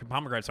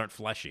 pomegranates aren't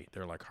fleshy.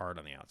 They're like hard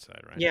on the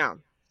outside, right? Yeah.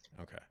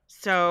 Okay.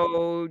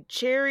 So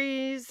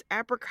cherries,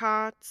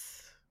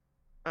 apricots,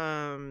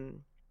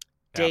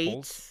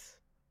 dates.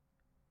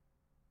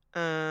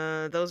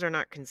 Those are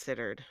not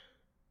considered.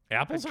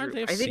 Apples aren't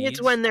they? I think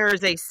it's when there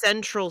is a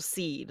central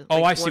seed.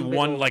 Oh, I see.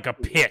 One like a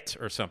pit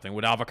or something.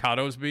 Would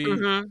avocados be?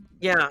 Mm-hmm.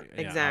 Yeah,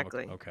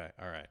 exactly. Okay.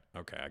 All right.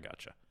 Okay, I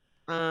gotcha.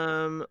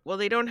 Well,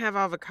 they don't have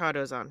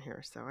avocados on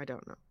here, so I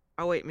don't know.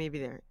 Oh wait, maybe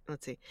there.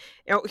 Let's see.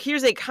 Oh,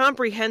 here's a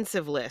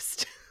comprehensive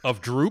list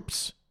of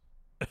drupes.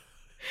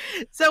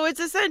 So it's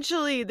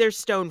essentially there's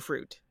stone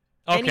fruit.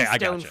 Okay, Any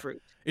stone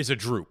fruit is a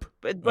drupe.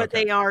 But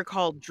they are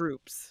called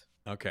drupes.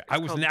 Okay.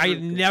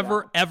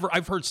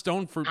 I've heard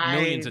stone fruit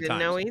millions of times. I didn't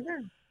know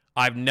either.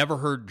 I've never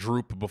heard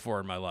drupe before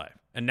in my life.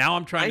 And now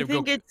I'm trying to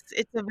go. I think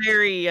it's a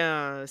very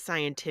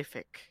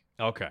scientific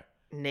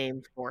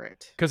name for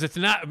it. Because it's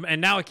not, and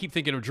now I keep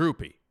thinking of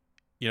Droopy,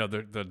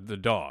 the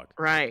dog.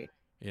 Right.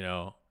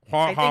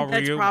 I think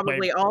that's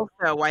probably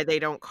also why they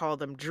don't call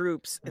them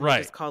drupes and they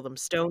just call them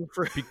stone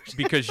fruit.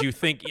 Because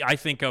I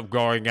think of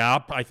growing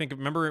up.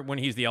 Remember when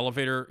he's the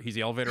elevator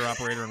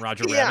operator in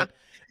Roger Rabbit?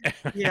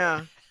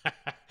 Yeah.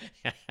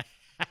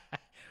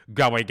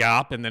 Going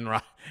up, and then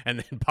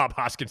Bob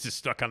Hoskins is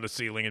stuck on the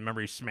ceiling, and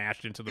remember he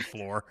smashed into the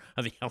floor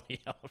of the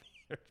elevator.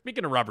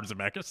 Speaking of Robert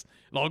Zemeckis,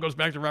 it all goes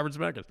back to Robert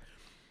Zemeckis.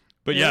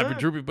 But but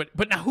Droopy.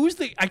 But now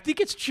I think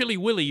it's Chili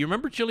Willy. You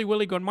remember Chili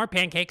Willy going more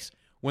pancakes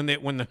when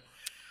the.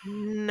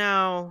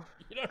 No,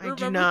 I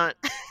do not.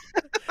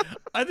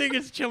 I think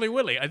it's Chili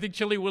Willy. I think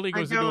Chili Willy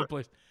goes into a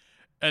place,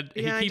 and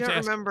he keeps I don't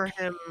asking. remember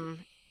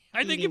him.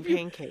 I think eating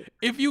pancakes.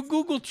 if you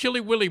Google Chili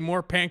Willy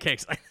more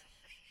pancakes,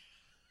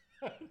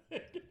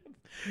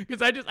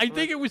 because I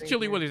think it was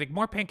Chili Willy. He's like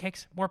more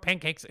pancakes,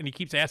 and he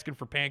keeps asking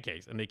for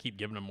pancakes, and they keep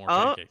giving him more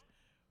pancakes.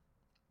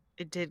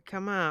 It did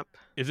come up.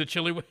 Is it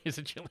Chili? Is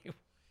it Chili?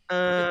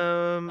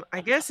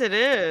 I guess it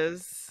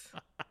is.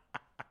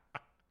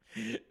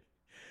 And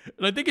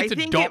I think it's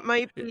it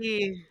might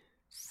be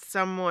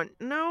someone.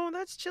 No,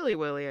 that's Chili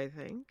Willy, I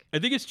think. I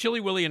think it's Chili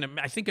Willy, and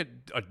I think a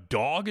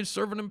dog is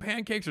serving him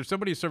pancakes, or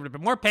somebody is serving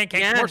him more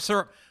pancakes, more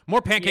syrup,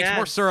 more pancakes,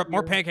 more syrup,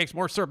 more pancakes,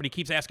 more syrup, and he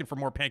keeps asking for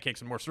more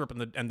pancakes and more syrup,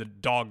 and the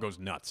dog goes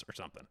nuts or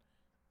something.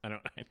 I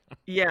don't.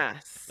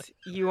 Yes,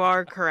 you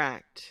are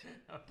correct.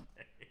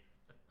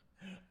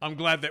 I'm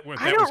glad that.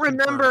 I don't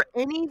remember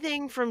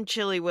anything from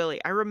Chili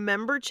Willy. I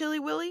remember Chili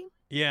Willy.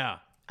 Yeah.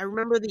 I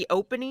remember the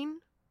opening.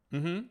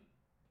 Mm-hmm.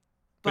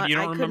 But you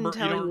don't I remember.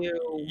 couldn't tell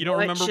you don't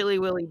what remember Chili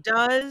Willy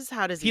does.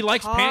 How does he? He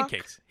likes talk?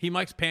 pancakes. He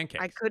likes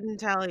pancakes. I couldn't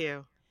tell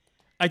you.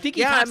 I think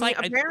he talks like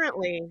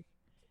apparently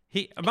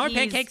he's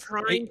pancakes.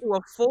 Trying to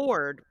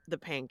afford the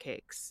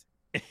pancakes.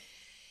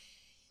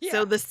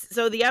 Yeah.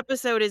 So the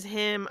episode is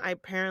him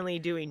apparently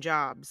doing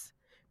jobs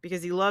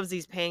because he loves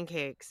these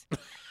pancakes.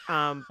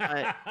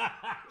 But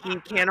he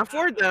can't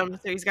afford them,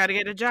 so he's got to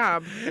get a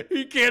job.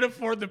 He can't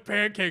afford the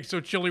pancakes, so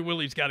Chili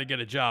Willy's got to get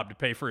a job to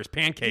pay for his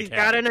pancake habit. He's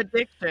got an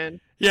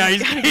addiction. Yeah,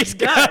 he's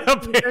got a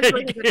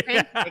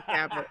pancake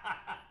habit.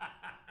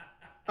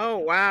 Oh,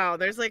 wow.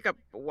 There's like a...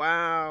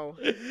 Wow.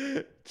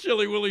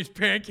 Chili Willy's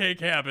pancake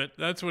habit.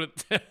 That's what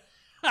it...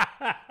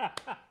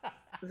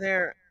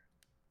 There...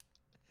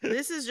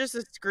 This is just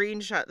a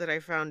screenshot that I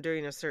found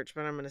doing a search,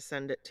 but I'm going to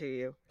send it to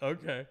you.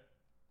 Okay.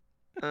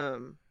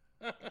 I'm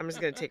just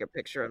going to take a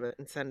picture of it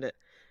and send it.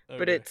 Okay.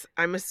 But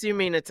I'm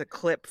assuming it's a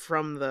clip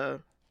from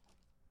the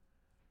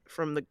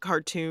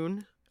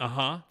cartoon.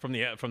 From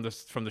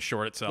the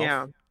short itself.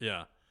 Yeah.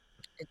 Yeah.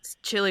 It's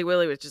Chili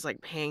Willy with just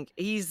like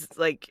he's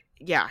like,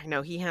 yeah, I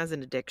know he has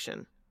an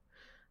addiction.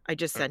 I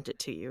just sent it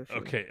to you.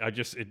 Okay.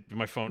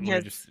 My phone.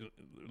 Let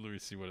me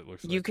see what it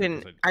looks like. You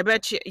can, I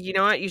bet you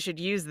know what? You should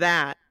use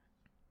that.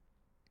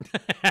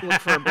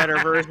 Look for a better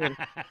version.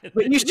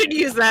 But you should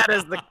use that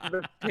as the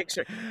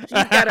picture. He's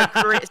got a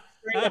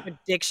straight up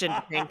addiction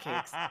to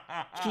pancakes.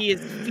 He is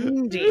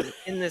fiending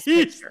in this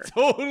picture. He's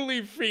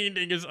totally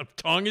fiending. His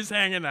tongue is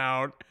hanging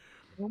out.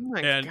 Oh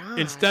my God. And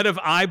instead of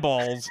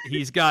eyeballs,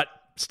 he's got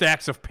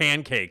stacks of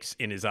pancakes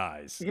in his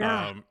eyes.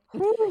 Yeah.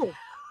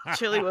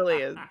 Chili Willy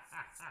is.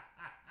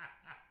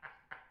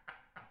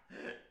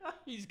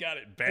 He's got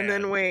it bad. And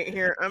then wait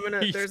here,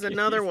 there's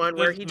another one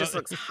where he just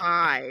looks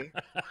high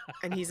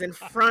and he's in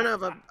front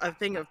of a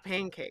thing of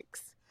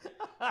pancakes.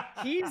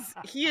 He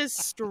is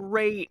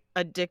straight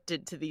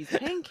addicted to these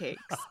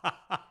pancakes.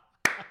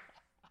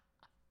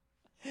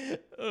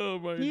 Oh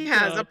my God. He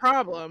has a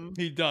problem.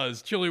 He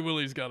does. Chili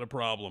Willy's got a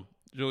problem.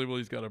 Chili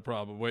Willy's got a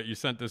problem. Wait, you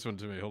sent this one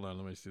to me. Hold on,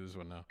 let me see this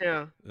one now.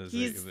 Yeah.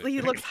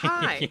 He looks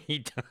high.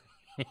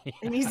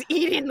 And he's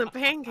eating the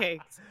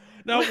pancakes.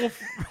 Now,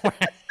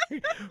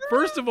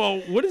 first of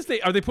all,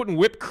 are they putting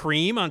whipped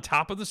cream on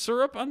top of the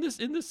syrup in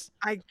this?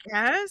 I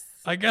guess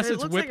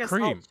it's whipped like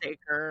cream. A salt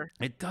shaker,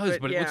 it does,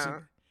 but yeah. It looks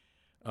like...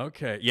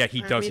 Okay. Yeah,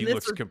 he does. He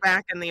looks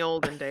back in the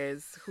olden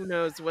days. Who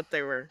knows what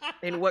they were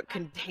in, what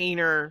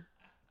container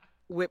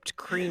whipped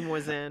cream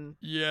was in.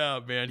 Yeah,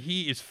 man,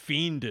 he is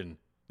fiending.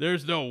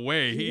 There's no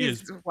way he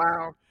is.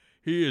 Wow.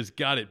 He has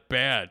got it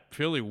bad.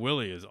 Chili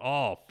Willy is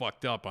all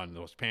fucked up on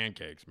those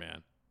pancakes,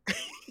 man.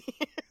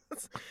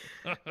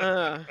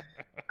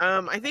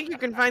 I think you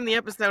can find the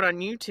episode on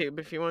YouTube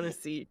if you want to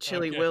see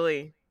Chili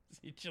Willy.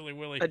 See Chili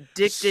Willy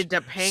addicted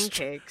to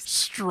pancakes,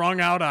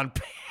 strung out on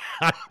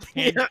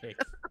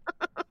pancakes.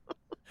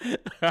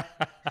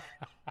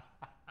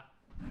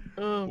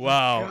 Oh,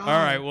 wow. All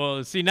right.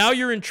 Well, see, now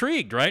you're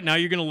intrigued, right? Now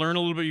you're going to learn a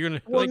little bit. You're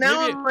going to. Well,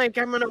 now I'm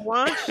going to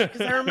watch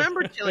because I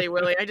remember Chili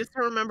Willy. I just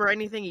don't remember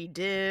anything he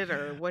did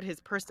or what his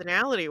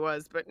personality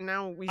was. But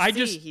now we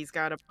see he's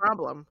got a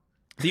problem.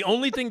 The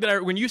only thing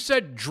that when you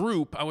said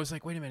Droop, I was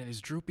like, wait a minute,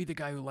 is Droopy the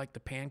guy who liked the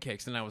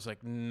pancakes? And I was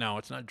like, no,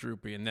 it's not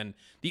Droopy. And then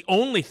the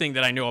only thing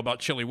that I know about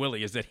Chili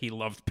Willy is that he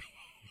loved,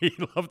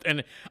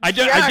 and I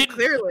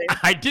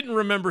didn't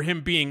remember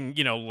him being,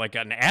 like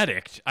an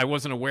addict. I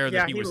wasn't aware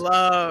that he was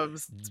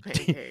loves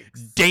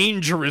pancakes.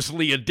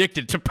 Dangerously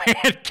addicted to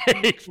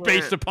pancakes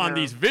based upon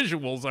these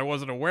visuals. I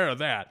wasn't aware of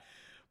that.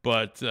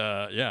 But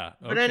yeah.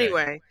 But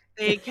anyway,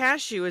 a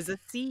cashew is a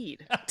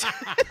seed.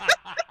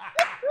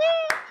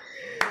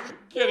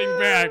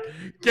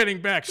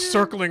 Getting back,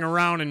 circling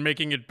around and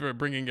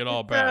bringing it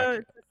all back.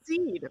 It's a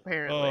seed,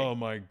 apparently. Oh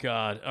my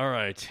God! All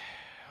right.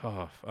 Oh,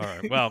 all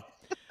right. Well,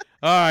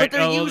 all right. But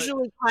they're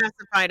usually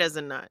classified as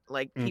a nut.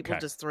 Like people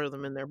just throw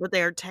them in there, but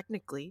they are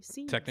technically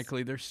seeds.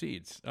 Technically, they're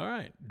seeds. All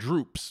right.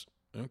 Droops.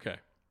 Okay.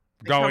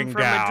 Going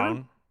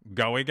down,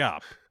 going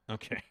up.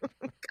 Okay.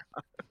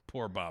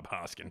 Poor Bob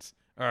Hoskins.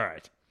 All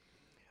right.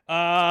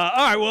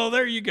 All right, well,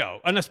 there you go.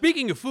 Now,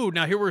 speaking of food,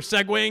 now here we're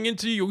segueing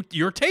into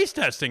your taste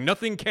testing.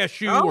 Nothing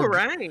cashew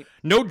right.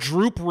 No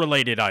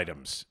droop-related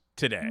items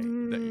today.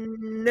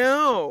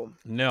 No.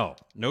 No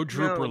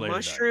droop-related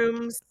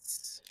mushrooms,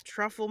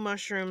 truffle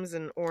mushrooms,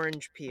 and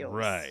orange peels.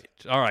 Right.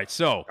 All right,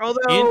 so.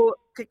 Although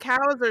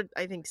cacaos are,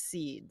 I think,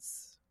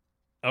 seeds.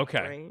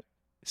 Okay. Right?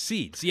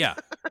 Seeds, yeah.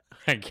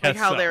 I guess like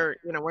how so. they're,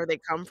 where they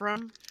come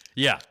from.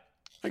 Yeah.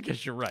 I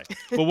guess you're right.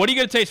 But what are you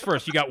going to taste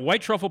first? You got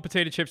white truffle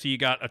potato chips. You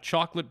got a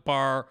chocolate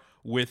bar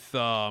with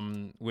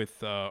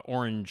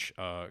orange,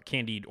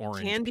 candied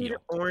orange peel.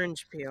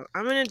 Orange peel.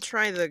 I'm going to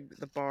try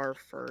the bar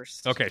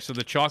first. Okay, so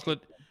the chocolate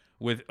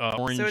with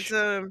orange. So it's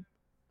a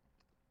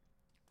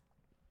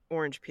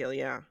orange peel,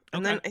 yeah.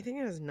 And then I think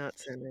it has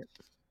nuts in it.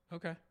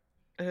 Okay.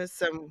 It has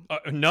some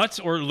nuts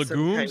or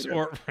legumes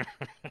or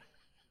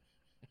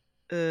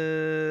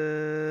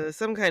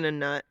some kind of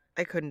nut.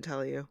 I couldn't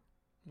tell you.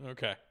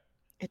 Okay.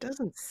 It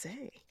doesn't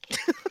say.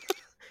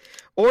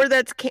 or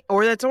that's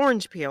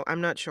orange peel.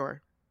 I'm not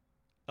sure.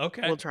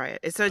 Okay. We'll try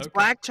it. So it's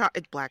black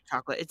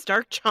chocolate. It's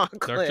dark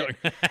chocolate.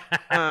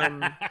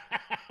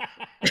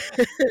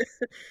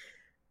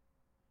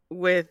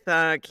 With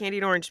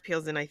candied orange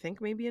peels and I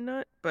think maybe a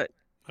nut, but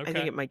I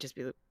think it might just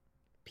be the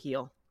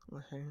peel.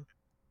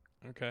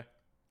 Okay.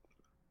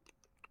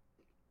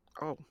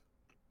 Oh.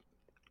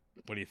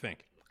 What do you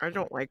think? I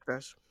don't like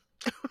this.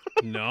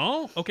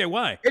 No? Okay,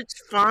 why?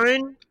 It's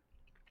fine.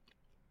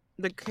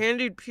 The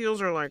candied peels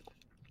are like,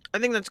 I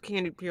think that's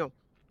candied peel.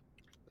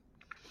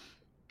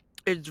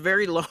 It's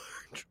very large.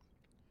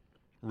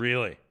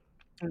 Really?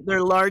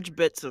 They're large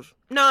bits of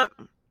not.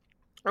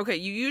 Okay,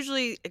 you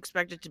usually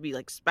expect it to be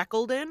like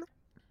speckled in.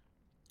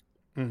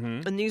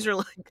 Mm-hmm. And these are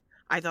like,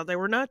 I thought they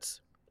were nuts.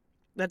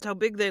 That's how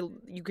big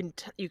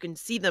you can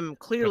see them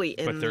clearly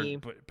but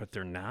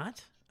they're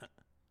not?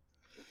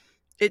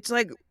 It's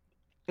like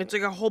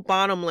a whole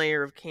bottom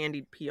layer of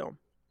candied peel.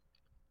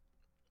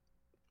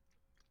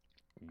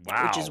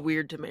 Wow. Which is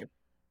weird to me.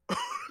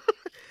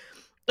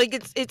 Like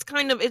it's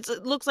kind of it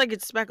looks like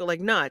it's speckled like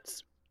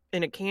nuts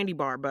in a candy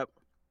bar, but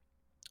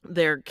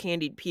they're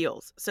candied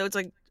peels. So it's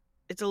like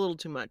it's a little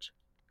too much.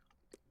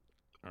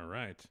 All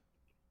right.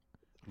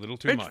 A little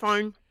too much. It's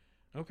fine.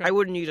 Okay. I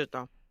wouldn't use it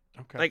though.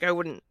 Okay. Like I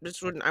wouldn't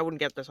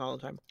get this all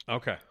the time.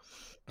 Okay.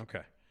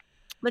 Okay.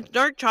 But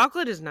dark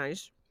chocolate is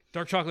nice.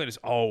 Dark chocolate is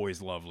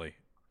always lovely.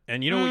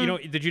 And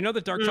did you know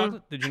that dark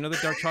chocolate? Did you know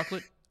that dark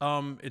chocolate?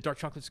 Dark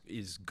chocolate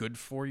is good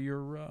for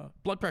your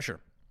blood pressure.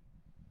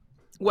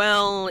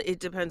 Well, it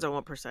depends on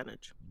what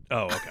percentage.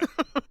 Oh, okay.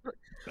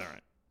 All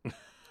right.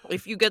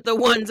 If you get the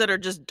ones that are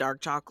just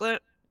dark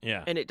chocolate,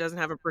 yeah, and it doesn't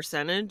have a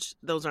percentage,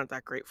 those aren't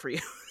that great for you.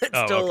 It's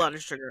still a lot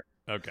of sugar.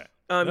 Okay.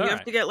 You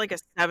have to get like a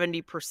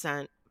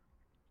 70%.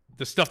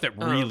 The stuff that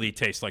really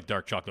tastes like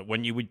dark chocolate.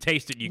 When you would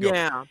taste it, you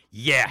go,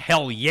 yeah,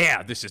 hell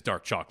yeah, this is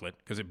dark chocolate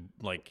because it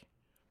like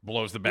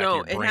blows the back of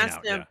your brain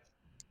out.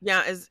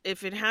 Yeah,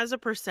 if it has a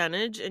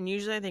percentage, and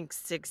usually I think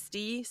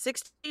 60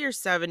 or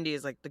 70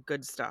 is like the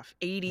good stuff.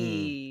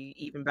 80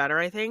 even better,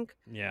 I think.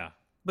 Yeah.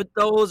 But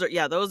those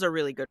are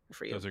really good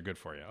for you. Those are good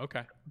for you.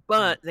 Okay.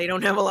 But they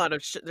don't have a lot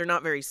of they're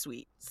not very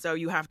sweet. So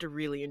you have to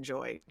really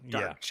enjoy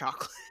dark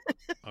chocolate.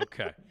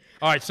 Okay.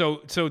 All right,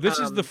 so this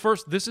is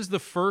the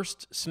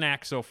first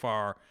snack so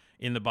far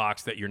in the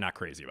box that you're not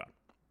crazy about.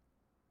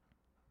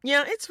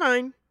 Yeah, it's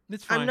fine.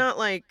 It's fine. I'm not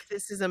like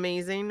this is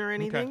amazing or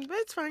anything, but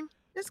it's fine.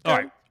 It's good. All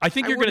right. I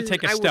think you're going to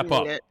take a step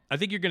up. I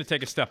think you're going to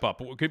take a step up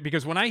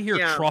because when I hear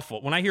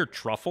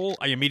truffle,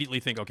 I immediately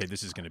think, okay,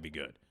 this is going to be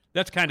good.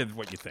 That's kind of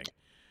what you think.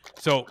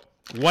 So,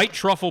 white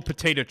truffle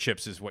potato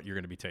chips is what you're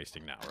going to be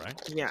tasting now, right?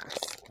 Yes.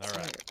 All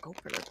right.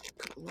 Open it.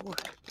 Good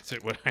Lord. So,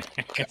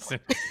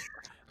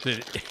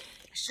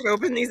 should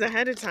open these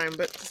ahead of time,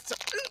 but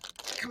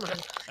come on.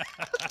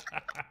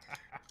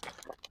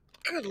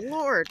 Good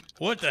Lord.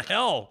 What the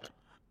hell?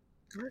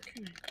 Where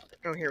can I?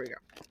 Oh, here we go.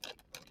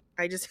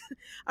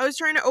 I was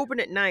trying to open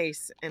it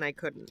nice and I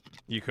couldn't.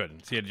 You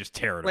couldn't. So you had to just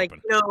tear it like,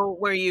 open.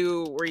 Where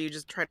you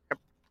just try to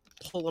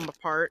pull them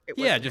apart.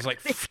 Just like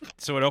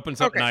so it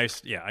opens up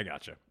nice. Yeah, I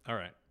gotcha. All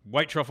right.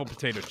 White truffle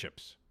potato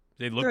chips.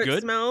 They look good.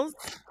 It smells.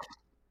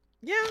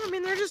 Yeah, I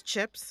mean they're just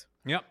chips.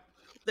 Yep.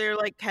 They're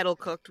like kettle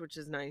cooked, which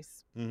is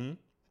nice. Mm-hmm.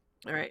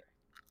 All right.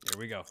 Here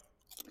we go.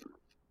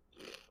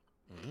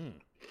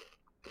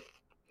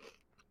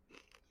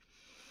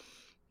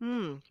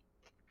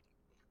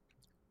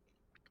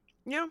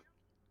 Yeah.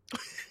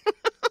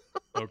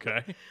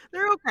 Okay.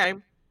 They're okay.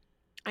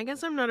 I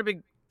guess I'm not a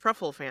big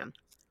truffle fan.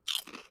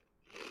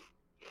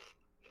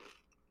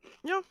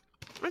 Yeah,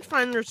 it's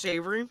fine. They're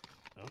savory.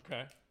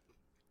 Okay.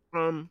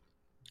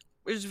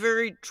 It's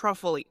very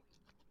truffly.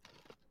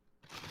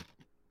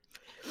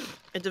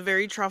 It's a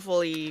very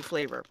truffly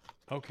flavor.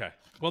 Okay.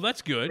 Well,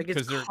 that's good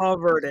because they're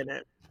covered in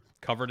it.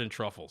 Covered in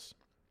truffles.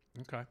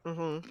 Okay.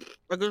 Mm-hmm.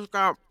 Like it's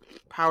got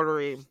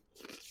powdery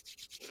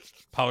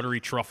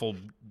truffle.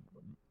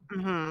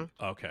 Mm-hmm.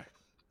 Okay.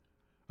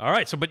 All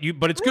right. So, but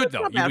it's good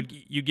though.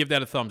 You give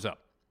that a thumbs up.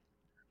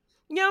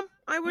 Yeah,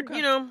 I would.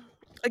 Okay.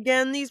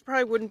 Again, these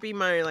probably wouldn't be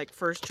my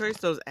first choice.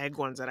 Those egg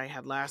ones that I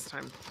had last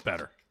time.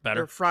 Better.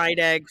 Better? They're fried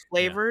egg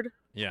flavored.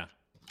 Yeah.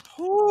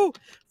 Ooh,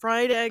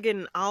 fried egg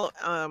and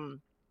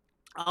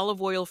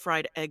olive oil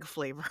fried egg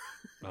flavor.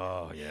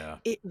 Oh, yeah.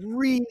 It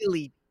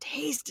really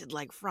tasted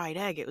like fried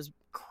egg. It was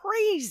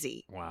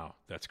crazy. Wow,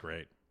 that's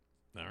great.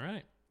 All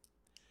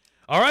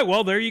right.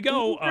 Well, there you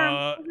go.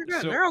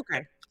 They're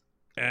okay.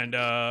 And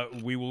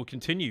we will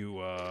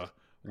continue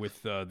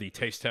with the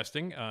taste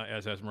testing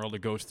as Esmeralda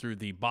goes through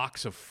the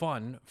box of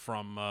fun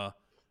from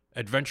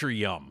Adventure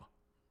Yum,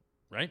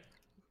 right?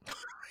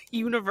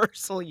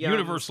 Universal Yum.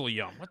 Universal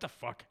Yum. What the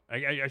fuck?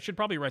 I should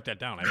probably write that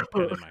down. I have a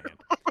pen in my hand.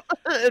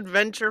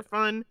 Adventure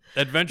Fun.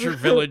 Adventure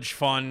Village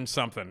Fun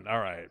something. All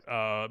right.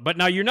 But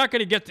now you're not going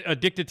to get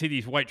addicted to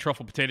these white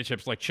truffle potato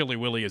chips like Chili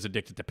Willy is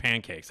addicted to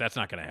pancakes. That's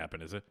not going to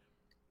happen, is it?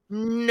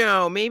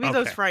 No, maybe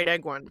those fried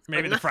egg ones.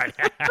 Maybe the fried.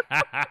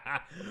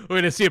 We're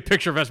going to see a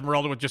picture of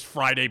Esmeralda with just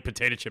fried egg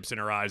potato chips in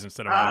her eyes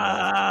instead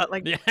of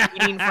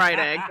eating fried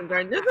eggs and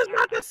going, this is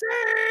not the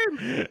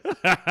same.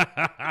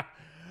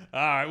 All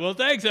right. Well,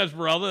 thanks,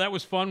 Esmeralda. That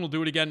was fun. We'll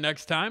do it again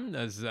next time.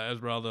 As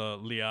Esmeralda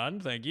Leon,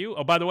 thank you.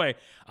 Oh, by the way,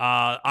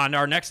 on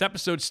our next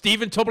episode,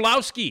 Stephen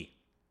Tobolowsky.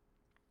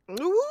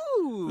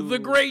 Ooh. The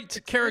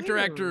great character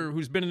actor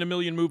who's been in a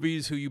million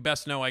movies, who you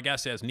best know, I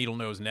guess, as Needle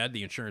Nose Ned,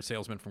 the insurance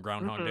salesman from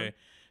Groundhog Day.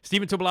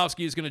 Stephen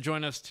Tobolowsky is going to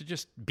join us to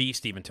just be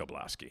Stephen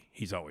Tobolowsky.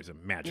 He's always a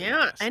magic.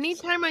 Yeah, guest.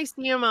 anytime I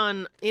see him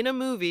in a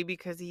movie,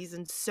 because he's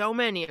in so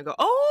many, I go,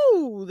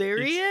 oh,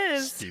 he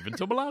is. Stephen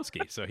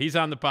Tobolowsky. So he's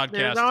on the podcast.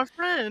 There's our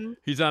friend.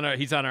 He's on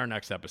our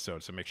next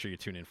episode, so make sure you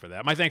tune in for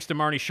that. My thanks to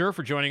Marnie Shure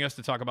for joining us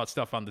to talk about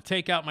stuff on the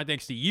takeout. My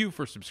thanks to you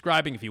for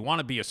subscribing. If you want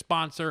to be a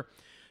sponsor,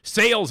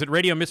 sales at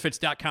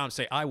radiomisfits.com.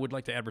 Say, I would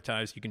like to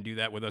advertise. You can do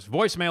that with us.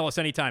 Voicemail us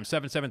anytime,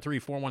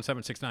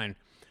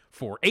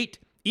 773-417-6948.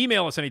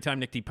 Email us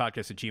anytime,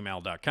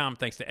 nickdpodcast@gmail.com.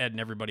 Thanks to Ed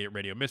and everybody at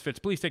Radio Misfits.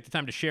 Please take the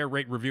time to share,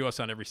 rate, review us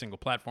on every single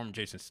platform.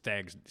 Jason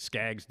Skaggs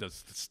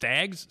does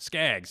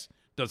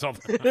all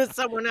the...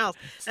 Someone else.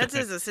 That's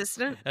his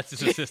assistant. That's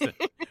his assistant.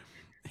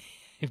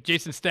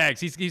 Jason Skaggs,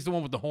 he's the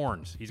one with the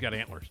horns. He's got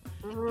antlers.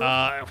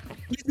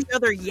 He's the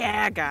other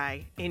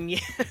guy. And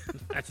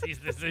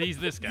he's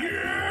this guy.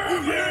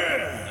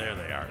 Yeah! There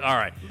they are. All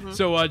right.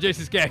 So,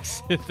 Jason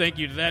Skaggs, thank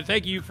you to that.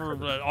 Thank you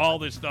for all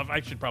this stuff.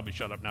 I should probably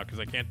shut up now because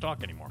I can't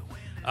talk anymore.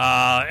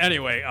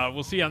 Anyway,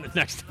 we'll see you on the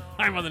next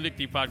time on the Nick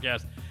D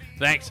Podcast.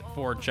 Thanks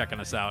for checking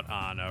us out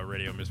on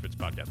Radio Misfits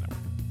Podcast Network.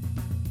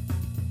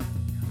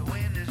 The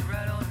wind is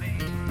right on me.